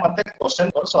ಹೋಗ್ಬೇಕು, ಮತ್ತೆ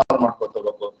ಕ್ವಶನ್ ಸಾಲ್ವ್ ಮಾಡ್ಕೊತ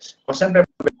ಹೋಗ್ಬೇಕು. ಕ್ವಶನ್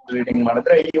ಪೇಪರ್ ರೀಡಿಂಗ್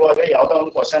ಮಾಡಿದ್ರೆ ಇವಾಗ ಯಾವ್ದೋ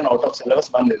ಒಂದು ಕ್ವಶನ್ ಔಟ್ ಆಫ್ ಸಿಲೆಬಸ್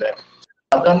ಬಂದಿದೆ,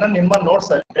 ಅದನ್ನ ನಿಮ್ಮ ನೋಟ್ಸ್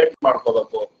ಅಲ್ಲಿ ಅಪ್ಡೇಟ್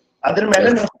ಮಾಡ್ಕೋಬೇಕು. ಅದ್ರ ಮೇಲೆ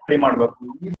ನೀವು ಸ್ಟಡಿ ಮಾಡ್ಬೇಕು.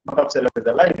 ಈ ಔಟ್ ಆಫ್ ಸಿಲೆಬಸ್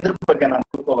ಇದೆಲ್ಲ, ಇದ್ರ ಬಗ್ಗೆ ನಾನು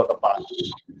ತಿಳ್ಕೋಬೇಕಪ್ಪ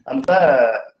ಅಂತ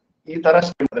ಈ ತರ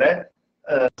ಮಾಡಿದ್ರೆ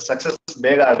ಸಕ್ಸಸ್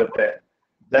ಬೇಗ ಆಗುತ್ತೆ.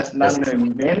 ಪ್ಲಸ್ ನಾನು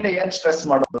ಮೇನ್ಲಿ ಏನ್ ಸ್ಟ್ರೆಸ್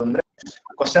ಮಾಡೋದು ಅಂದ್ರೆ,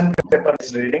 ಕ್ವಶನ್ ಪೇಪರ್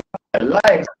ರೀಡಿಂಗ್ ಎಲ್ಲಾ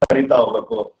ಎಕ್ಸಾಮ್ ಬರೀತಾ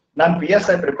ಹೋಗ್ಬೇಕು. ನಾನು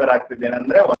PSI ಪ್ರಿಪೇರ್ ಆಗ್ತಿದ್ದೇನೆ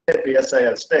ಅಂದ್ರೆ ಒಂದೇ PSI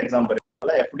ಅಷ್ಟೇ ಎಕ್ಸಾಮ್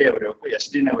ಬರೀಲ್ಲ, FD ಬರೀಬೇಕು,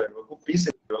 SD ಬರೀಬೇಕು, PC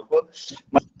ಬರೀಬೇಕು,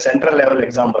 ಮತ್ತೆ ಸೆಂಟ್ರಲ್ ಲೆವೆಲ್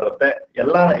ಎಕ್ಸಾಮ್ ಬರುತ್ತೆ.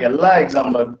 ಎಲ್ಲಾ ಎಕ್ಸಾಮ್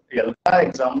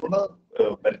ಬರೀತಾ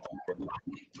ಹೋಗ್ಬೇಕು.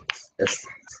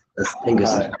 Thank you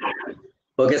sir.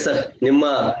 Okay sir, ನಿಮ್ಮ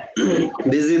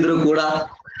ಬಿಸಿ ಇದ್ರು ಕೂಡ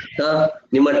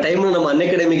ನಿಮ್ಮ ಟೈಮ್ ನಮ್ಮ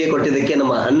ಅನ್ಅಕಾಡೆಮಿಗೆ ಕೊಟ್ಟಿದ್ದಕ್ಕೆ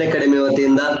ನಮ್ಮ ಅನ್ಅಕಾಡೆಮಿ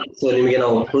ವತಿಯಿಂದ ಸೊ ನಿಮಗೆ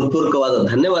ನಾವು ಹೃತ್ಪೂರ್ವಕವಾದ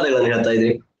ಧನ್ಯವಾದಗಳನ್ನು ಹೇಳ್ತಾ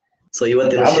ಇದ್ವಿ. ಸೊ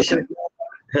ಇವತ್ತಿನ ಸೆಷನ್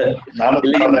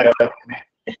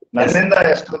ನನ್ನಿಂದ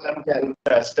ಎಷ್ಟು ಜನಕ್ಕೆ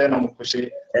ಅಷ್ಟೇ ನಮ್ಗೆ ಖುಷಿ.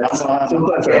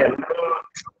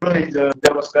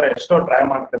 ಇದಕ್ಕೋಸ್ಕರ ಎಷ್ಟೋ ಟ್ರೈ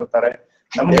ಮಾಡ್ತಿರ್ತಾರೆ,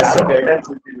 ನಮ್ಗೆ ಯಾರು ಗೈಡೆನ್ಸ್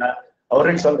ಇದ್ದಿಲ್ಲ,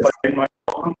 ಅವ್ರಿಗೆ ಸ್ವಲ್ಪ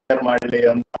ಮಾಡಲಿ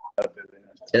ಅಂತ.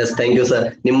 S, thank you sir.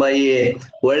 ನಿಮ್ಮ ಈ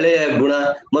ಒಳ್ಳೆಯ ಗುಣ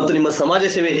ಮತ್ತು ನಿಮ್ಮ ಸಮಾಜ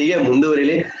ಸೇವೆ ಹೀಗೆ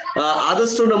ಮುಂದುವರಿಲಿ.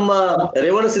 ಆದಷ್ಟು ನಮ್ಮ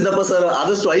ರೇವಣಸಿದ್ದಪ್ಪ ಸರ್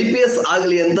ಆದಷ್ಟು IPS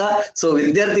ಆಗ್ಲಿ ಅಂತ ಸೊ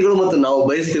ವಿದ್ಯಾರ್ಥಿಗಳು ಮತ್ತು ನಾವು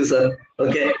ಬಯಸ್ತೀವಿ ಸರ್.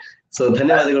 ಓಕೆ, ಸೊ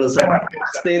ಧನ್ಯವಾದಗಳು ಸರ್.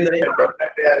 ಸ್ನೇಹಿತರೆ,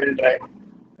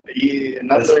 ಈ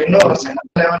ನಂದು ಇನ್ನೂ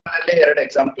ಸೆಂಟ್ರಲ್ ಲೆವೆಲ್ ನಲ್ಲಿ 2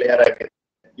 ಎಕ್ಸಾಮ್ ಕ್ಲಿಯರ್ ಆಗಿದೆ.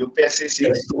 UPSC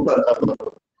super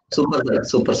sir,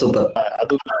 super.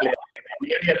 ಅದು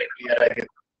ಕ್ಲಿಯರ್ ಆಗಿದೆ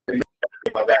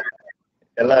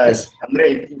ಎಲ್ಲ. ಅಂದ್ರೆ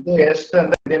ಇದು ಎಷ್ಟು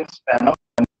ಅಂದ್ರೆ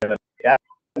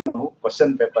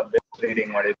ಕ್ವಶನ್ ಪೇಪರ್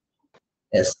ರೀಡಿಂಗ್ ಮಾಡಿದ್ವಿ.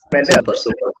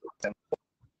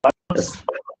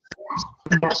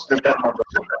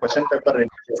 ಕ್ವಶನ್ ಪೇಪರ್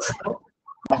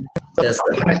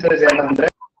ಏನಂದ್ರೆ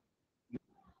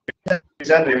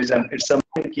revision it's a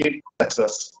key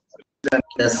success.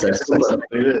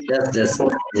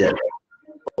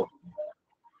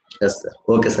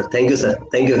 Okay sir, thank you sir,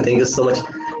 thank you so much.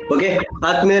 Okay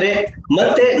ಆದ್ಮೇಲೆ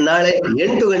ಮತ್ತೆ ನಾಳೆ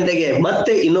 8 ಗಂಟೆಗೆ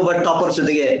ಮತ್ತೆ ಇನ್ನೊಬ್ಬ ಟಾಪರ್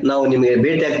ಜೊತೆಗೆ ನಾವು ನಿಮಗೆ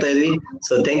ಭೇಟಿ ಆಗ್ತಾ ಇದ್ವಿ.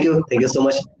 So thank you so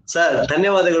much sir.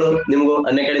 ಧನ್ಯವಾದಗಳು ನಿಮಗೂ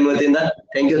ಅನ್ಅಕಾಡೆಮಿ ವತಿಯಿಂದ.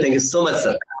 Thank you so much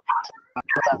sir.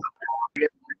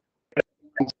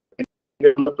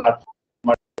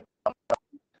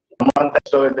 ನಮ್ಮಂತ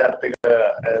ವಿದ್ಯಾರ್ಥಿಗಳ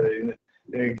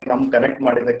ನಮ್ ಕನೆಕ್ಟ್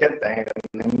ಮಾಡಿದಕ್ಕೆ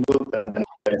ನಿಮ್ಗೂ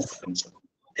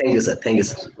ಥ್ಯಾಂಕ್ ಯು ಸರ್.